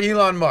Musk? or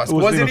Elon Musk. It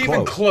Was wasn't it even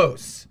even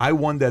close? I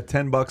won that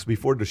 $10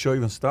 before the show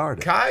even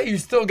started. Kai, you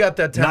still got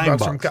that $10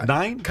 $9 from Kai.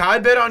 $9? Kai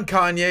bet on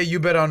Kanye, you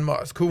bet on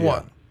Musk. Who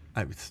won?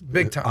 It's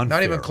Big time.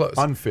 Not even close.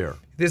 Unfair.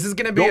 This is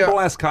going to be Don't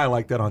blast Kai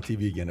like that on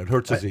TV again. It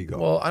hurts his ego.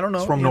 well, I don't know.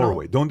 It's from You know,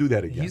 Norway. Don't do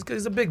that again.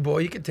 He's a big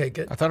boy. He can take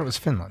it. I thought it was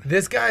Finland.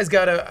 This guy's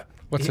got a.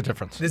 What's the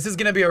difference? This is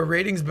going to be a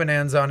ratings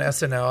bonanza on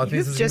SNL. I think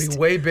this You've is going to just be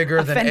way bigger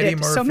than offended Eddie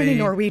Murphy. so many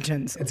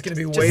Norwegians. It's going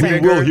to be Just way saying. we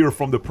bigger. will hear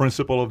from the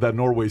principal of that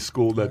Norway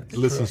school that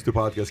listens to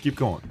podcasts. Keep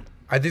going.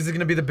 I think this is going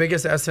to be the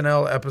biggest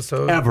SNL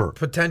episode Ever.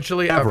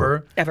 potentially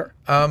Ever. ever.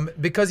 Ever.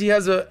 Because he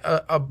has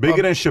a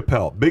Bigger than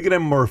Chappelle. Bigger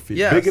than Murphy.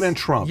 Yes. Bigger than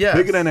Trump. Yes.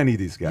 Bigger than any of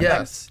these guys.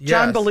 Yes,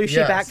 John yes, Belushi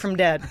yes. back from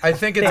dead. I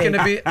think it's going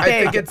to be. I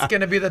Big. think it's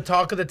going to be the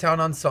talk of the town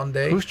on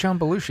Sunday. Who's John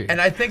Belushi?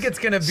 And I think it's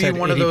going to be Said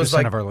one of those 80%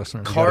 like of our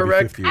listeners. car Gotta be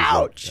wreck. 50 years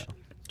old. Ouch, Yeah.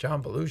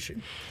 John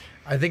Belushi.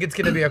 I think it's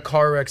going to be a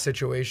car wreck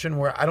situation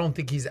where I don't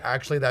think he's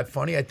actually that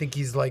funny. I think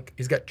he's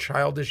got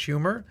childish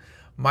humor.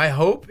 My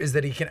hope is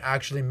that he can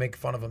actually make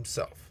fun of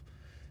himself.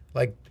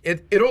 Like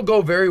it'll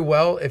go very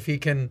well if he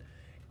can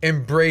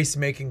embrace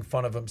making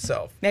fun of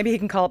himself. Maybe he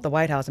can call up the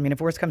White House. I mean, if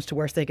worse comes to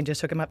worse, they can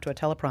just hook him up to a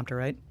teleprompter,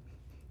 right?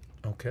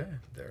 Okay,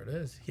 there it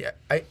is. Yeah,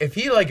 if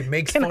he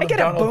makes Can fun I of get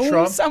a Donald boom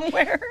Trump,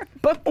 somewhere?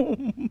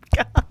 Boom.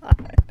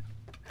 God.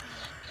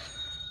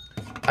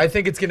 I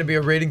think it's going to be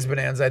a ratings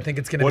bonanza. I think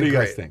it's going to What be do you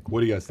great. guys think?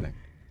 What do you guys think?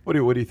 What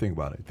do you think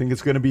about it? Think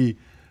it's going to be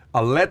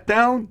a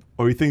letdown,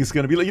 or you think it's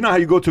going to be like, you know how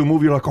you go to a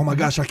movie, you're like, oh my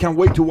gosh, I can't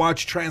wait to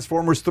watch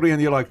Transformers 3,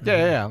 and you're like,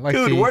 Yeah. Like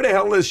dude, where the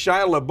hell is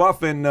Shia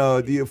LaBeouf and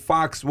the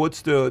Fox?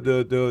 What's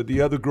the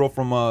other girl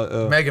from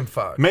Megan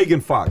Fox. Megan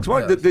Fox.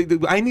 What? Yes.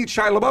 I need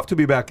Shia LaBeouf to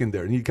be back in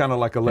there, and he kind of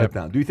like a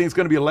letdown. Do you think it's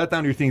going to be a letdown,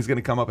 or do you think he's going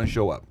to come up and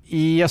show up?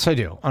 Yes, I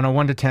do. On a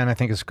 1 to 10, I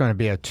think it's going to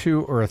be a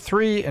 2 or a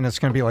 3, and it's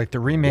going to be like the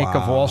remake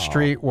of Wall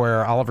Street,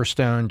 where Oliver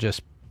Stone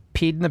just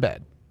peed in the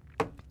bed.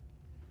 How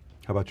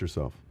about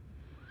yourself?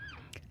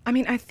 I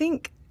mean,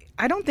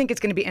 I don't think it's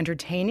going to be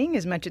entertaining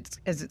as much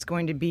as it's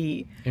going to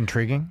be.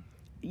 Intriguing.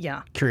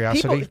 Yeah.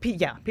 Curiosity?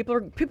 People are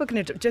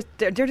going to just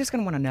they're just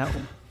going to want to know.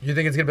 You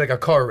think it's going to be like a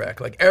car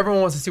wreck? Like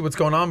everyone wants to see what's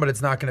going on, but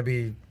it's not going to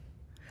be.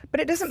 But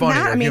it doesn't Funny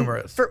matter. or I mean,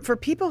 humorous. for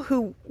people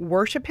who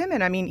worship him,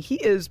 and I mean, he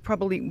is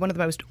probably one of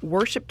the most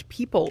worshipped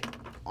people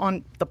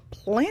on the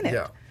planet.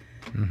 Yeah.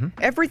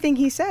 Everything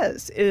he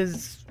says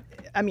is,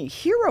 I mean,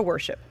 hero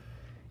worship.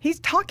 He's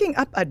talking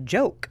up a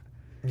joke.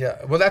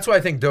 Yeah, well, that's why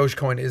I think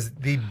Dogecoin is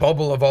the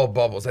bubble of all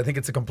bubbles. I think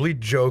it's a complete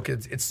joke.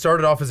 It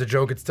started off as a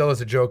joke. It still is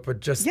a joke,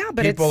 but just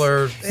but people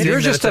are. seeing You're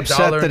that just it's a upset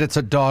dollar. that it's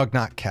a dog,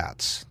 not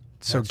cats.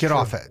 So That's get true.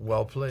 off it.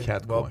 Well played.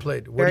 Cat Well coin.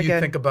 played. What Very do you good.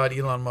 think about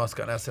Elon Musk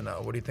on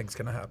SNL? What do you think is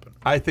going to happen?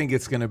 I think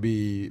it's going to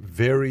be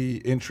very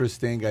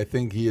interesting. I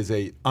think he is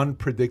a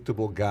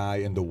unpredictable guy,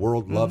 and the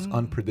world loves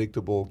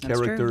unpredictable That's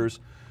true. characters.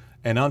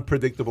 An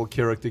unpredictable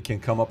character can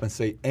come up and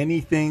say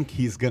anything.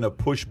 He's going to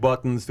push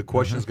buttons. The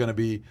question is going to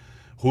be,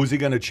 who's he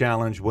going to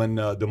challenge? When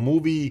the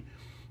movie,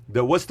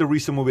 what's the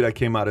recent movie that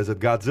came out? Is it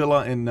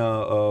Godzilla and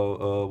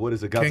what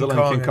is it? Godzilla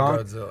Kong and King Kong.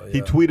 and Godzilla, He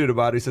yeah. tweeted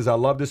about it. He says, "I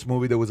love this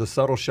movie. There was a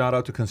subtle shout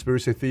out to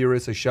conspiracy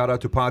theorists, a shout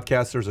out to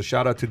podcasters, a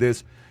shout out to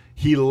this."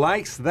 He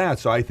likes that,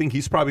 so I think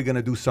he's probably going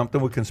to do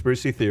something with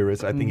conspiracy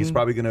theorists. I think he's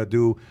probably going to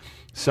do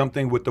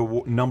something with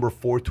the number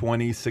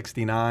 420,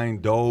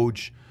 69,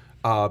 Doge.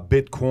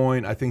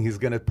 Bitcoin. I think he's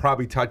going to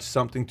probably touch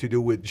something to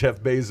do with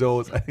Jeff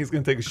Bezos. I think he's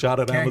going to take a shot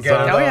at Can't get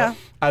Amazon. enough. Oh, yeah.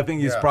 I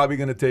think he's Yeah. probably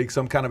going to take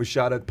some kind of a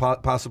shot at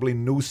possibly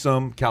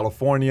Newsom,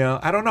 California.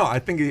 I don't know. I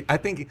think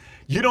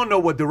you don't know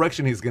what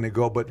direction he's going to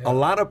go, but a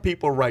lot of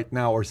people right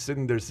now are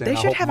sitting there saying, They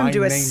 "I should hope have my him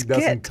do a name skit.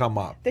 doesn't come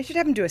up." They should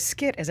have him do a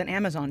skit as an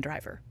Amazon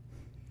driver.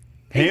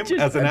 Him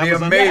as an That'd be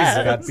Amazon,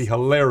 amazing. that'd be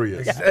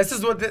hilarious. This is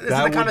the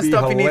That kind would of be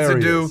stuff he needs to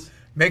do. hilarious.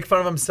 Make fun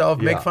of himself.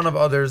 Yeah. Make fun of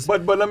others.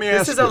 But let me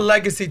this ask is you, a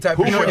legacy type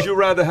who of show. would you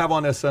rather have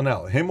on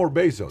SNL, him or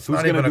Bezos? Who's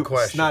not going to even a do?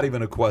 question. It's not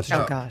even a question.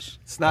 Oh, gosh.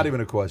 It's not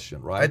even a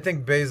question, right? I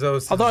think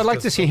Bezos. Although is I'd like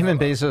just to see him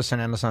and another- Bezos and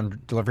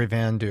Amazon delivery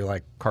van do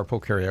like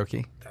carpool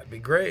karaoke. That'd be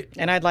great.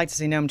 And I'd like to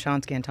see Noam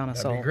Chomsky and Thomas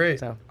That'd be Sowell. great.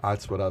 So.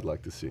 That's what I'd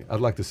like to see. I'd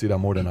like to see that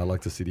more than I'd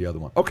like to see the other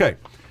one. Okay.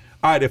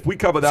 All right, if we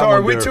cover that So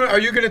one are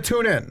you going to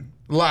tune in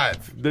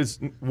live there's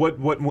what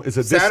is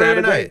it this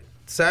Saturday night?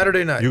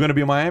 Saturday night. You're going to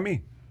be in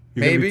Miami?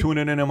 You're going to be Maybe.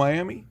 tuning in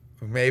Miami?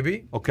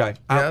 Maybe. Okay.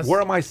 Yes.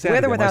 Where am I Saturday?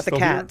 With or Am I without the still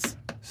here? cats?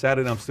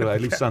 Saturday, I'm still. I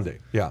leave Sunday.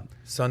 Yeah.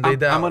 Sunday, I'm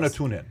Dallas. going to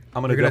tune in.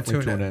 I'm going to You're gonna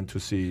definitely tune tune in. in to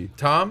see.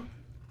 Tom,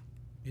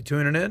 you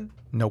tuning in?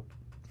 Nope.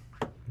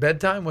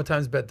 Bedtime? What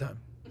time's bedtime?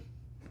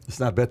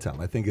 It's not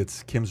bedtime. I think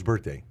it's Kim's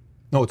birthday.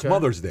 No, it's Okay.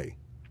 Mother's Day.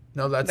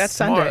 No, that's That's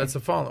tomorrow. Sunday. That's the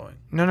following.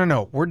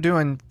 No.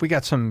 We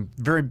got some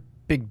very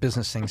big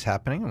business things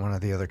happening in one of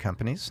the other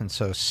companies. And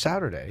so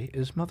Saturday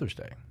is Mother's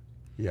Day.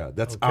 Yeah,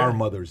 that's Okay. our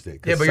Mother's Day.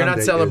 'cause Yeah, but you're not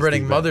Sunday is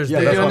celebrating the Mother's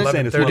event. Day Yeah, that's on what I'm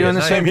saying. It's 11:30 You're doing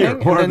the Mother's same Day. thing?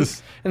 We're on and, the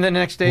then, and the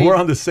next day, we're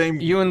on the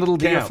same. you and little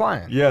D are camp.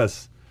 flying.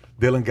 Yes.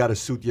 Dylan got a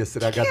suit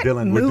yesterday. I got Can't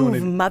Dylan. We're move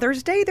doing it.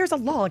 Mother's Day. There's a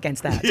law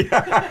against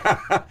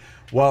that.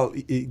 Well,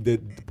 the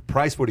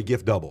price for the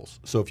gift doubles.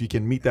 So if you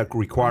can meet that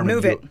requirement,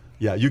 Move it.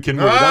 Yeah, you can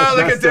move it. Oh,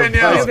 look That's at the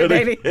Danielle. price Move it, for the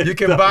baby. gift You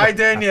can buy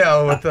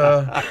Danielle with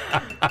the.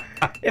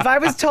 If I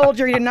was told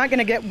you're not going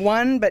to get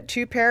one but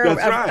two pair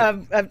That's right.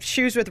 of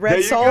shoes with There red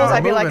you soles, go.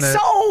 I'd be like, Moving it.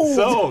 sold.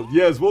 So,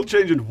 yes, we'll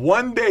change it.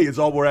 One day is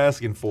all we're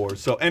asking for.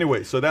 So,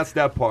 anyway, so that's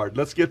that part.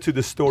 Let's get to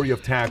the story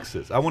of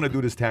taxes. I want to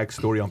do this tax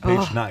story on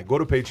page 9. Go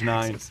to page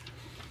 9.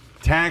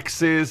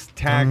 Taxes. Mansion,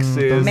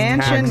 taxes.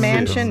 mansion,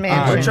 All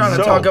mansion. We're trying to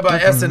so, talk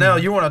about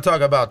SNL. You want to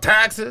talk about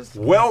taxes?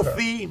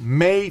 Wealthy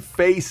may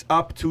face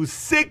up to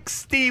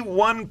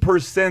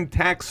 61%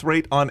 tax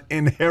rate on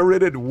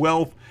inherited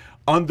wealth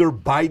under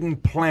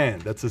Biden plan.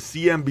 That's a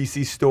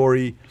CNBC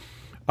story.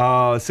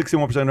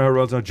 61% of inherited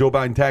wealth on Joe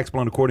Biden tax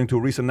plan, according to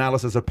a recent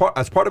analysis.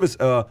 As part of his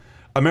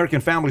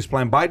American Families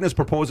Plan, Biden is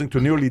proposing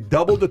to nearly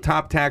double the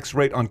top tax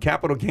rate on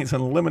capital gains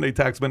and eliminate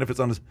tax benefits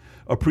on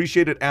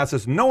appreciated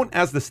assets, known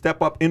as the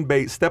step up in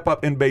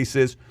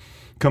basis.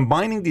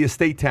 Combining the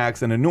estate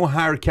tax and a new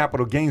higher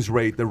capital gains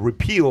rate, the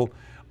repeal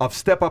of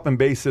step up in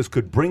basis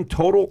could bring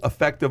total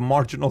effective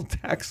marginal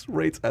tax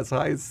rates as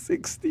high as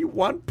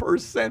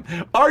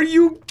 61%. Are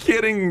you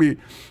kidding me?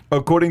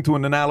 According to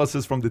an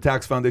analysis from the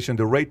Tax Foundation,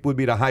 the rate would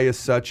be the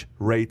highest such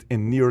rate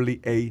in nearly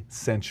a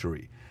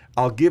century.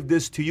 I'll give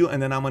this to you,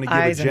 and then I'm going to give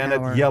a Janet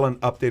Eisenhower. Yellen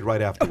update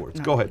right afterwards.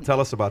 Go ahead. Tell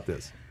us about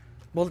this.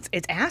 Well,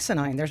 it's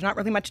asinine. There's not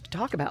really much to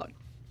talk about.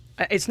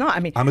 It's not. I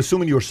mean, I'm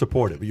assuming you're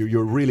supportive.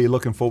 You're really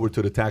looking forward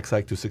to the tax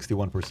hike to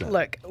 61%.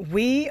 look,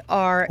 we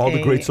are All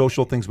the great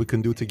social things we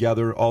can do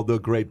together, all the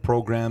great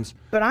programs.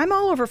 But I'm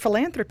all over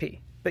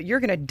philanthropy. But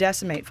you're going to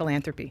decimate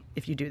philanthropy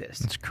if you do this.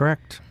 That's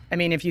correct. I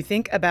mean, if you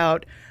think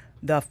about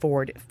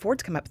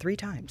Ford's come up 3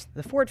 times,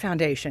 the Ford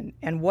Foundation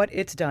and what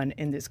it's done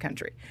in this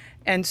country,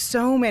 and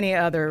so many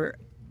other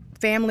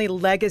family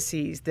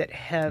legacies that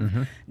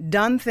have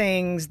done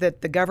things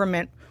that the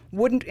government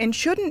wouldn't and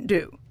shouldn't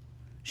do.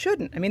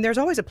 Shouldn't. I mean, there's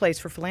always a place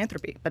for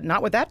philanthropy, but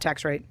not with that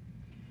tax rate.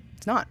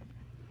 It's not.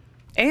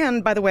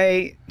 And by the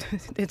way,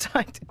 it's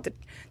like,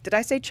 did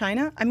I say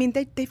China? I mean,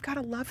 they've got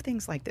to love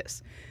things like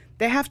this.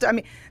 They have to. I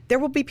mean, there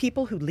will be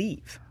people who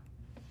leave.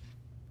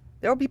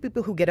 There will be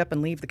people who get up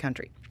and leave the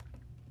country.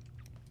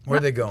 Where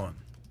are they going?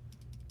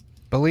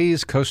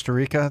 Belize, Costa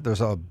Rica,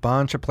 there's a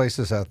bunch of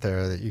places out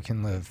there that you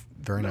can live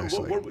very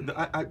nicely.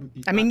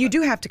 I mean, you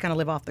do have to kind of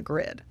live off the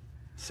grid.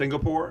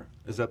 Singapore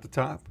is at the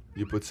top.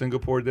 You put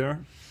Singapore there.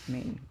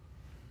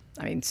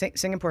 I mean,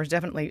 Singapore is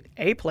definitely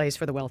a place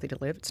for the wealthy to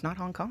live. It's not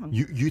Hong Kong.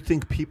 You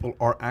think people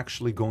are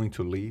actually going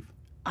to leave?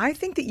 I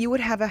think that you would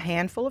have a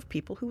handful of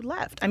people who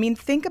left. I mean,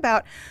 think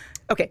about,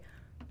 okay,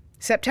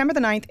 September the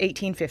 9th,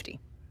 1850,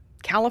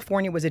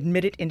 California was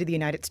admitted into the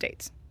United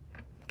States.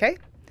 Okay?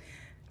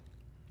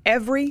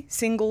 Every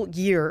single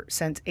year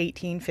since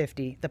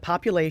 1850, the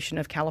population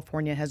of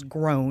California has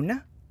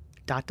grown, ...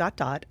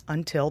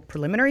 until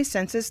preliminary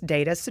census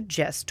data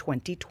suggests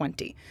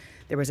 2020.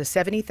 There was a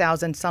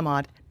 70,000 some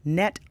odd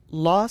net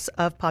loss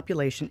of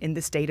population in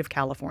the state of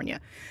California.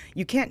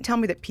 You can't tell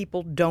me that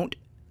people don't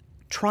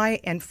try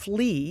and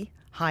flee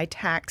high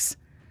tax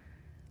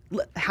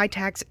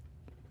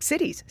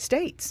cities,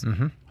 states.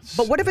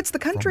 But what if it's the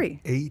country?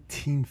 From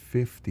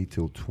 1850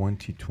 till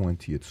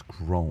 2020, it's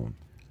grown.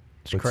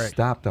 But correct.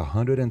 stopped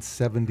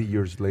 170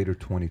 years later,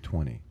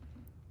 2020.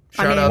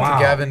 Shout out Wow.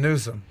 to Gavin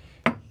Newsom.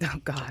 Oh,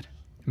 God.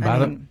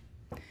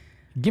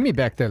 Give me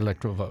back that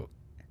electoral vote.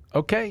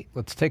 Okay,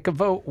 let's take a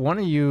vote. One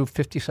of you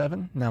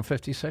 57, now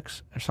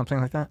 56, or something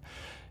like that.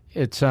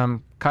 It's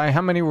Kai.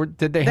 How many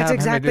did they have?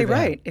 That's How many exactly did they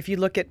have? right. If you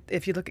look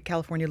at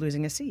California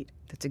losing a seat,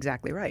 that's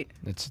exactly right.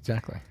 That's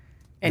exactly.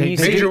 And you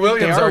see, Major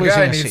Williams, are our losing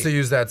guy, a needs seat. to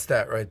use that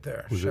stat right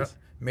there. Who's this?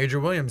 Major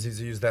Williams needs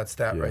to use that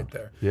stat Yeah. right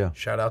there. Yeah.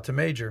 Shout out to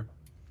Major.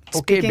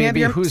 Okay, speaking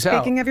baby, of who's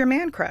out? speaking of your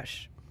man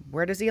crush,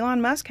 where does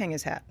Elon Musk hang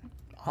his hat?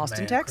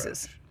 Austin, Man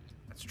Texas. crush.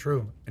 That's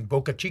true. In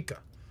Boca Chica.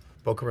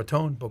 Boca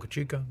Raton, Boca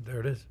Chica,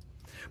 there it is.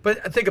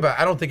 But think about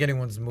it. I don't think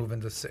anyone's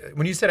moving to say,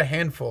 when you said a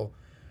handful,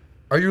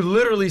 are you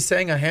literally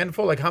saying a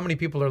handful? Like how many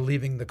people are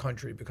leaving the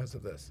country because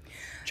of this?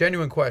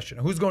 Genuine question.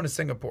 Who's going to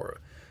Singapore?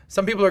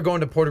 Some people are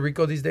going to Puerto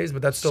Rico these days,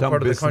 but that's still Some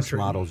part of the business country.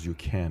 models you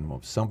can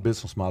move. Some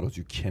business models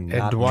you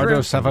cannot. Eduardo move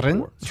to Singapore.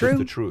 Severin? It's True. just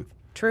the truth.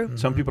 True.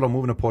 Some people are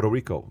moving to Puerto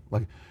Rico.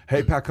 Like,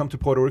 hey, Pat, come to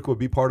Puerto Rico,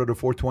 be part of the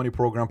 420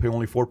 program, pay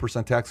only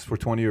 4% taxes for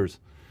 20 years.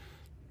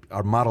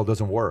 Our model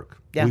doesn't work.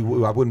 Yeah. I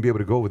wouldn't be able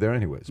to go over there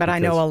anyways. But I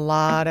know a because-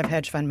 lot of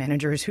hedge fund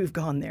managers who've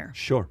gone there.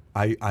 Sure,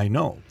 I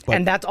know. But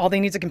And that's all they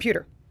need is a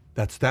computer.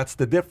 that's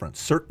the difference.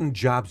 Certain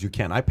jobs you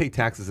can. I pay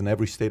taxes in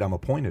every state I'm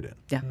appointed in.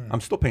 Yeah.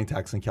 I'm still paying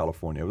taxes in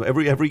California.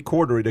 Every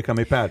quarter they come,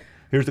 hey, Pat,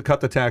 here's the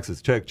cut the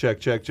taxes. Check. You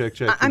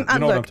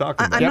know what I'm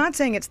talking about. I'm not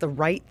saying it's the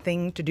right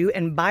thing to do.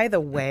 And by the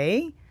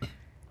way,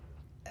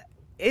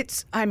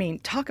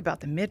 talk about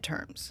the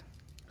midterms.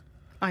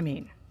 I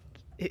mean,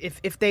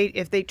 if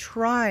they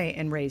try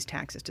and raise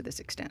taxes to this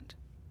extent,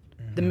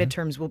 the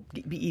midterms will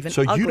be even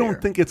So uglier. you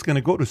don't think it's going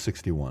to go to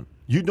 61?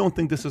 You don't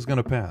think this is going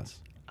to pass?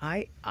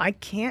 I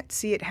can't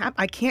see it happen.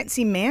 I can't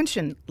see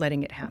Manchin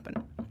letting it happen.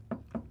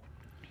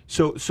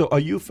 So are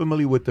you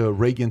familiar with the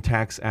Reagan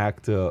Tax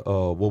Act?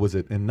 What was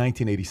it in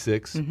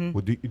 1986? Mm-hmm.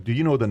 Well, do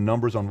you know the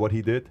numbers on what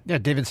he did? Yeah,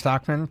 David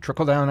Stockman,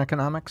 trickle-down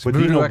economics, But do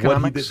you voodoo know what he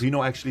economics. did? Do you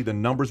know actually the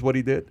numbers what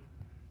he did?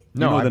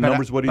 No, you know the but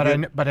numbers what he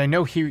did? But I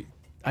know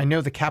I know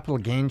the capital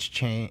gains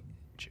change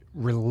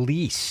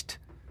released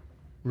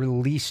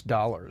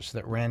dollars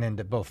that ran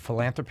into both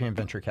philanthropy and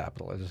venture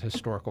capital as a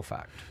historical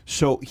fact.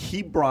 So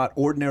he brought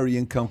ordinary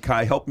income.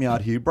 Kai, help me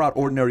out here. He brought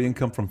ordinary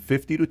income from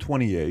 50 to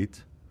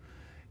 28.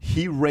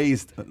 He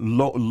raised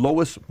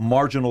lowest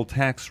marginal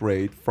tax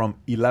rate from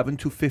 11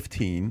 to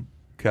 15.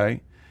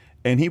 Okay,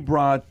 and he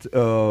brought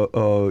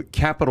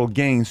capital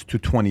gains to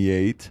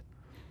 28.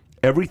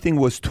 Everything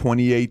was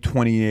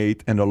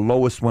 28, and the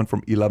lowest went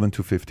from 11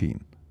 to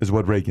 15 is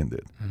what Reagan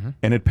did.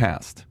 And it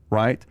passed,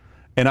 right?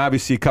 And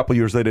obviously a couple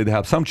years later, they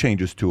have some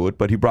changes to it,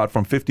 but he brought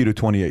from 50 to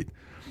 28.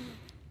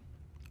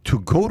 To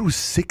go to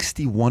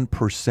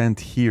 61%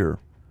 here,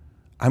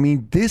 I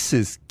mean, this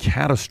is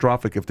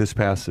catastrophic if this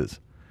passes.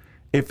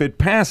 If it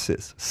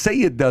passes, say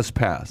it does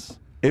pass,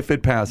 if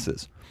it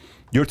passes,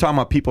 you're talking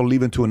about people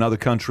leaving to another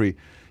country.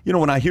 You know,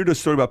 when I hear this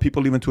story about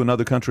people leaving to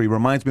another country, it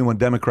reminds me when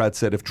Democrats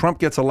said, if Trump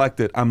gets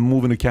elected, I'm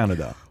moving to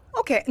Canada.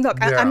 Okay, look,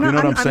 Yeah. I'm You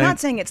not. know what I'm saying? not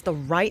saying it's the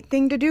right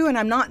thing to do, and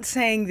I'm not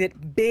saying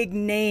that big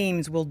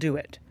names will do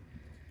it.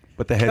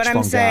 But the hedge But I'm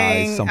fund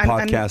saying- guys, some I'm-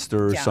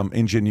 podcasters, yeah. some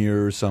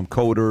engineers, some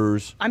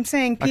coders. I'm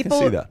saying I can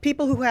see that.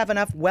 people who have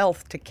enough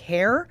wealth to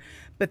care,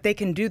 but they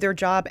can do their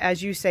job,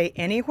 as you say,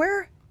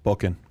 anywhere.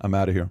 booking. I'm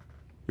out of here.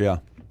 Yeah.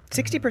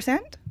 60%?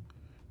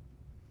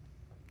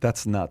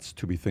 That's nuts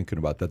to be thinking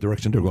about that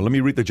direction they're going. Let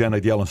me read the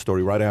Janet Yellen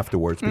story right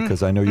afterwards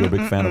because I know you're a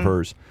big fan of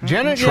hers.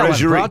 Janet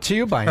Yellen, brought to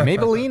you by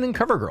Maybelline and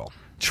CoverGirl.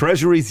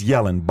 Treasury's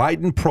yelling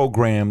Biden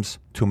programs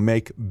to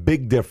make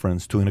big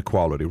difference to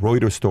inequality.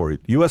 Reuters story.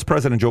 U.S.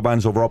 President Joe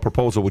Biden's overall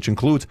proposal, which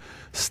includes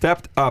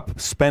stepped up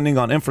spending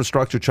on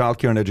infrastructure,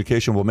 childcare, and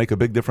education, will make a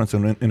big difference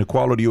in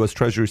inequality. U.S.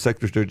 Treasury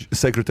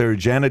Secretary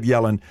Janet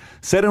Yellen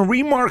said in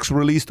remarks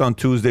released on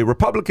Tuesday,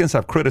 Republicans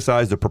have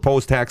criticized the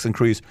proposed tax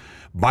increase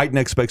Biden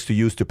expects to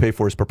use to pay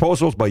for his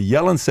proposals, but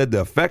Yellen said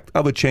the effect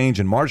of a change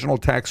in marginal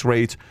tax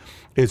rates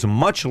is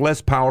much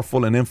less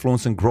powerful in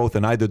influencing growth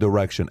in either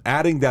direction,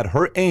 adding that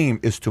her aim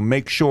is to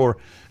make sure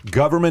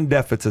government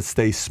deficits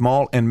stay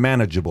small and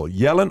manageable.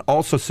 Yellen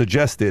also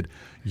suggested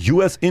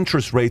U.S.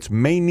 interest rates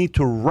may need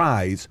to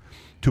rise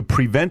to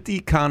prevent the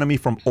economy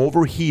from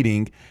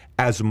overheating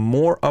as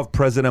more of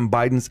President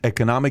Biden's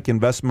economic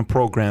investment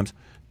programs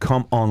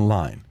come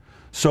online.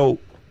 So,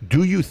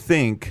 do you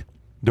think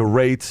the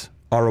rates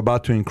are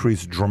about to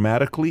increase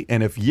dramatically?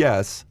 And if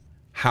yes,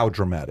 how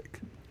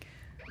dramatic?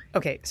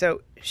 Okay,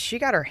 so she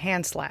got her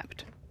hand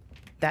slapped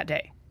that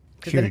day.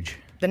 Huge.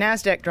 The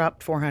NASDAQ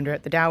dropped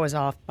 400. The Dow was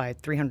off by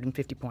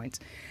 350 points.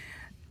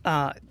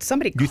 Do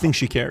you think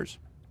she cares?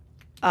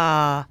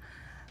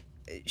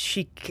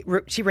 She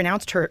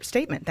renounced her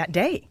statement that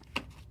day.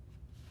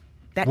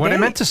 What I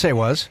meant to say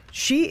was,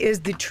 she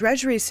is the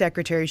Treasury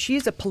Secretary. She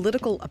is a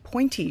political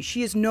appointee.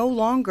 She is no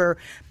longer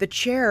the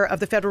chair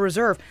of the Federal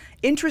Reserve.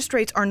 Interest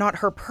rates are not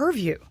her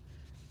purview.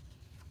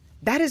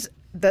 That is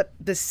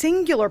the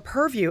singular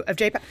purview of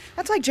Jay Powell.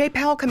 That's like Jay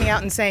Powell coming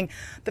out and saying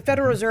the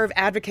Federal Reserve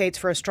advocates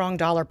for a strong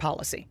dollar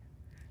policy.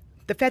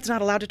 The Fed's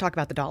not allowed to talk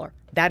about the dollar.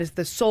 That is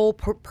the sole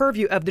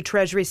purview of the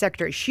Treasury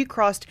Secretary. She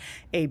crossed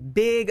a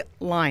big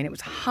line. It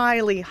was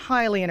highly,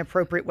 highly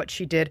inappropriate what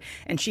she did,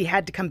 and she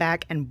had to come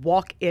back and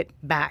walk it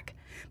back.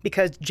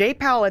 Because Jay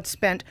Powell had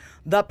spent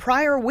the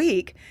prior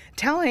week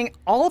telling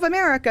all of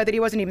America that he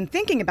wasn't even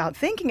thinking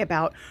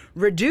about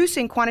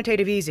reducing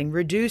quantitative easing,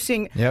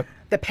 reducing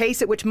the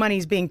pace at which money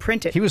is being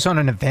printed. He was on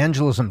an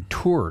evangelism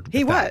tour.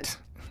 He was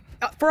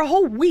for a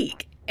whole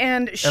week.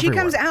 And she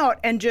comes out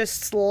and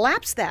just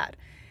slaps that.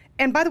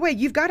 And by the way,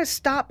 you've got to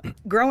stop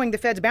growing the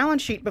Fed's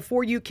balance sheet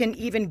before you can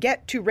even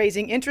get to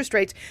raising interest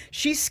rates.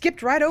 She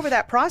skipped right over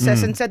that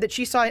process and said that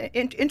she saw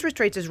interest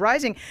rates as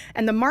rising,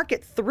 and the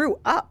market threw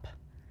up.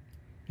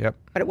 Yep.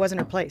 But it wasn't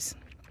her place.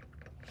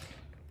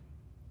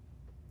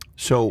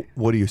 So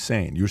what are you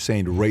saying? You're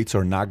saying rates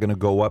are not going to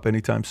go up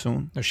anytime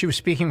soon? No, she was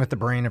speaking with the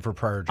brain of her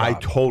prior job. I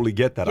totally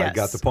get that. Yes. I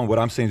got the point. What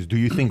I'm saying is, do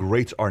you think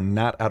rates are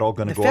not at all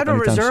going to go up The Federal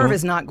anytime soon? Reserve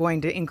is not going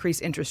to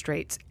increase interest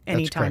rates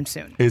anytime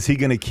soon. Is he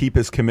going to keep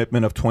his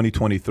commitment of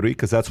 2023?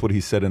 Because that's what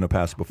he said in the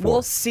past before.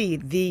 We'll see.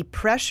 The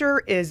pressure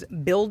is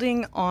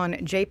building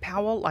on Jay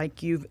Powell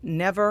like you've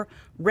never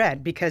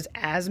read because,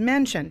 as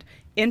mentioned,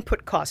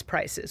 input cost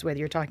prices, whether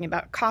you're talking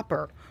about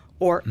copper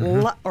or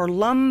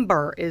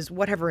lumber, is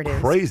whatever it is.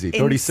 Crazy.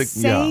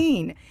 36.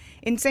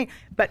 Insane.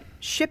 But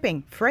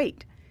shipping,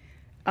 freight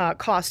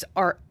costs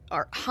are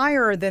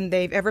higher than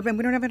they've ever been.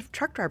 We don't have enough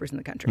truck drivers in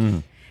the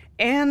country.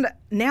 And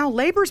now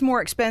labor's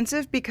more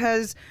expensive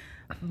because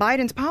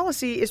Biden's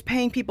policy is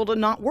paying people to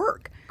not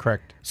work.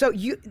 Correct. So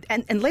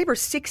and labor,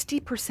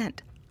 60%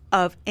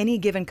 of any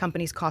given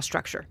company's cost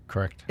structure.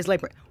 Correct. Is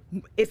labor.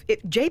 If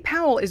Jay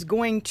Powell is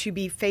going to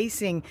be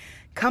facing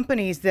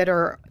companies that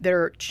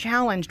are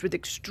challenged with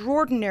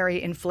extraordinary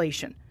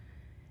inflation,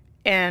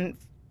 and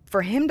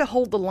for him to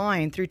hold the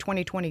line through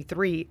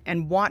 2023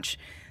 and watch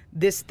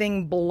this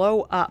thing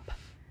blow up,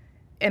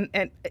 and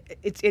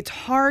it's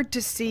hard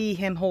to see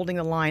him holding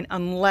the line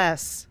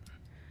unless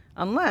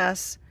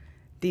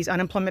these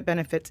unemployment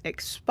benefits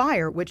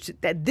expire,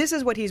 this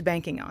is what he's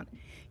banking on.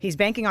 He's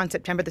banking on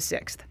September the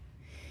 6th.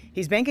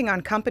 He's banking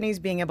on companies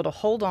being able to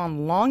hold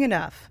on long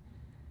enough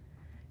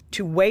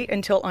to wait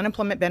until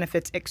unemployment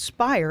benefits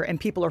expire and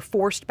people are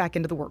forced back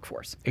into the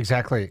workforce.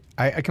 Exactly.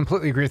 I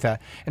completely agree with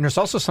that. And there's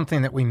also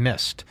something that we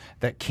missed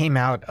that came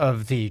out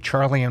of the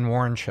Charlie and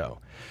Warren show.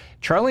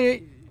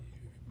 Charlie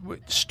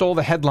stole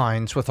the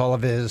headlines with all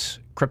of his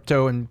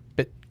crypto and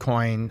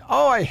Bitcoin.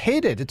 Oh, I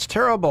hate it. It's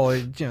terrible.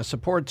 It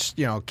supports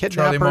kidnappers.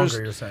 Charlie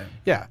Munger, you're saying.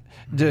 Yeah.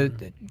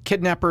 The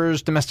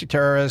kidnappers, domestic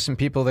terrorists, and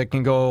people that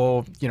can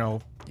go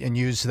and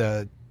use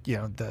the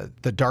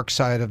dark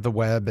side of the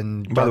web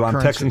and by the way, I'm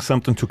currency. texting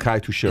something to Kai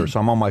to share, so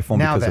I'm on my phone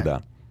because of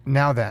that.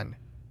 Now then,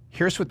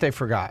 here's what they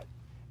forgot.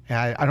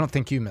 And I don't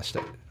think you missed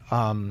it.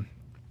 And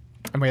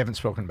we haven't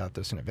spoken about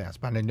this in advance,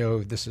 but I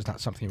know this is not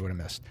something you would have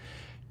missed.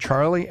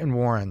 Charlie and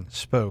Warren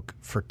spoke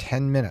for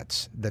 10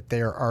 minutes that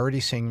they are already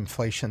seeing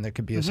inflation that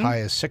could be as high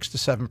as 6 to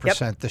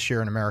 7% this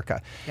year in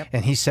America. Yep.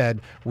 And he said,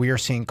 we are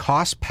seeing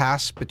costs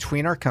pass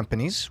between our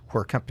companies,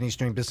 where companies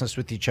doing business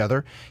with each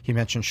other. He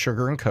mentioned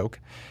sugar and Coke.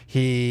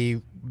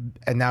 And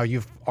now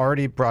you've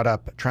already brought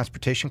up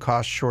transportation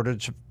costs,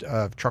 shortage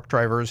of truck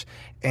drivers,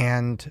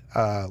 and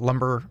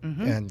lumber,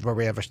 and where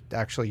we have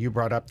actually you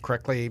brought up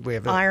correctly. We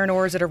have Iron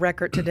ores at a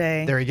record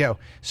today. There you go.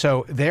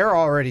 So they're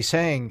already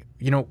saying,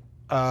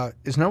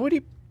 is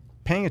nobody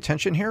paying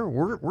attention here?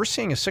 We're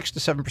seeing a 6 to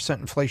 7%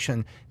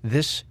 inflation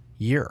this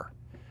year.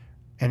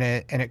 And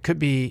it could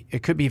be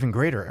even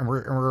greater, and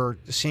we're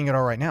seeing it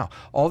all right now.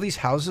 All these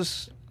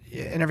houses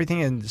and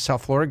everything in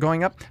South Florida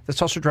going up,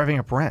 that's also driving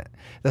up rent.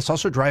 That's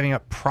also driving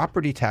up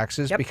property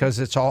taxes because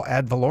it's all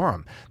ad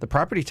valorem. The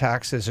property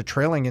tax is a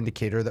trailing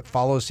indicator that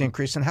follows the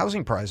increase in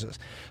housing prices.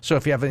 So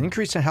if you have an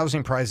increase in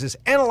housing prices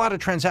and a lot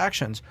of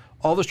transactions,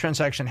 all those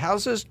transaction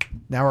houses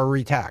now are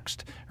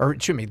retaxed. Or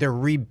excuse me, they're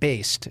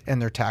rebased and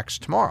they're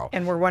taxed tomorrow.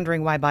 And we're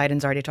wondering why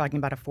Biden's already talking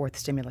about a fourth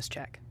stimulus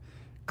check.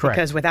 Correct.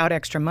 Because without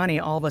extra money,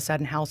 all of a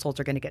sudden households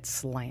are going to get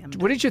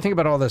slammed. What did you think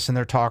about all this and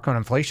their talk on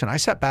inflation? I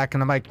sat back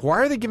and I'm like, why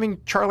are they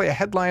giving Charlie a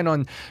headline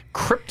on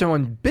crypto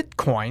and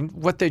Bitcoin?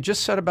 What they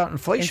just said about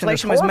inflation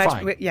is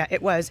horrifying. Was much,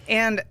 it was,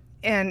 and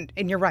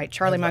you're right.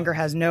 Charlie Munger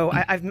has no.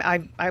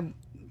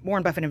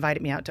 Warren Buffett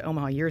invited me out to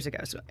Omaha years ago,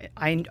 so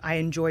I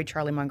enjoyed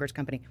Charlie Munger's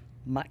company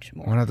much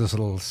more. One of those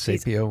little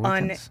Sapio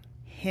weekends.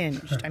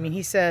 Unhinged. I mean,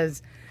 he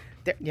says,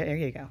 there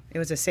you go. It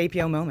was a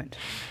Sapio moment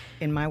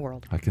in my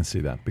world. I can see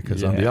that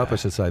because on the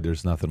opposite side,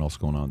 there's nothing else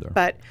going on there.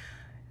 But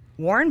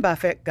Warren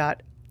Buffett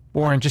got...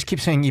 Warren, just keep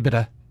saying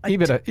EBITDA.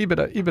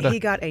 EBITDA. He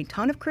got a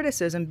ton of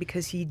criticism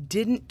because he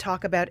didn't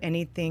talk about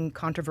anything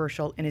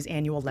controversial in his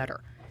annual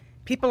letter.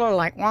 People are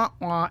like, wah,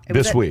 wah.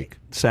 This week,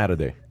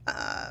 Saturday.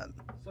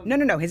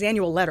 No. His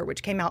annual letter,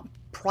 which came out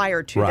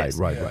prior to this.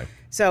 Right.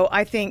 So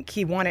I think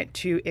he wanted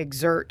to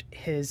exert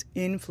his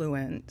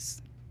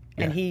influence,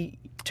 and he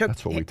took...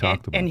 That's what we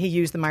talked about. And he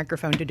used the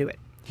microphone to do it.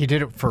 He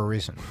did it for a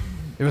reason.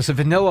 It was a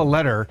vanilla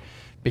letter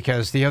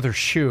because the other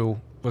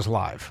shoe was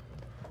live.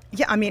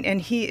 Yeah, I mean,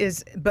 and he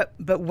is, but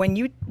when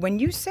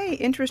you say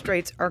interest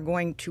rates are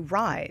going to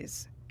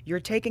rise, you're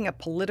taking a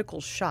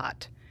political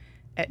shot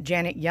at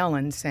Janet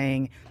Yellen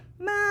saying,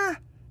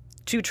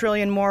 "2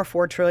 trillion more,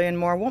 4 trillion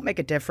more won't make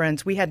a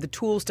difference. We had the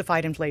tools to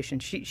fight inflation."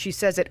 She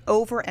says it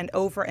over and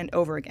over and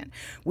over again.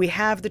 We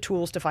have the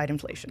tools to fight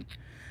inflation.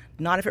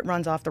 Not if it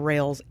runs off the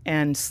rails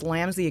and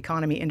slams the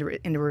economy into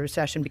a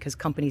recession because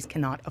companies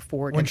cannot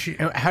afford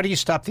it. How do you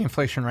stop the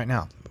inflation right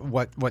now?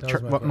 What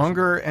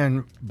Munger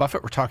and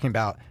Buffett were talking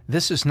about,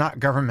 this is not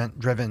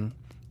government-driven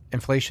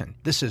inflation.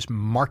 This is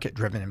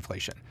market-driven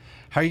inflation.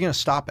 How are you going to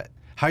stop it?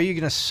 How are you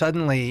going to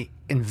suddenly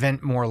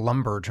invent more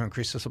lumber to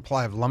increase the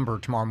supply of lumber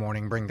tomorrow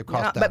morning, bring the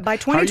cost down? But by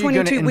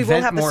 2022, we will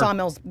have the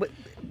sawmills.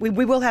 We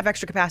will have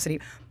extra capacity.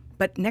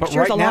 But next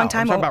year's a long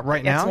time. I'm talking about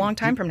right now. It's a long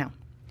time from now.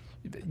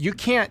 You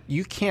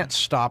can't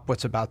stop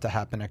what's about to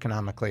happen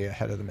economically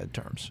ahead of the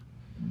midterms.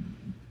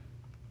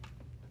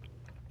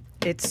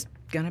 It's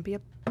going to be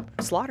a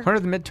slaughter. When are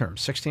the midterms?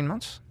 16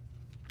 months?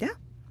 Yeah.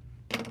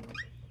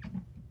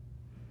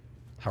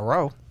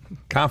 Hello.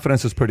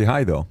 Confidence is pretty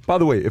high, though. By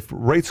the way, if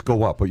rates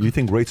go up, you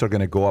think rates are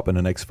going to go up in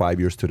the next 5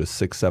 years to the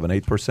 6, 7,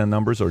 8%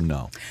 numbers, or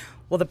no?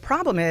 Well, the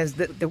problem is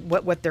that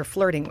what they're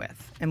flirting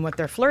with, and what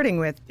they're flirting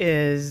with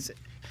is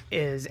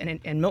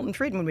and Milton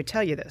Friedman would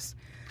tell you this.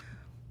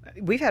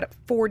 We've had a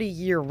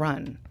 40-year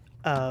run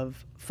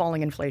of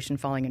falling inflation,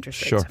 falling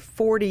interest rates. Sure.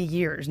 40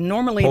 years.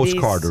 Normally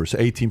Post-Carters,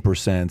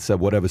 18%,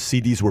 whatever.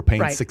 CDs were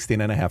paying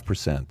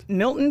 16.5%.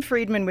 Milton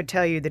Friedman would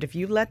tell you that if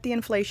you let the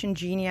inflation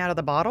genie out of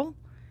the bottle,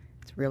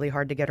 it's really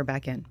hard to get her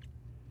back in.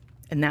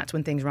 And that's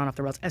when things run off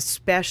the rails,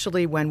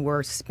 especially when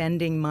we're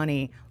spending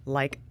money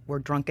like we're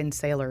drunken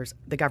sailors,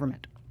 the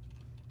government.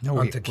 No,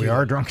 we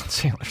are drunken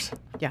sailors.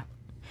 Yeah.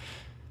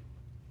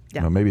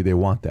 Well, maybe they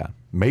want that.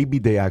 Maybe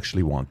they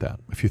actually want that,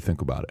 if you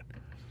think about it.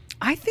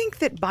 I think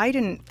that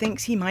Biden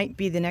thinks he might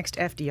be the next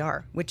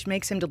FDR, which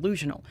makes him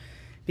delusional,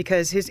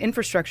 because his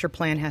infrastructure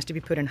plan has to be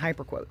put in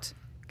hyperquotes.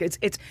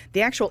 It's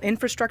the actual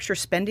infrastructure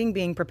spending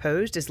being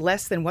proposed is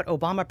less than what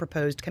Obama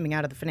proposed coming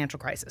out of the financial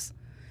crisis.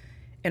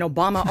 And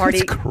Obama already...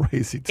 It's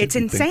crazy to It's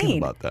be insane. thinking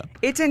about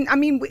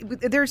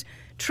that. There's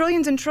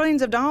trillions and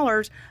trillions of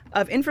dollars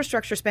of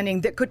infrastructure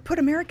spending that could put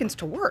Americans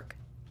to work.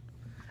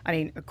 I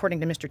mean,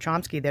 according to Mr.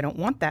 Chomsky, they don't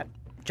want that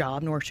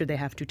job, nor should they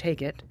have to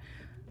take it.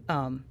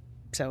 Now,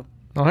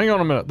 hang on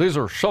a minute. These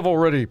are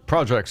shovel-ready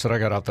projects that I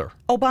got out there.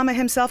 Obama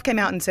himself came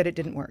out and said it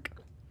didn't work.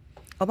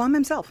 Obama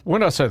himself.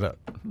 When did I say that?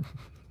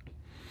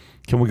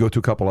 Can we go to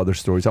a couple other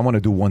stories? I want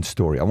to do one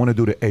story. I want to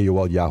do the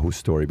AOL Yahoo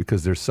story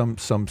because there's some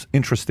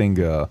interesting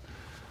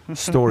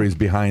stories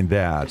behind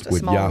that Just a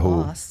with small Yahoo.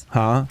 loss.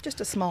 Huh?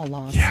 Just a small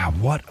loss. Yeah,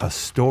 what a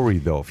story,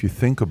 though, if you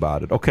think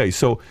about it. Okay,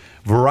 so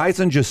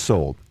Verizon just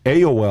sold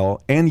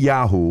AOL and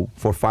Yahoo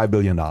for $5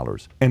 billion.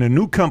 And a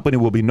new company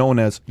will be known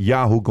as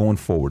Yahoo going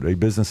forward, a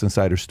Business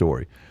Insider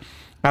story.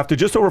 After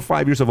just over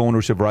 5 years of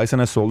ownership, Verizon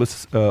has sold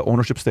its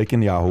ownership stake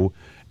in Yahoo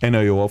and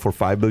AOL for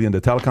 $5 billion.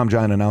 The telecom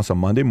giant announced on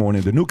Monday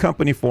morning the new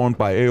company formed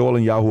by AOL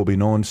and Yahoo will be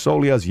known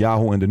solely as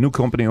Yahoo, and the new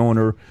company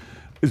owner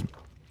is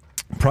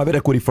private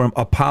equity firm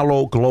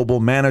Apollo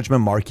Global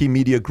Management. Marquee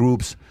media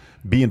groups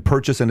being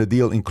purchased in the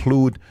deal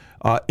include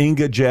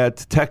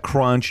Engadget,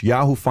 TechCrunch,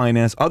 Yahoo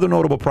Finance. Other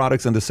notable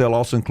products in the sale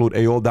also include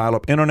AOL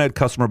dial-up internet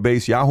customer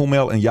base, Yahoo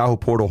Mail, and Yahoo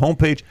Portal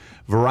homepage.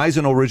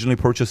 Verizon originally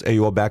purchased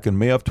AOL back in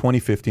May of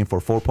 2015 for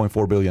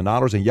 $4.4 billion,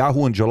 and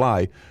Yahoo in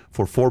July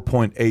for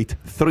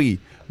 $4.83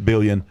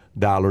 billion.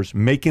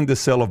 making the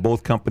sale of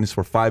both companies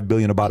for $5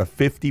 billion about a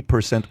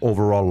 50%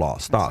 overall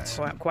loss. Thoughts?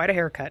 Quite a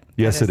haircut.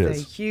 Yes, That it is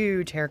is. a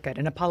huge haircut,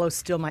 and Apollo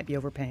still might be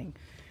overpaying.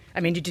 I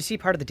mean, did you see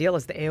part of the deal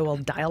is the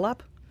AOL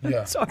dial-up?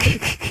 Yeah. So,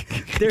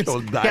 there's,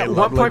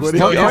 Dial-up, one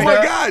point- oh yeah. my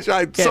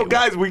gosh! So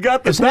guys, we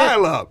got the Isn't it-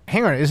 dial-up.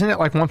 Hang on, isn't it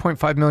like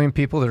 1.5 million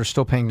people that are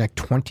still paying like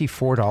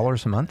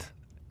 $24 a month?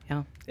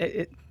 yeah,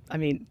 I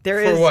mean, there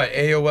For is. what?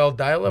 AOL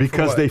dial-up? For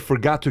Because what? they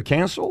forgot to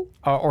cancel?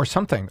 Or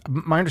something.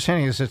 My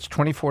understanding is it's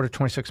 $24 to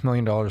 $26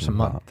 million a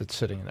month that's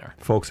sitting there.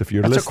 Folks, if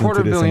you're That's listening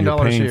to $250 this and you're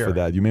million a paying year. for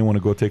that, you may want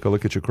to go take a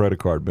look at your credit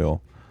card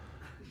bill.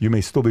 You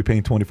may still be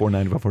paying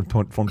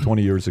 $24.95 from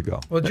 20 years ago.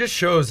 Well, it just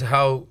shows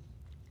how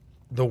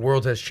the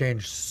world has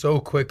changed so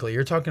quickly.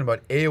 You're talking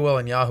about AOL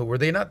and Yahoo. Were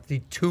they not the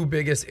two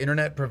biggest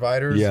internet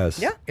providers? Yes.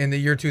 Yeah. In the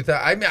year 2000.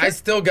 I mean, I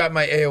still got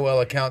my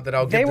AOL account that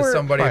I'll They give to were-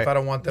 somebody if Right. I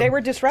don't want them. They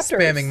were disruptors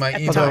spamming my at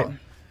the email. time.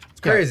 It's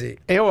crazy.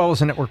 AOL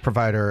was a network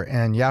provider,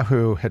 and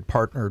Yahoo had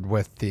partnered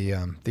with the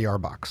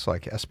R-Box,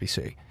 like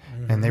SBC,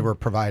 and they were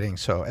providing.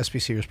 So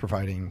SBC was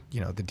providing,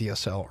 the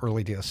DSL,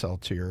 early DSL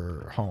to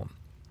your home.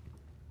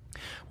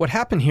 What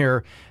happened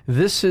here?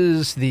 This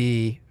is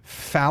the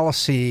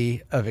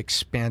fallacy of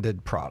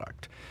expanded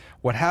product.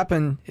 What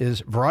happened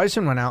is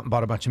Verizon went out and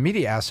bought a bunch of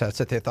media assets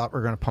that they thought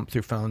were going to pump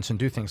through phones and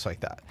do things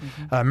like that.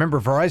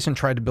 Remember, Verizon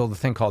tried to build a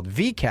thing called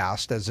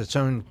Vcast as its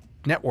own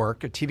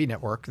network, a TV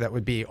network that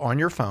would be on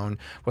your phone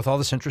with all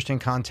this interesting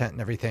content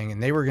and everything,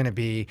 and they were going to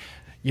be,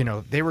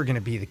 they were going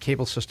to be the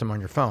cable system on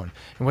your phone.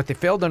 And what they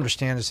failed to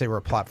understand is they were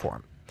a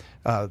platform.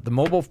 The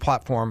mobile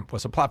platform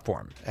was a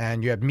platform,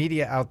 and you have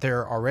media out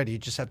there already. You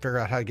just have to figure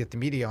out how to get the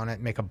media on it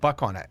and make a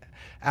buck on it.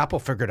 Apple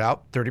figured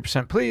out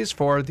 30% please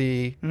for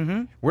the,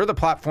 we're the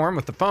platform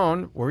with the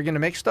phone. Were we going to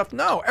make stuff?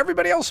 No,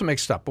 everybody else will make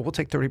stuff, but we'll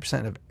take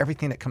 30% of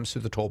everything that comes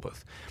through the toll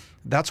booth.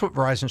 That's what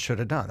Verizon should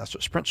have done. That's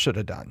what Sprint should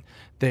have done.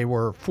 They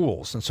were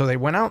fools, and so they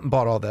went out and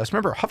bought all this.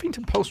 Remember,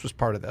 Huffington Post was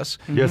part of this.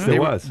 Yes, it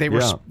was.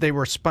 They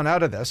were spun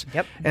out of this.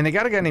 Yep. And they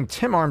got a guy named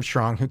Tim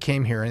Armstrong who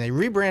came here, and they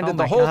rebranded Oh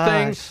the my whole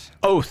gosh. thing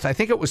Oath. I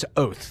think it was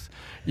Oath.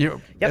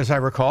 As I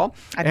recall.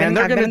 I've And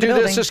they're been going to in the do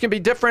this. building. It's going to be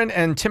different.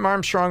 And Tim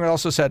Armstrong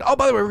also said, oh,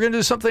 by the way, we're going to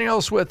do something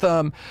else with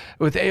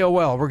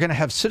AOL. We're going to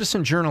have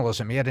citizen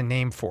journalism. He had a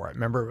name for it.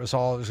 Remember, it was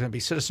going to be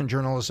citizen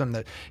journalism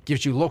that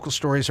gives you local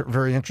stories that are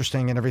very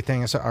interesting and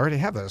everything. And so I already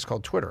have that. It's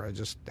called Twitter. I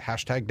just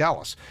hashtag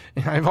Dallas.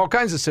 And I have all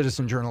kinds of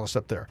citizen journalists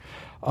up there.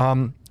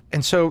 And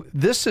so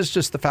this is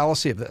just the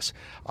fallacy of this.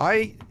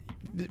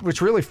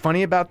 What's really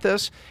funny about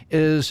this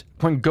is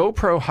when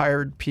GoPro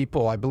hired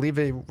people, I believe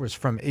it was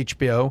from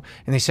HBO,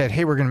 and they said,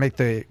 "Hey, we're going to make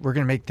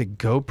the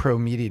GoPro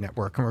media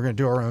network, and we're going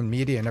to do our own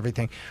media and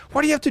everything."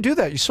 Why do you have to do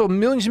that? You sold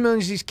millions and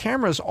millions of these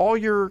cameras. All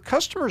your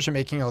customers are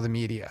making all the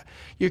media.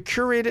 You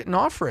curate it and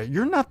offer it.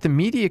 You're not the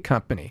media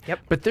company. Yep.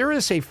 But there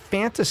is a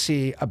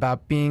fantasy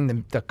about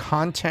being the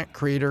content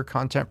creator,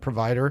 content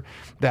provider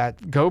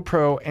that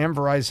GoPro and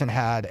Verizon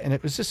had, and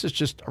this is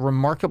just a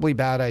remarkably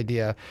bad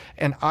idea.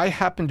 And I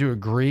happen to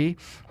agree.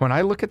 When I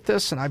look at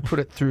this and I put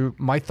it through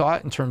my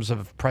thought in terms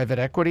of private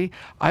equity,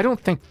 I don't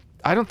think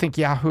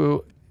Yahoo,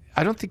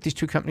 I don't think these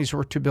two companies are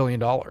worth $2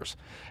 billion.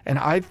 And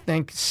I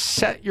think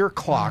set your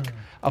clock.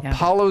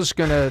 Apollo's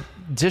going to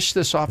dish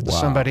this off to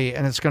somebody,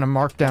 and it's going to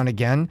mark down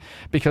again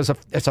because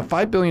it's a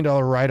 $5 billion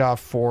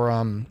write-off for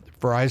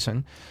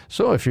Verizon.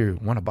 So if you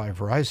want to buy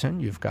Verizon,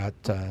 you've got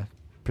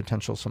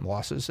potential some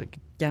losses.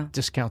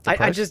 Discount the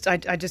price.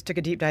 I just took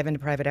a deep dive into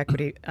private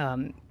equity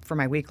for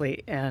my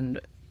weekly, and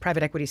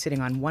private equity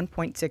sitting on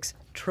 $1.6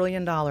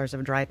 trillion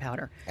of dry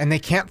powder. And they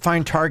can't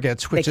find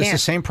targets, which They is the can't.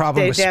 same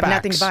problem with They have SPACs.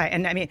 nothing to buy.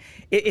 And I mean,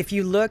 if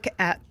you look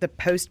at the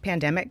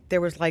post-pandemic, there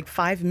was like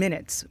 5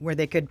 minutes where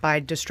they could buy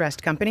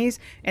distressed companies,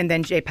 and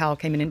then Jay Powell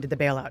came in and did the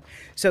bailout.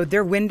 So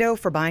their window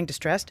for buying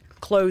distressed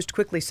closed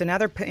quickly. So now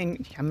they're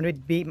paying, I'm going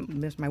to be,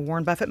 this is my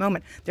Warren Buffett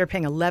moment, they're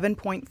paying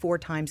 11.4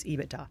 times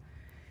EBITDA.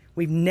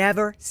 We've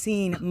never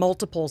seen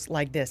multiples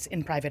like this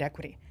in private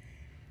equity.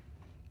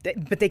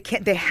 But they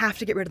can't. They have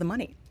to get rid of the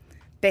money.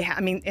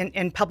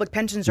 And public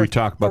pensions are We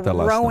talked about that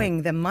last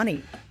throwing the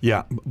money.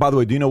 Yeah. By the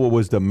way, do you know what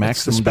was the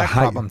maximum? SPAC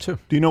problem, too.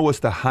 Do you know what's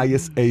the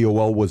highest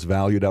AOL was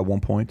valued at one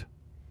point?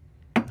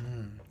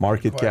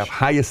 Market cap,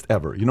 highest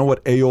ever. You know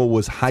what AOL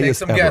was Take highest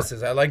some ever?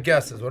 guesses. I like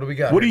guesses. What do we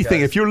got? What do here, you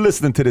think? guys? If you're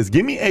listening to this,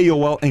 give me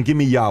AOL and give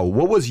me Yahoo.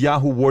 What was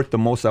Yahoo worth the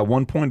most at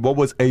one point? What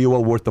was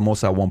AOL worth the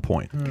most at one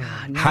point?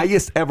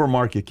 Highest ever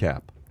market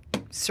cap.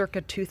 Circa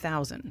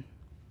 2000.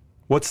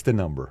 What's the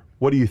number?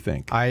 What do you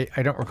think? I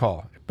don't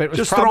recall. But it was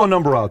Just throw a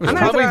number out It was there.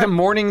 probably the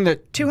morning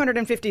that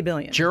 250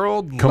 billion.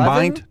 Gerald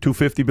Combined, Levin,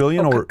 250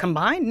 billion, or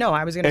Combined? No,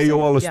 I was going to say.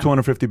 AOL is yeah.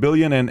 250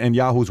 billion, and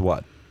Yahoo's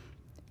what?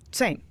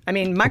 Same. I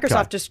mean, Microsoft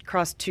Okay. just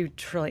crossed 2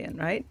 trillion,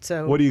 right?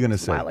 So What are you gonna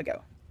it's say? A while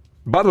ago.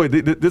 By the way,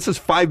 this is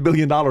 $5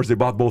 billion they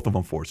bought both of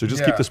them for. So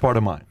just keep Yeah. this part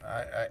in mind.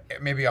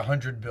 Maybe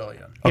 100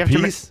 billion. A have to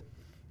piece?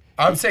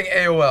 I'm saying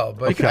AOL,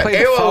 but you can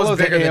play AOL follow is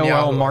the bigger than AOL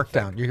Yahoo.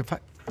 markdown. You can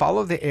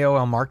follow the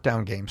AOL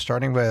markdown game,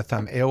 starting with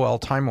AOL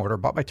Time Order,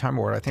 bought by Time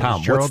Order. I think it Tom,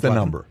 was Gerald what's the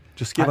Levin. number?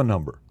 Just give a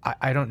number.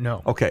 I don't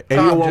know. Okay,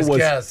 Tom, AOL just was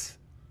guess.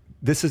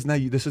 This is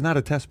not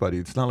a test, buddy.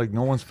 It's not like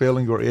no one's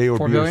failing or A or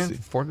 4 B or billion? C.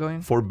 4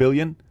 billion? 4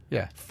 billion?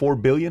 Yeah. 4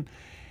 billion?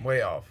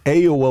 Way off.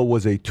 AOL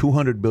was a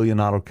 $200 billion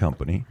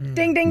company. Ding,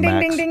 ding, ding,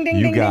 Max, ding, ding, ding,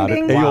 you ding, got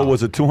ding, it. ding. AOL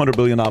was a $200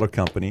 billion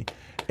company,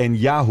 and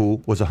Yahoo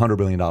was a $100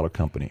 billion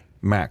company.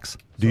 Max.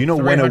 Do you know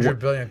when 300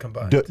 billion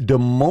combined. the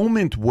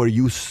moment where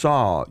you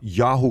saw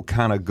Yahoo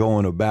kind of go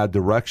in a bad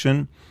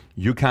direction,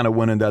 you kind of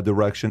went in that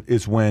direction,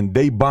 is when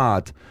they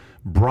bought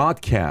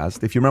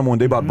Broadcast. If you remember when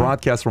they bought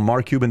Broadcast from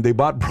Mark Cuban, they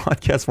bought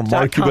Broadcast from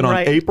Mark Cuban on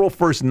right. April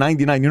 1st,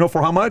 99. You know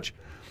for how much?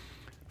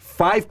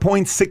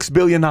 $5.6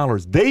 billion.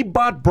 They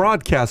bought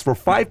Broadcast for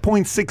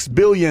 $5.6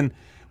 billion,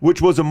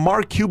 which was a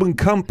Mark Cuban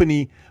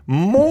company,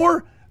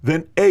 more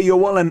than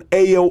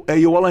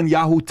AOL and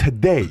Yahoo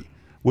today.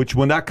 Which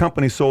when that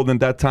company sold in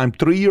that time,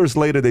 3 years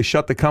later, they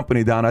shut the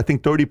company down. I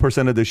think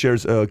 30% of the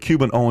shares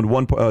Cuban owned,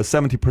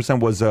 70%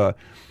 was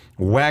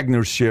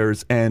Wagner's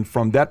shares. And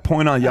from that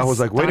point on, Yahoo was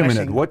like, wait a minute,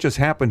 astonishing. what just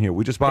happened here?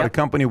 We just bought a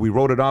company, we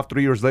wrote it off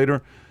 3 years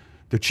later.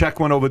 The check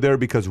went over there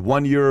because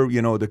 1 year,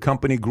 the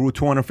company grew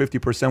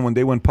 250% when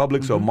they went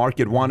public. So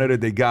market wanted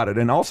it, they got it.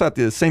 And also at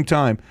the same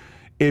time,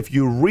 if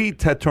you read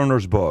Ted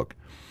Turner's book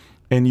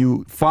and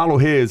you follow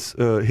his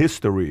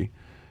history,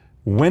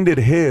 when did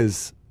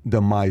his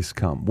demise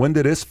come? When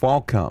did his fall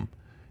come?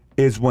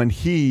 Is when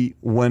he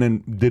went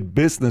and did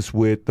business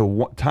with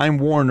the Time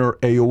Warner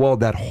AOL,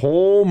 that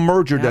whole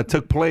merger that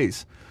took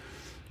place.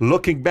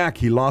 Looking back,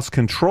 he lost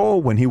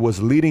control. When he was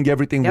leading,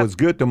 everything was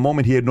good. The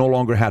moment he had no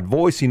longer had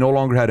voice, he no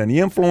longer had any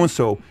influence.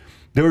 So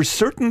there are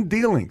certain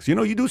dealings.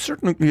 You do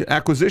certain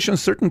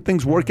acquisitions, certain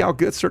things work out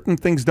good, certain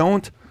things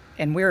don't.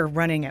 And we're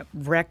running at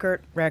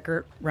record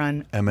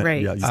run Emmett,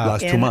 rate yeah, these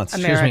last 2 months.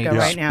 America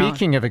right now.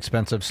 Speaking of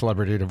expensive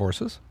celebrity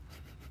divorces,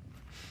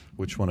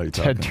 Which one are you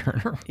talking Ted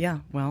Turner. Yeah,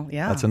 well,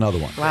 yeah. That's another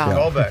one. Wow. Yeah.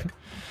 Callback.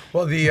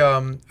 Well,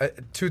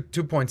 the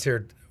 2 points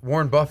here.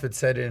 Warren Buffett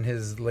said in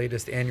his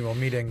latest annual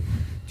meeting,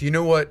 do you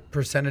know what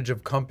percentage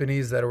of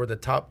companies that were the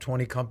top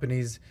 20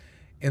 companies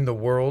in the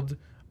world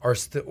are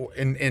still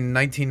in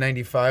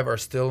 1995 are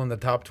still in the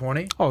top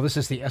 20? Oh, this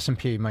is the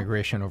S&P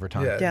migration over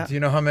time. Yeah. Yeah. Do you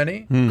know how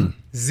many?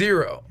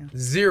 Zero.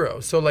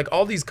 So like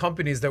all these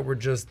companies that were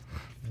just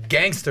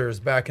gangsters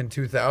back in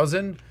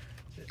 2000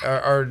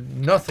 are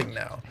nothing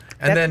now.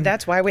 And then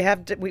That's why we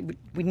have to, we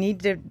need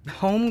to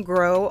home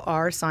grow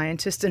our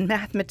scientists and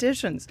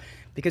mathematicians,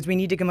 because we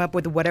need to come up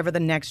with whatever the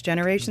next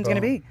generation's going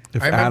to be.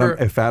 If I remember-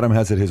 Adam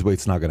has it his way,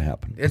 it's not going to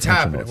happen. It's Don't you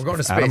happening. know? We're going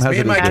to If Adam space. has Me it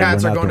and my his way,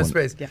 cats we're are not going to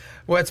doing it. space. Yeah.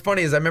 What's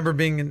funny is I remember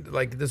being in,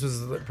 this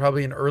was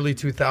probably in early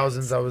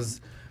 2000s. I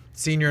was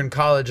senior in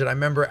college, and I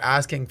remember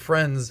asking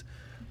friends,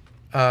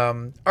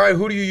 all right,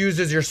 who do you use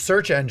as your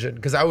search engine?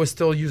 Because I was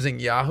still using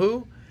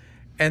Yahoo.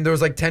 And there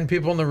was like 10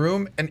 people in the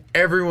room, and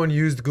everyone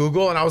used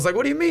Google. And I was like,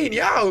 what do you mean,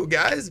 Yahoo,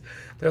 guys?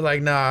 They're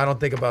like, nah, I don't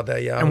think about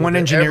that, Yahoo. And one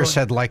engineer Everyone-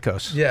 said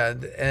Lycos. Yeah,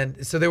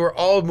 and so they were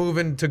all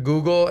moving to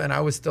Google, and I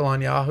was still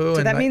on Yahoo. So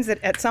and that means that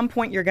at some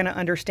point you're going to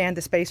understand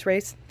the space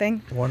race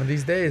thing. one of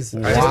these days.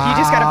 You just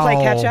got to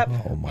play catch up.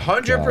 Oh my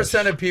 100%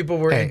 gosh. of people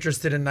were Hey,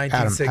 interested in Adam,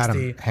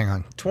 1960. hang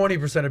on.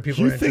 20% of people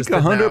You were think interested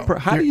 100? now.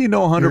 How do you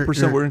know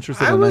 100% were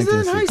interested I in was in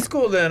 1960? high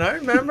school then. I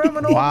remember. I'm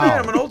an old man.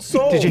 I'm an old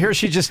soul. Did you hear what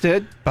she just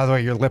did? By the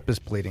way, your lip is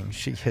bleeding.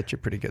 She hit you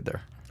pretty good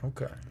there.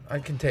 Okay, I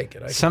can take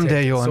it. I can Someday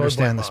take it. you'll Soy boy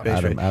understand the mom.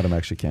 space race. Adam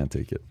actually can't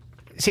take it.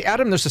 See,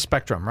 Adam, there's a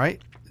spectrum, right?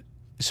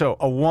 So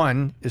a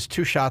 1 is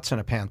 2 shots and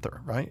a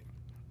Panther, right?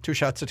 2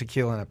 shots of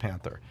tequila and a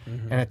Panther.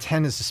 And a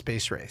 10 is the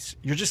space race.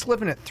 You're just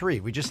living at 3.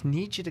 We just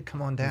need you to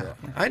come on down.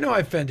 I know I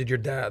offended your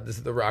dad. This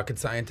is the rocket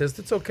scientist.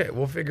 It's okay.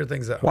 We'll figure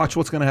things out. Watch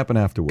what's going to happen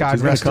afterwards. God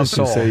He's gonna rest come his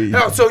and soul. say,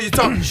 No, so you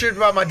talking shit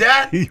about my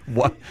dad?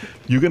 what?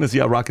 You're going to see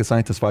how rocket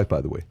scientists fight,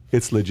 by the way.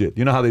 It's legit.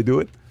 You know how they do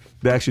it?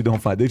 They actually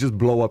don't fight. They just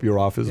blow up your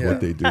office, Yeah.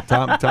 what they do.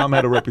 Tom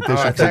had a reputation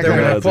I for thought they were doing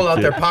that going to as a pull out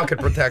kid. their pocket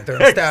protector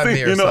and stab me or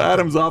You know, something.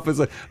 Adam's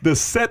office, the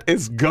set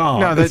is gone.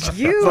 No, that's- It's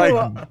You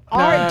like,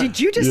 are. Did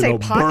you just you say know,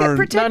 pocket burned.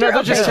 protector? No,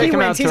 they'll just Okay, take he him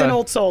wins. out He's to an a-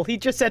 old soul. He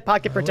just said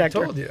pocket I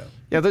protector. told you.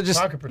 Yeah, they'll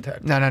just Pocket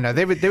protector. No.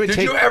 They would Did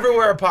take. you ever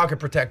wear a pocket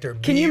protector?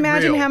 Can you Be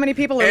imagine real. how many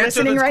people are Answer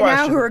listening this right now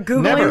question. who are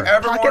Googling Never.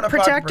 Ever pocket worn a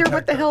protector?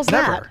 What the hell's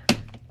Never. that?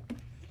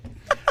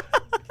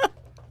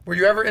 Were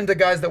you ever into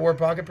guys that wore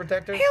pocket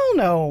protectors? Hell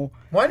no.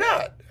 Why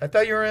not? I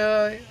thought you were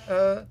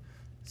a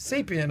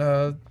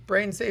sapien,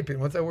 brain sapien.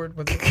 What's that word?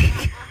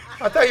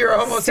 I thought you were a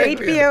homo sapien.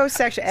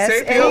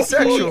 Sapiosexual.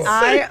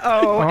 Sapiosexual.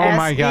 Oh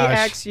my gosh.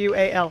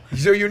 S-A-P-X-U-A-L.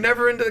 So you're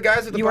never into the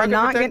guys with the You are pocket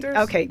not protectors?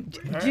 going okay.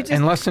 Did you just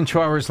And less than 2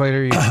 hours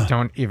later, you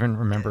don't even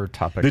remember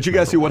topic. Did you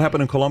guys see what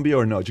happened in Colombia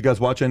or no? Did you guys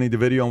watch any of the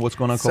video on what's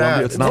going on in Sad.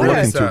 Colombia? It's It's not really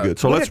looking sad. too good.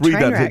 So What let's a read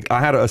train that. wreck. I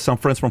had some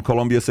friends from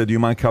Colombia said, do you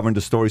mind covering the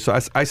story? So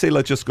I say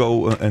let's just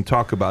go and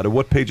talk about it.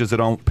 What page is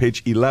it on?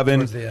 Page 11.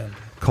 Towards the end.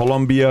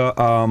 Colombia.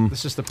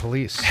 This is the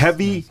police.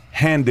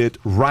 Heavy-handed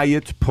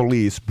riot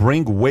police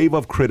bring wave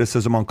of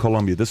criticism on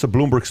Colombia. This is a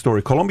Bloomberg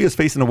story. Colombia is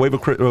facing a wave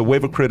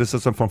of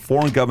criticism from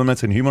foreign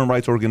governments and human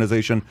rights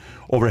organizations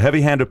over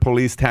heavy-handed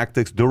police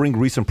tactics during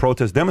recent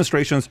protest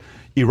demonstrations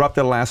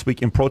erupted last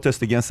week in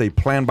protest against a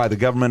plan by the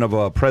government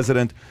of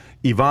President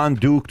Ivan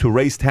Duque to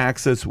raise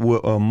taxes.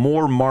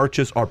 More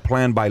marches are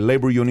planned by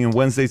labor union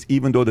Wednesdays,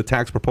 even though the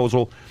tax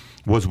proposal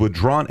was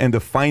withdrawn and the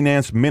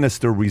finance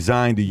minister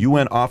resigned. The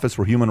UN Office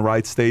for Human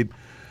Rights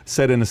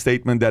said in a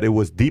statement that it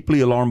was deeply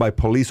alarmed by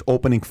police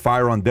opening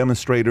fire on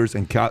demonstrators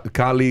in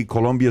Cali,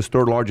 Colombia's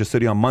third largest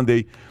city, on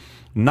Monday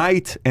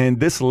night, and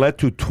this led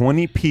to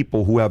 20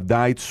 people who have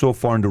died so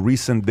far in the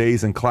recent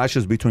days in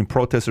clashes between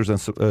protesters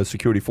and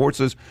security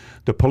forces.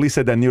 The police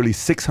said that nearly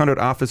 600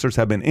 officers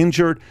have been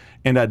injured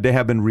and that they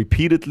have been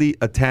repeatedly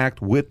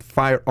attacked with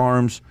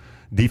firearms.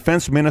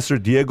 Defense Minister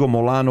Diego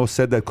Molano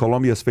said that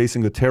Colombia is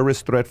facing a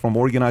terrorist threat from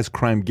organized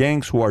crime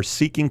gangs who are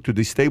seeking to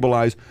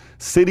destabilize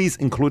cities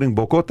including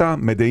Bogota,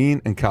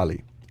 Medellin, and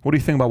Cali. What do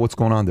you think about what's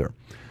going on there?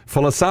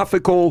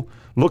 Philosophical,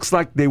 looks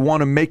like they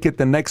want to make it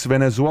the next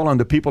Venezuela, and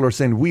the people are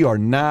saying we are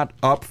not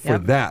up for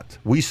that.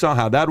 We saw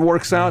how that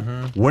works out.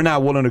 We're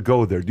not willing to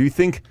go there. Do you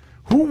think,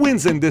 who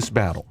wins in this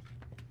battle?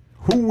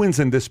 Who wins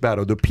in this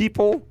battle, the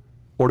people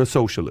or the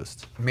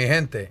socialists? Mi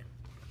gente,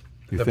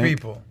 You the think?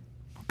 people.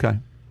 Okay.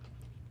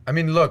 I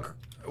mean, look,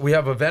 we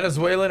have a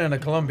Venezuelan and a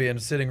Colombian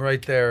sitting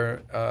right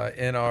there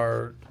in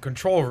our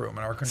control room,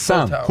 in our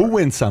control Sam, tower. who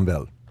wins,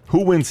 Sambel?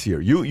 Who wins here?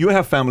 You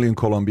have family in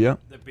Colombia.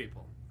 The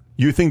people.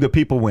 You think the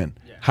people win?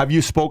 Yeah. Have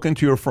you spoken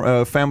to your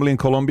family in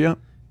Colombia?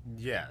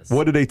 Yes.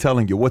 What are they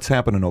telling you? What's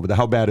happening over there?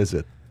 How bad is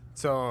it?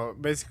 So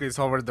basically, it's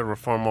over the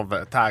reform of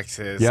the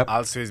taxes. Yep.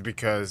 Also, it's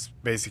because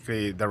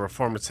basically the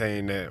reform is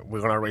saying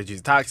we're gonna raise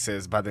these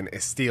taxes, but then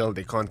still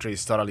the country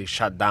is totally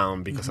shut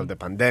down because of the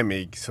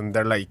pandemic. So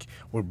they're like,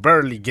 we're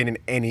barely getting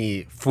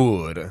any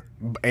food,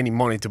 any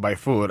money to buy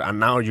food, and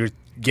now you're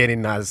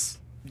getting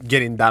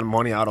that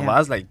money out of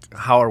us. Like,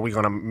 how are we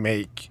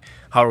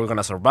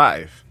gonna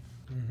survive?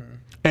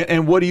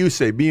 And what do you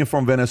say, being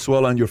from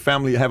Venezuela and your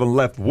family haven't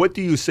left? What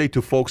do you say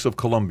to folks of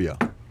Colombia?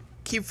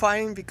 Keep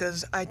fighting,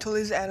 because I told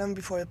this Adam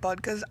before the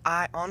podcast,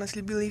 I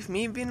honestly believe,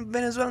 me being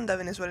Venezuelan, that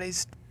Venezuela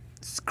is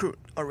screwed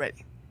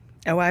already.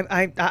 Oh,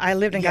 I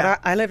lived in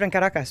I lived in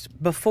Caracas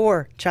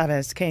before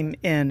Chavez came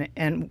in,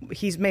 and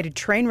he's made a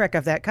train wreck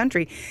of that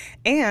country.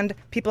 And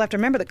people have to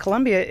remember that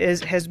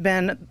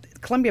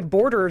Colombia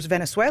borders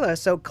Venezuela,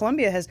 so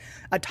Colombia has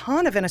a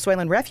ton of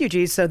Venezuelan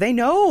refugees, so they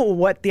know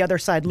what the other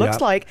side looks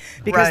Yep. like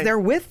because Right. they're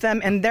with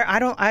them. And I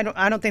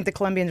don't think the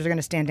Colombians are going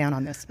to stand down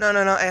on this. No.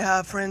 I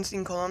have friends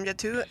in Colombia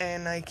too,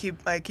 and I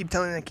keep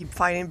telling them to keep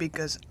fighting,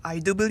 because I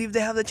do believe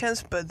they have the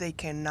chance, but they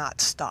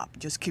cannot stop.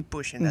 Just keep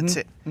pushing. That's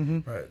it.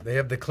 Right. They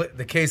have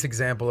the case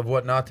example of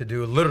what not to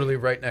do literally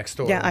right next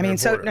door. Yeah, on I mean,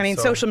 their border.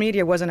 social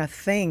media wasn't a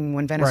thing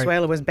when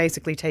Venezuela was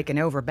basically taken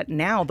over, but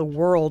now the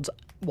world's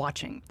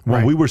watching.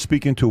 When we were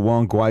speaking to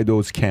Juan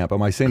Guaido's camp,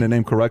 am I saying the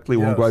name correctly?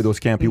 Juan Yes. Guaido's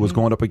camp, he was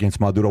going up against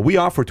Maduro. We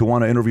offered to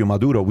want to interview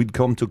Maduro. We'd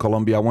come to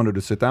Colombia. I wanted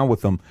to sit down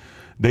with them.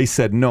 They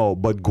said no,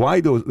 but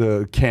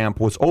Guaido's camp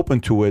was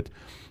open to it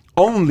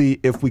only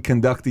if we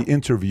conduct the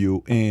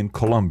interview in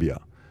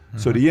Colombia.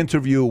 So the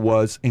interview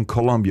was in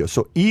Colombia.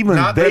 So even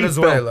Not they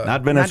Venezuela. felt,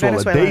 not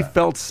Venezuela, Venezuela. they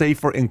felt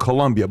safer in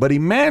Colombia. But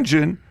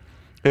imagine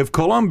if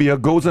Colombia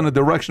goes in the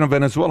direction of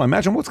Venezuela.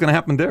 Imagine what's going to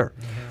happen there.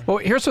 Well,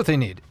 here's what they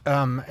need,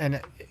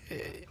 and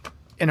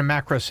in a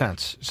macro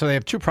sense. So they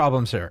have two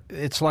problems there.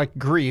 It's like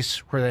Greece,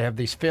 where they have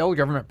these failed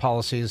government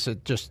policies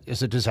that just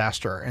is a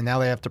disaster, and now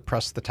they have to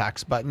press the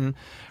tax button,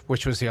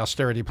 which was the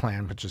austerity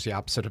plan, which is the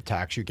opposite of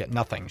tax. You get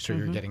nothing, so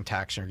you're getting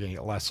taxed, and you're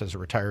getting less as a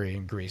retiree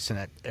in Greece,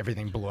 and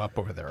everything blew up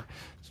over there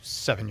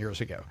 7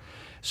 years ago.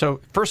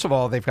 So first of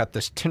all, they've got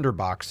this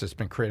tinderbox that's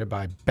been created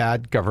by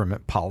bad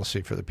government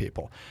policy for the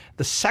people.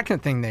 The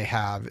second thing they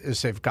have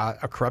is they've got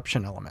a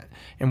corruption element.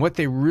 And what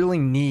they really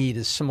need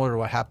is similar to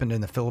what happened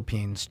in the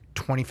Philippines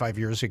 25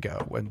 years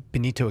ago when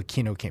Benito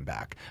Aquino came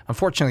back.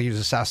 Unfortunately, he was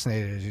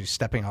assassinated as he was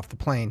stepping off the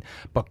plane.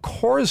 But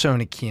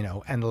Corazon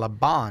Aquino and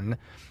Laban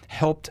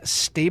helped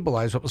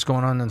stabilize what was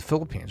going on in the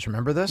Philippines.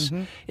 Remember this?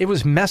 It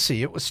was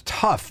messy. It was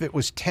tough. It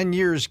was 10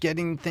 years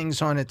getting things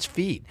on its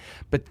feet.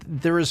 But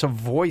there is a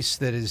voice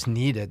that is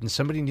needed, and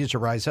somebody needs to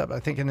rise up.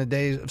 I think in the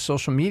days of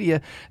social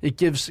media, it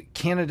gives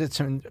candidates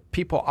and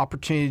people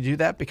opportunity to do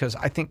that, because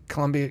I think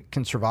Colombia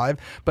can survive.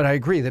 But I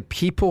agree that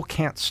people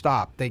can't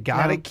stop. They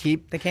got to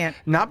keep... they can't.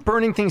 Not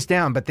burning things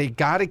down, but they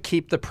got to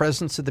keep the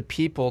presence of the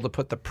people to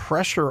put the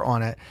pressure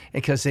on it,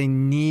 because they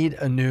need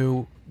a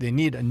new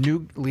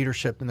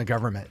leadership in the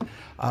government,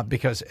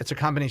 because it's a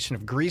combination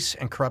of grease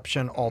and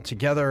corruption all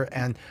together.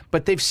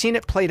 But they've seen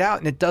it played out,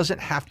 and it doesn't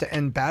have to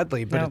end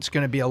badly, but it's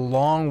going to be a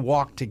long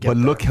walk to get But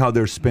there. look how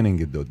they're spinning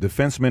it, though.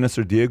 Defense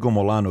Minister Diego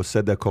Molano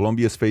said that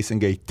Colombia is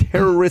facing a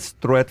terrorist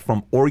threat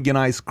from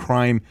organized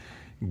crime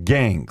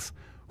gangs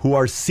who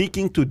are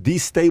seeking to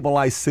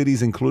destabilize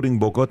cities, including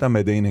Bogota,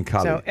 Medellin, and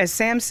Cali. So as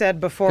Sam said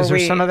before Is there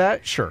some of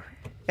that? Sure.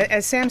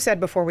 As Sam said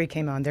before we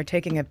came on, they're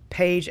taking a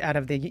page out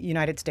of the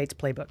United States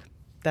playbook.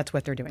 That's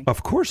what they're doing.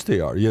 Of course they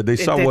are. Yeah, they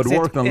saw what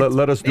worked, and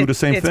let us do the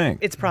same thing.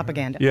 It's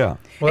propaganda. Yeah.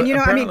 Well, And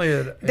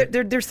apparently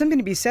there's something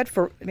to be said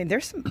for.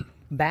 There's some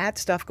bad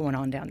stuff going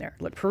on down there.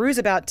 Look, Peru's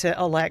about to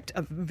elect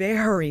a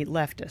very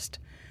leftist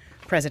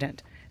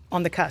president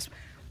on the cusp.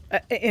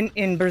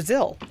 In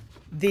Brazil,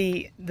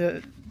 the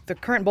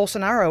current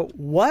Bolsonaro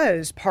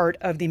was part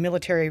of the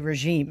military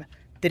regime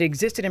that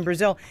existed in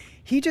Brazil.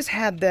 He just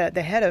had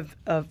the head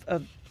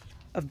of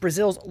of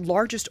Brazil's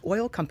largest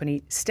oil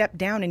company stepped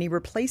down and he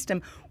replaced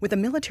him with a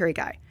military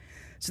guy.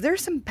 So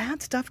there's some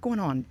bad stuff going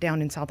on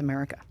down in South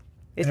America.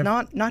 It's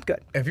not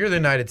good. If you're the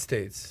United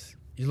States,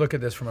 you look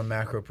at this from a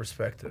macro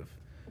perspective.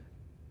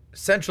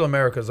 Central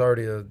America is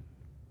already a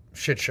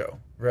shit show,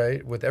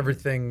 right? With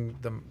everything,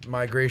 the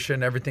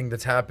migration, everything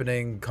that's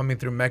happening, coming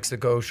through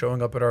Mexico,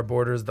 showing up at our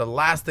borders. The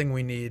last thing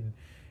we need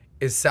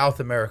is South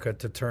America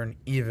to turn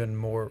even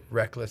more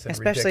reckless and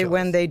Especially ridiculous.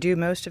 when they do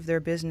most of their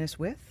business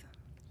with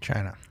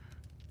China.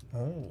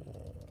 Oh,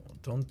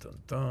 dun, dun,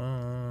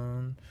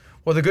 dun.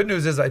 Well, the good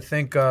news is I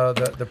think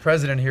the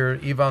president here,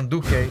 Ivan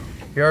Duque,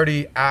 he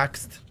already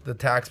axed the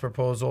tax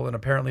proposal, and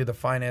apparently the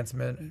finance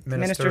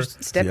minister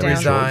stepped Does he have a down. choice?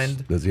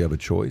 resigned. Does he have a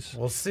choice?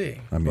 We'll see.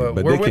 I mean, but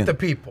but we're they with can- the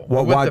people.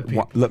 Well, we're why, with the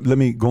people. let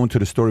me go into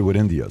the story with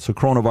India. So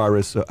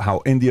coronavirus,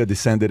 how India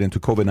descended into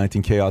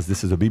COVID-19 chaos.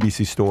 This is a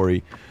BBC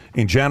story.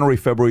 In January,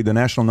 February, the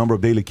national number of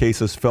daily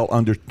cases fell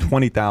under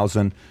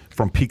 20,000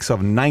 from peaks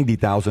of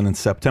 90,000 in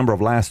September of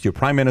last year.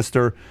 Prime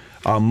Minister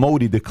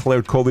Modi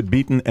declared COVID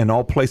beaten and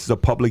all places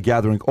of public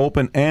gathering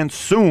open. And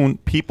soon,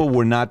 people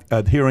were not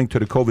adhering to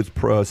the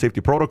COVID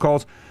safety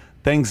protocols.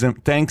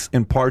 Thanks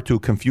in part to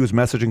confused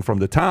messaging from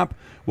the top.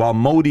 While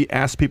Modi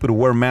asked people to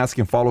wear masks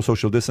and follow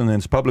social distancing in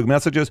his public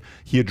messages,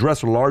 he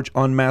addressed large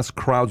unmasked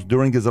crowds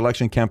during his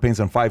election campaigns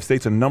in 5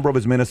 states. A number of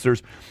his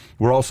ministers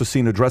were also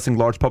seen addressing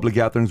large public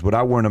gatherings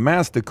without wearing a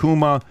mask. The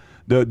Kumbhala,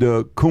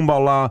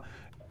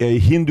 a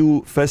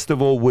Hindu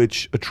festival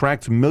which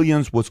attracts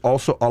millions, was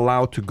also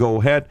allowed to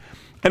go ahead.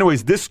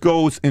 Anyways, this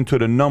goes into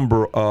the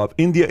number of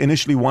India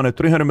initially wanted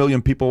 300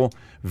 million people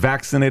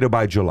vaccinated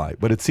by July,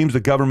 but it seems the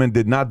government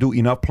did not do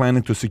enough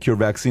planning to secure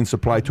vaccine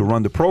supply to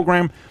run the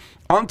program.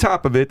 On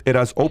top of it, it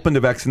has opened the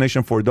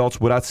vaccination for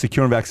adults without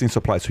securing vaccine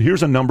supply. So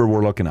here's a number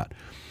we're looking at.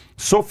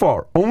 So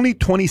far, only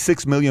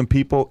 26 million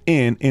people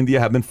in India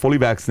have been fully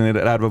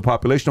vaccinated out of a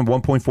population of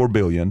 1.4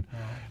 billion.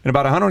 And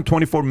about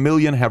 124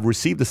 million have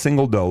received a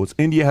single dose.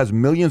 India has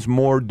millions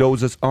more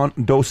doses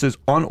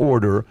on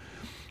order,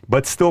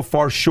 but still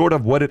far short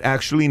of what it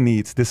actually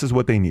needs. This is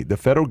what they need. The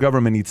federal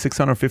government needs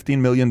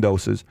 615 million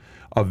doses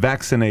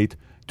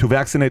to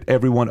vaccinate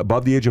everyone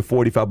above the age of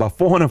 45, about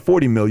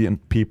 440 million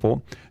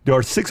people. There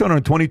are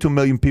 622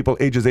 million people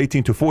ages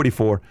 18 to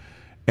 44,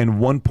 and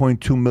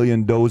 1.2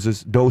 million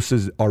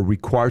doses are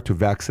required to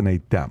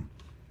vaccinate them.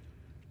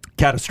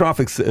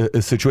 Catastrophic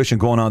situation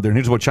going on there. And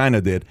here's what China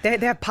did. They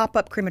have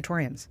pop-up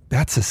crematoriums.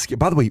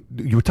 By the way,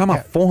 you were talking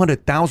about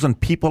 400,000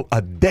 people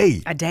a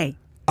day. A day.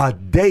 A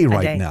day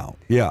right day. now.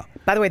 Yeah.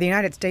 By the way, the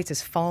United States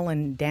has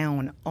fallen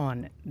down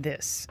on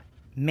this.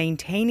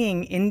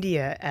 Maintaining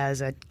India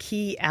as a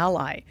key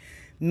ally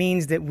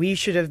means that we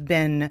should have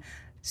been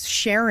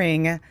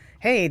sharing,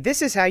 hey,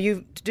 this is how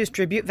you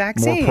distribute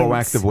vaccines. More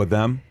proactive with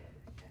them.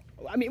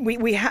 I mean,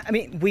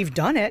 we've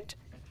done it.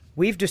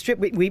 We've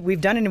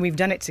done it, and we've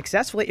done it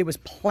successfully. It was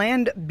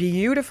planned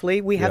beautifully.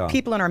 We have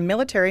people in our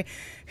military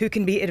who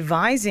can be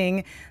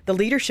advising the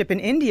leadership in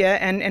India,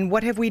 and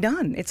what have we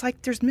done? It's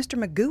like there's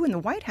Mr. Magoo in the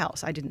White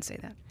House. I didn't say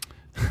that.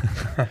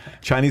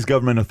 Chinese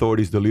government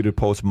authorities deleted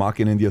posts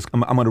mocking India's...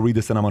 I'm going to read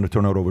this and I'm going to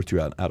turn it over to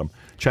you, Adam.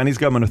 Chinese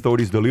government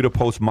authorities deleted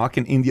posts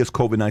mocking India's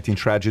COVID-19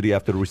 tragedy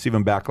after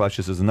receiving backlash.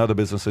 This is another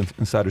Business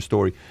Insider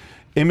story.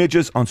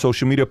 Images on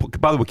social media...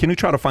 By the way, can you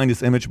try to find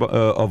this image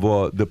of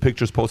the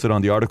pictures posted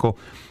on the article?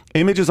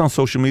 Images on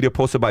social media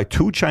posted by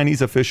 2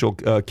 Chinese official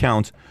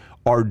accounts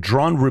are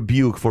drawn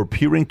rebuke for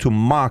appearing to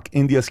mock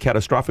India's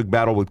catastrophic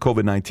battle with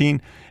COVID-19.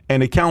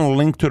 An account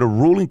linked to the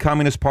ruling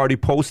Communist Party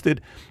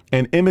posted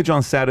an image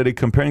on Saturday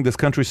comparing this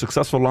country's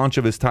successful launch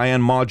of its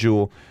Tian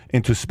module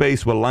into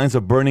space with lines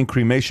of burning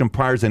cremation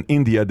pyres in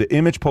India. The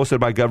image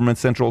posted by Government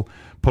Central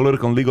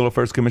Political and Legal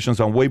Affairs Commission's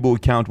on Weibo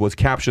account was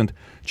captioned,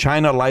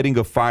 "China lighting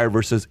a fire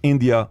versus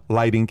India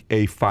lighting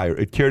a fire."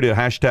 It carried a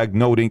hashtag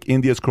noting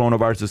India's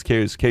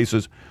coronavirus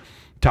cases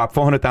top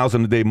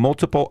 400,000 a day.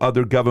 Multiple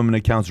other government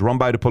accounts run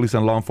by the police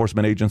and law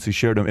enforcement agencies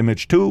shared an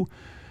image too.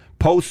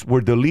 Posts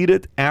were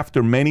deleted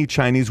after many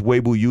Chinese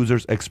Weibo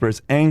users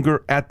expressed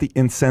anger at the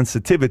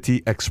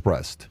insensitivity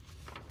expressed.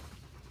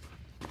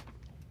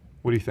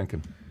 What are you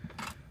thinking?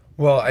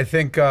 Well, I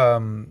think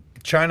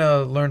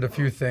China learned a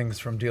few things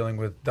from dealing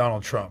with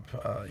Donald Trump.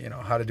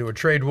 How to do a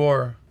trade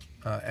war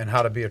and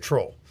how to be a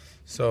troll.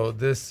 So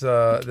this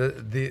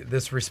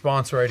this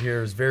response right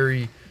here is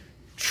very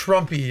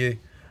Trumpy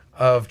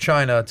of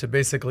China to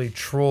basically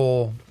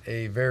troll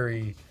a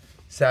very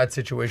sad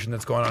situation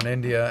that's going on in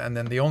India. And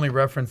then the only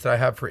reference that I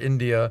have for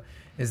India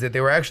is that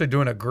they were actually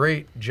doing a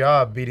great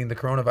job beating the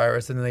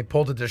coronavirus, and then they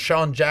pulled it to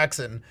Deshaun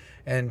Jackson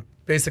and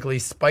basically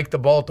spiked the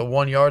ball at the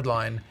 1-yard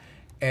line,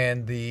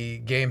 and the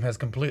game has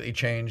completely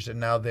changed, and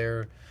now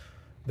they're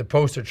the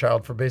poster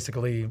child for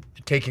basically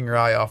taking your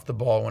eye off the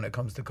ball when it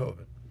comes to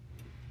COVID.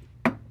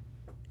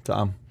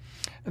 Tom?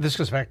 This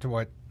goes back to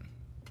what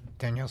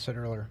Danielle said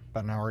earlier,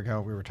 about an hour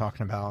ago. We were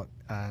talking about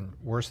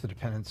where's the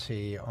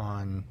dependency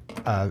on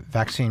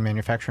vaccine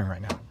manufacturing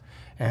right now,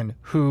 and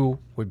who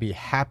would be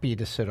happy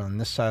to sit on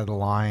this side of the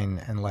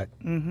line and let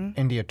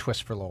India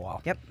twist for a little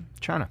while. Yep.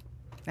 China.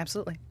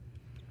 Absolutely.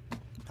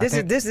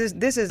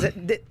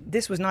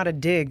 This was not a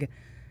dig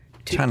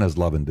China's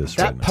loving this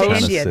That right now. to post-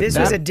 China's India. sitting This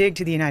there. was a dig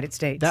to the United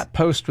States. That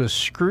post was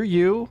screw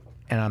you,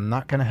 and I'm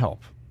not going to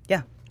help.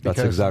 Yeah. That's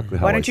because- exactly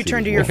how Why I don't you see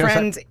turn it to as your well. Because I-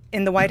 friends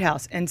in the White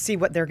House and see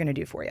what they're going to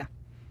do for you?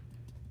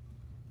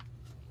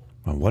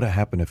 And what would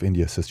happen if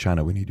India says,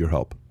 China, we need your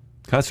help?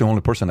 That's the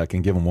only person that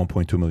can give them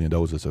 1.2 million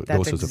doses. That's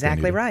doses if they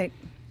exactly need it. right.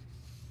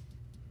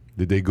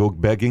 Did they go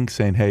begging,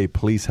 saying, hey,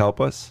 please help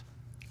us?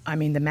 I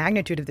mean, the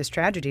magnitude of this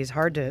tragedy is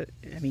hard to.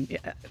 I mean,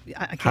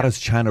 I can't, How does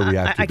China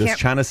react to I it? Does can't-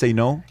 China say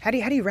no? How do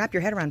you wrap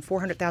your head around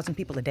 400,000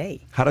 people a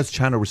day? How does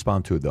China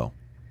respond to it, though?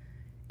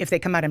 If they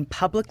come out and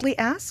publicly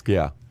ask,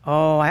 Yeah.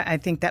 oh, I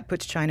think that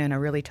puts China in a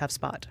really tough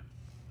spot.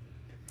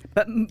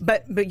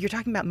 But you're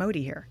talking about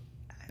Modi here.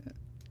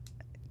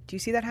 Do you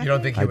see that happening? You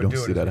don't think he I would don't do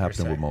it? see is that what you're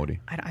happening with saying. Modi.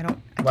 I don't.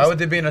 Why would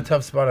they be in a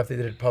tough spot if they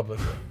did it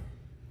publicly?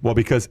 Well,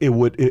 because it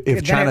would, if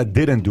Then China it-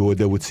 didn't do it,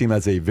 that would seem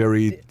as a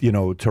very,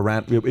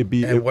 it'd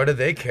be. And what do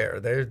they care?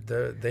 They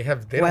don't give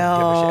a shit.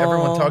 Well-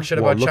 Everyone talks shit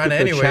Well, about look China at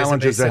the anyways, and they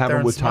challenges they're sit there having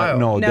and with smile.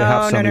 No, they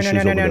have some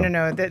issues over there.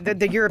 No.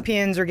 The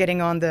Europeans are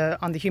getting on the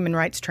human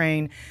rights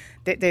train.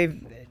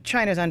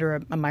 China's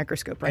under a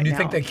microscope right And you now.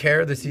 think they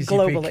care? The CCP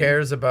globally.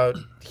 cares about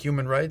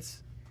human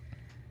rights?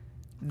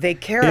 They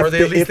care. Or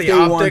they at least the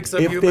optics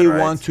of if human they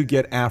rights? want to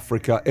get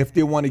Africa, if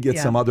they want to get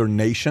Yeah. some other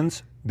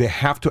nations, they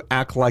have to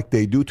act like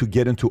they do to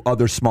get into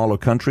other smaller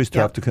countries to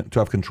Yep. have to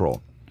have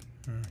control.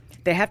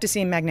 They have to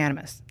seem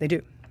magnanimous. They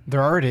do.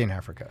 They're already in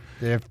Africa.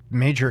 They have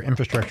major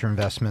infrastructure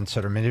investments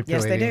that are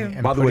manipulating do.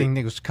 and By the way- putting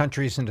those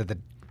countries into the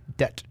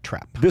debt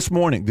trap. This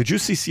morning, did you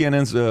see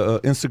CNN's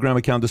Instagram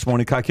account this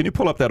morning? Kai, can you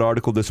pull up that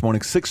article this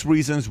morning? 6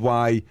 reasons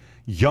why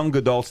young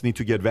adults need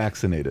to get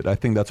vaccinated. I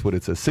think that's what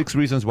it says. 6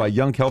 reasons why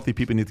young, healthy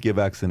people need to get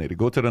vaccinated.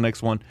 Go to the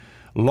next one.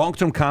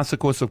 Long-term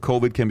consequences of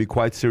COVID can be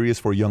quite serious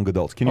for young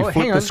adults. Can you Oh,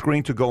 flip hang the on.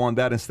 screen to go on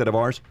that instead of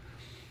ours?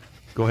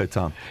 Go ahead,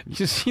 Tom.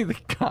 You see the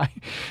guy,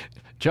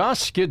 Josh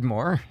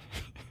Skidmore,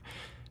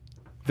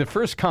 the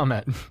first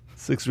comment.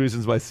 6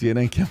 reasons why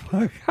CNN can.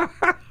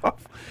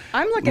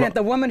 I'm looking at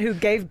the woman who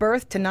gave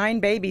birth to 9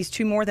 babies,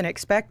 2 more than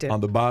expected.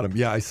 On the bottom.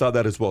 Yeah, I saw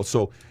that as well.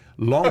 So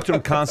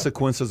long-term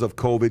consequences of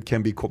COVID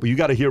can be, you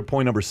got to hear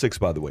point number 6,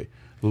 by the way.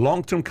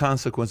 Long-term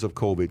consequences of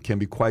COVID can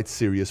be quite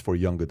serious for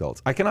young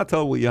adults. I cannot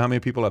tell you how many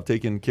people I've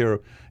taken care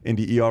of in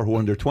the ER who are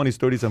in their 20s,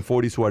 30s, and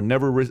 40s who are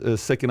never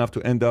sick enough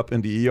to end up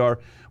in the ER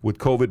with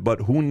COVID,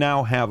 but who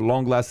now have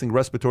long-lasting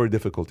respiratory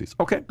difficulties.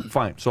 Okay,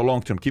 fine. So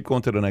long-term. Keep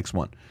going to the next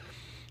one.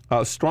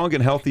 Strong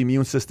and healthy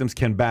immune systems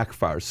can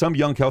backfire. Some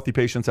young, healthy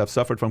patients have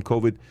suffered from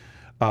COVID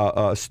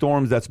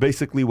storms. That's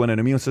basically when an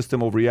immune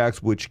system overreacts,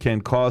 which can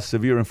cause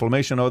severe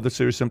inflammation or other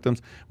serious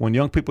symptoms. When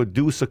young people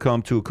do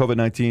succumb to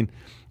COVID-19,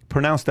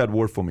 pronounce that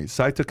word for me.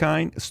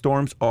 Cytokine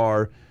storms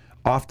are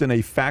often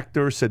a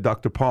factor, said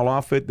Dr. Paul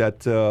Offit.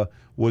 That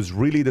was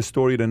really the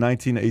story of the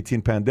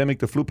 1918 pandemic.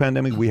 The flu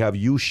pandemic, we have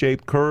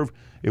U-shaped curve.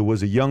 It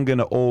was a young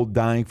and an old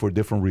dying for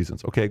different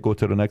reasons. Okay, go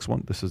to the next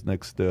one. This is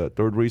next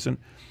third reason.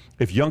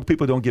 If young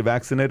people don't get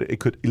vaccinated,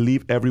 it could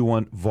leave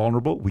everyone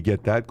vulnerable. We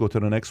get that. Go to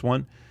the next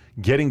one.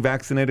 Getting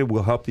vaccinated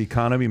will help the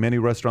economy. Many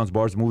restaurants,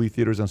 bars, movie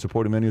theaters, and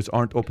supporting menus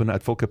aren't open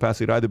at full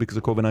capacity either because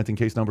the COVID-19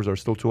 case numbers are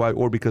still too high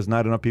or because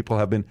not enough people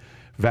have been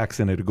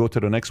vaccinated. Go to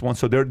the next one.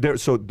 So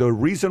so the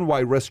reason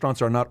why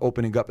restaurants are not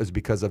opening up is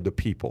because of the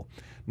people,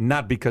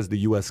 not because the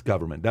U.S.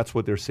 government. That's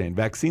what they're saying.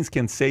 Vaccines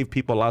can save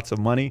people lots of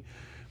money.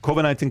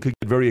 COVID-19 could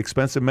get very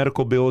expensive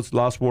medical bills,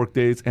 lost work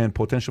days, and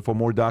potential for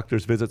more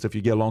doctors' visits if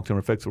you get long-term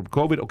effects from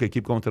COVID. Okay,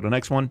 keep going to the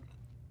next one.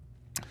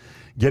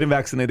 Getting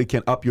vaccinated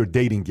can up your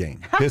dating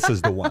game. This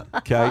is the one,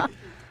 okay?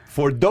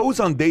 For those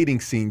on dating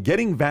scene,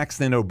 getting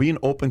vaccinated or being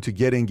open to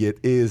getting it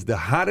is the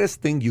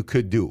hottest thing you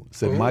could do,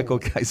 said Michael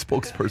Kai,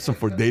 spokesperson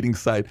for dating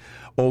site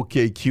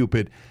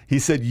OkCupid. He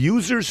said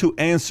users who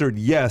answered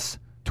yes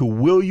to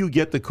will you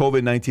get the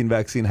COVID-19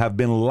 vaccine have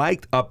been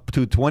liked up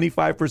to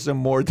 25%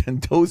 more than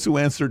those who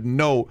answered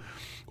no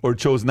or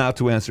chose not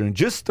to answer. In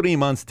just 3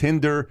 months,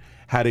 Tinder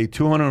had a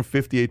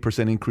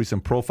 258% increase in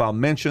profile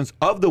mentions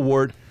of the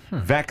word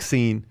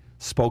vaccine,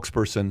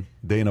 spokesperson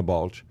Dana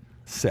Balch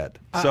said.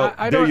 So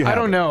I there you have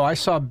don't it. know. I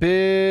saw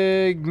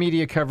big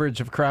media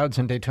coverage of crowds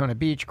in Daytona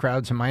Beach,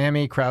 crowds in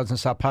Miami, crowds in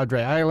South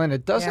Padre Island.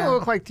 It doesn't Yeah.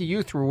 look like the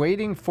youth were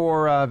waiting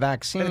for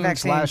vaccines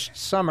vaccine. last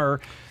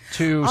summer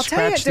to I'll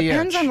tell you, scratch it the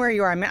depends itch. on where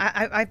you are. I mean,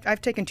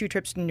 I've taken 2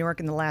 trips to New York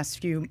in the last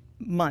few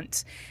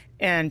months,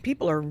 and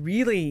people are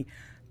really,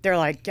 they're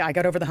like, yeah, I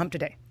got over the hump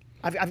today.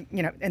 I've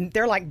and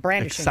they're like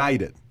brandishing.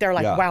 Excited. They're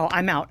like, Yeah. wow,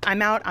 I'm out,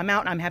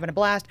 I'm having a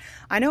blast.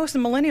 I know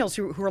some millennials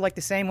who are like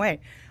the same way.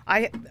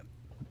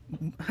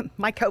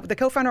 The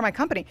co-founder of my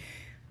company,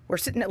 we're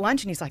sitting at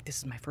lunch, and he's like, this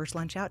is my first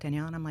lunch out,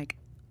 Danielle. And I'm like,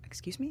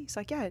 excuse me? He's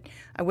like, yeah.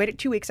 I waited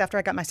 2 weeks after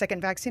I got my second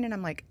vaccine, and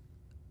I'm like,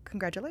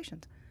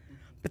 congratulations.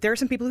 But there are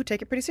some people who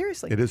take it pretty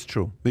seriously. It is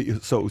true.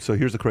 So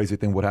here's the crazy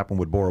thing. What happened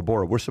with Bora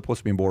Bora? We're supposed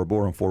to be in Bora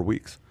Bora in 4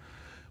 weeks.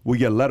 We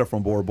get a letter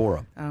from Bora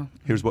Bora. Oh.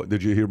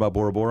 Did you hear about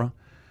Bora Bora?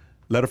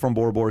 Letter from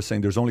Bora Bora saying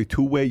there's only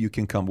 2 ways you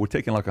can come. We're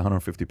taking like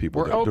 150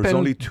 people We're there. There's open,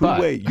 only 2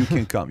 but- ways you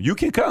can come. You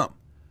can come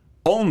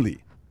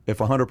only if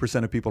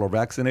 100% of people are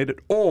vaccinated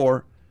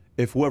or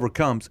if whoever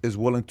comes is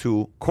willing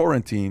to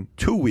quarantine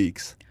 2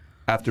 weeks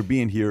after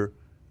being here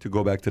to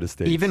go back to the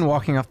States. Even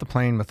walking off the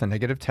plane with a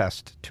negative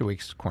test, 2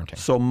 weeks quarantine.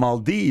 So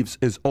Maldives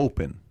is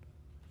open.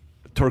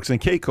 Turks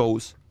and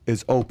Caicos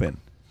is open.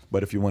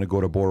 But if you want to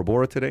go to Bora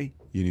Bora today,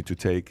 you need to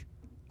take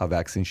a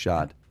vaccine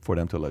shot for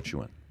them to let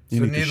you in. You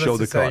So need to needless show to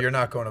the say, card. you're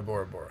not going to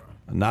Bora Bora.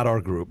 Not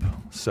our group.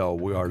 So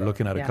we are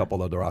looking at a Yeah.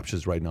 couple other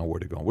options right now where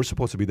to go. We're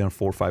supposed to be there in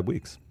 4 or 5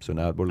 weeks. So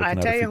now we're I looking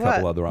at tell a you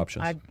couple what, other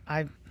options.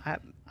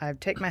 I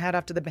take my hat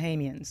off to the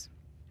Bahamians.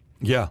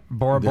 Yeah.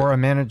 Bora Bora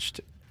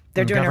managed.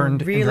 They're and doing a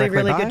governed really, indirectly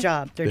really by good it.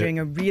 job. They're doing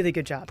a really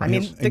good job. I And,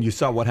 mean, and you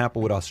saw what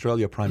happened with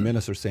Australia. Prime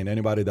Minister saying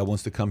anybody that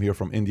wants to come here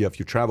from India, if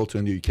you travel to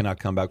India, you cannot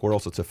come back. Or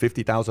else it's a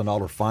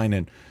 $50,000 fine.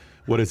 And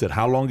what is it?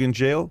 How long in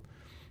jail?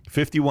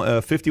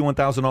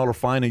 $51,000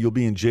 fine, and you'll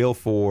be in jail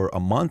for a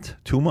month,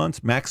 2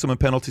 months. Maximum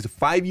penalties: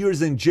 5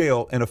 years in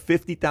jail and a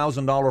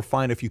 $50,000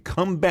 fine if you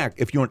come back.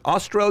 If you're an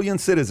Australian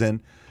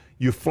citizen,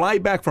 you fly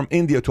back from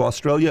India to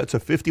Australia, it's a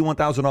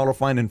 $51,000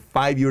 fine and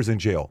 5 years in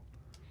jail.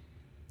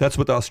 That's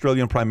what the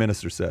Australian Prime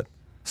Minister said,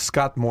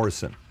 Scott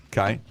Morrison.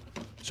 Okay,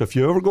 so if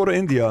you ever go to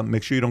India,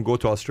 make sure you don't go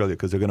to Australia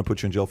because they're going to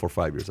put you in jail for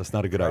 5 years. That's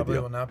not a good Probably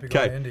idea. will not be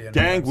going to India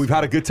gang, anytime we've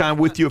had a good time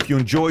with you. If you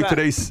enjoyed Back.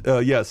 today's,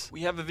 yes.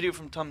 We have a video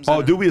from Tom Oh,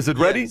 Zenner. do we? Is it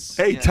ready? Yes,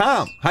 Hey, yes.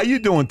 Tom. How you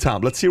doing,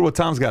 Tom? Let's hear what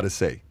Tom's got to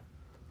say.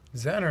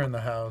 Zenner in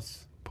the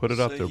house. Put it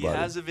up there, he buddy.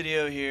 has a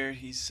video here.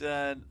 He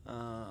said,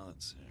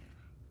 let's see.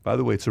 By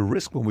the way, it's a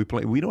risk when we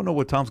play. We don't know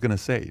what Tom's going to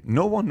say.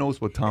 No one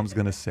knows what Tom's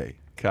going to say,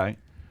 okay?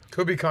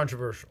 Could be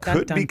controversial. Dun,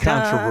 Could be dun,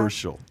 dun.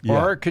 controversial.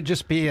 Or it could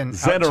just be an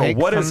Zenner, outtake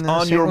what from is the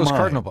on St. your Louis mind?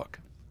 Cardinal book.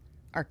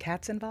 are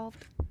cats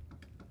involved?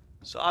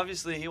 So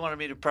obviously he wanted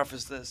me to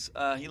preface this.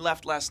 He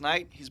left last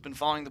night. He's been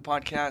following the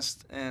podcast,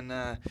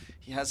 and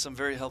he has some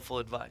very helpful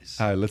advice.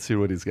 All right, let's hear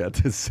what he's got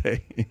to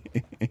say.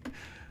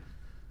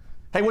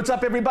 Hey, what's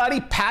up, everybody?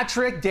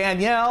 Patrick,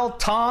 Danielle,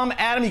 Tom,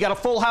 Adam, you got a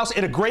full house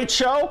and a great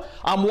show.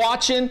 I'm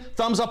watching.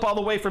 Thumbs up all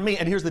the way from me.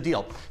 And here's the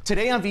deal.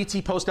 Today on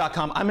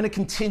VTPost.com, I'm going to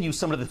continue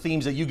some of the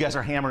themes that you guys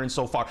are hammering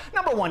so far.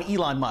 Number one,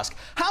 Elon Musk.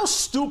 How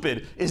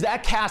stupid is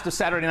that cast of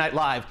Saturday Night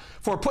Live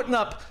for putting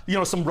up,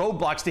 some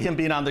roadblocks to him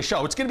being on the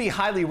show? It's going to be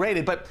highly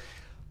rated, but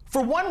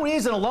for one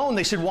reason alone,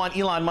 they should want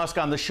Elon Musk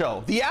on the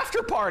show. The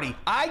after party.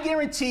 I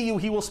guarantee you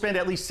he will spend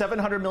at least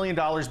 $700 million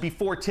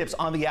before tips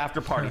on the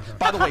after party.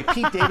 By the way,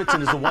 Pete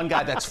Davidson is the one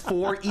guy that's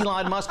for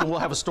Elon Musk, and we'll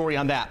have a story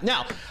on that.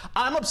 Now,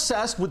 I'm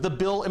obsessed with the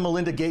Bill and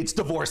Melinda Gates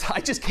divorce.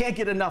 I just can't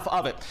get enough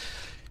of it.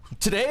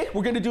 Today,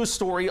 we're going to do a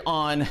story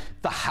on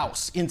the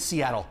house in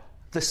Seattle.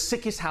 The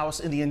sickest house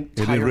in the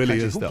entire really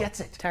country. is, Who though. gets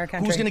it? Entire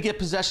country. Who's going to get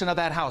possession of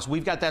that house?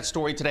 We've got that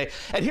story today.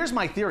 And here's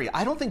my theory.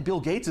 I don't think Bill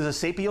Gates is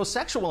a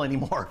sapiosexual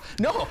anymore.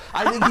 No,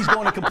 I think he's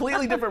going a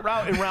completely different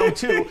route in round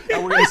two,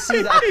 and we're going to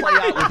see that play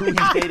out with who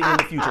he's dating in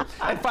the future.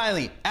 And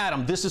finally,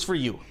 Adam, this is for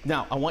you.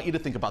 Now, I want you to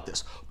think about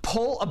this.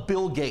 Pull a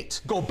Bill Gates.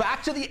 Go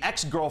back to the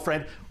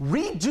ex-girlfriend.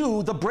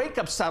 Redo the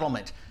breakup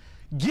settlement.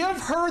 Give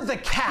her the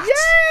cat.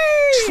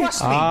 Yay!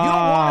 Trust me, you don't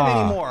want it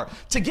anymore.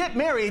 To get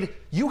married,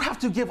 you have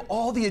to give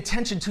all the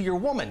attention to your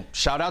woman.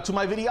 Shout out to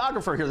my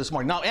videographer here this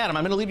morning. Now, Adam,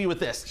 I'm going to leave you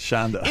with this.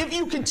 Shonda. If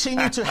you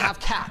continue to have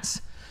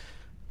cats,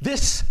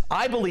 this,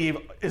 I believe,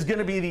 is going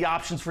to be the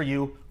options for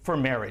you for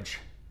marriage.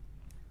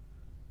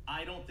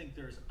 I don't think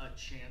there's a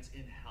chance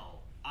in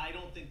hell. I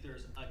don't think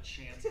there's a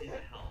chance in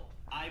hell.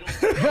 I don't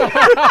think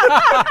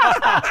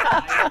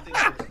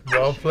there's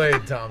Well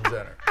played, Tom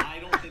Zenner. I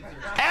don't think there's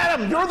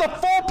Adam, you're the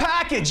full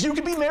package. You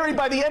can be married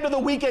by the end of the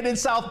weekend in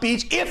South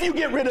Beach if you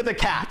get rid of the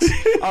cats.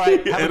 All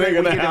right, have a It great ain't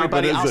gonna weekend,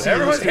 everybody. happen, I'll is see it?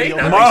 you in the Everyone's studio. hating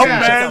on My the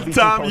cats. man,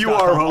 Tom, you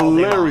are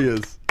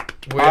hilarious.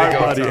 Way All to right, go,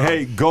 buddy. Tom.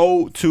 Hey,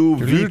 go to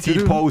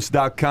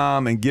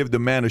VTPost.com and give the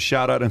man a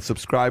shout out and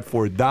subscribe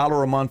for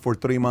 $1 a month for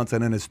 3 months,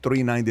 and then it's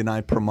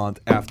 $3.99 per month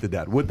after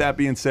that. With that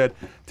being said,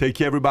 take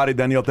care, everybody.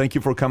 Danielle, thank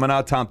you for coming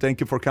out. Tom, thank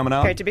you for coming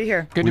out. Great to be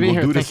here. Good We to be will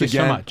here. do Thank this you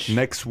so again much.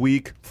 next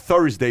week,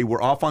 Thursday.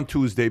 We're off on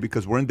Tuesday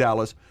because we're in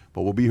Dallas,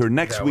 but we'll be here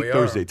next Yeah, week, we are.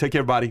 Thursday. Take care,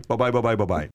 everybody. Bye-bye, bye-bye, bye-bye.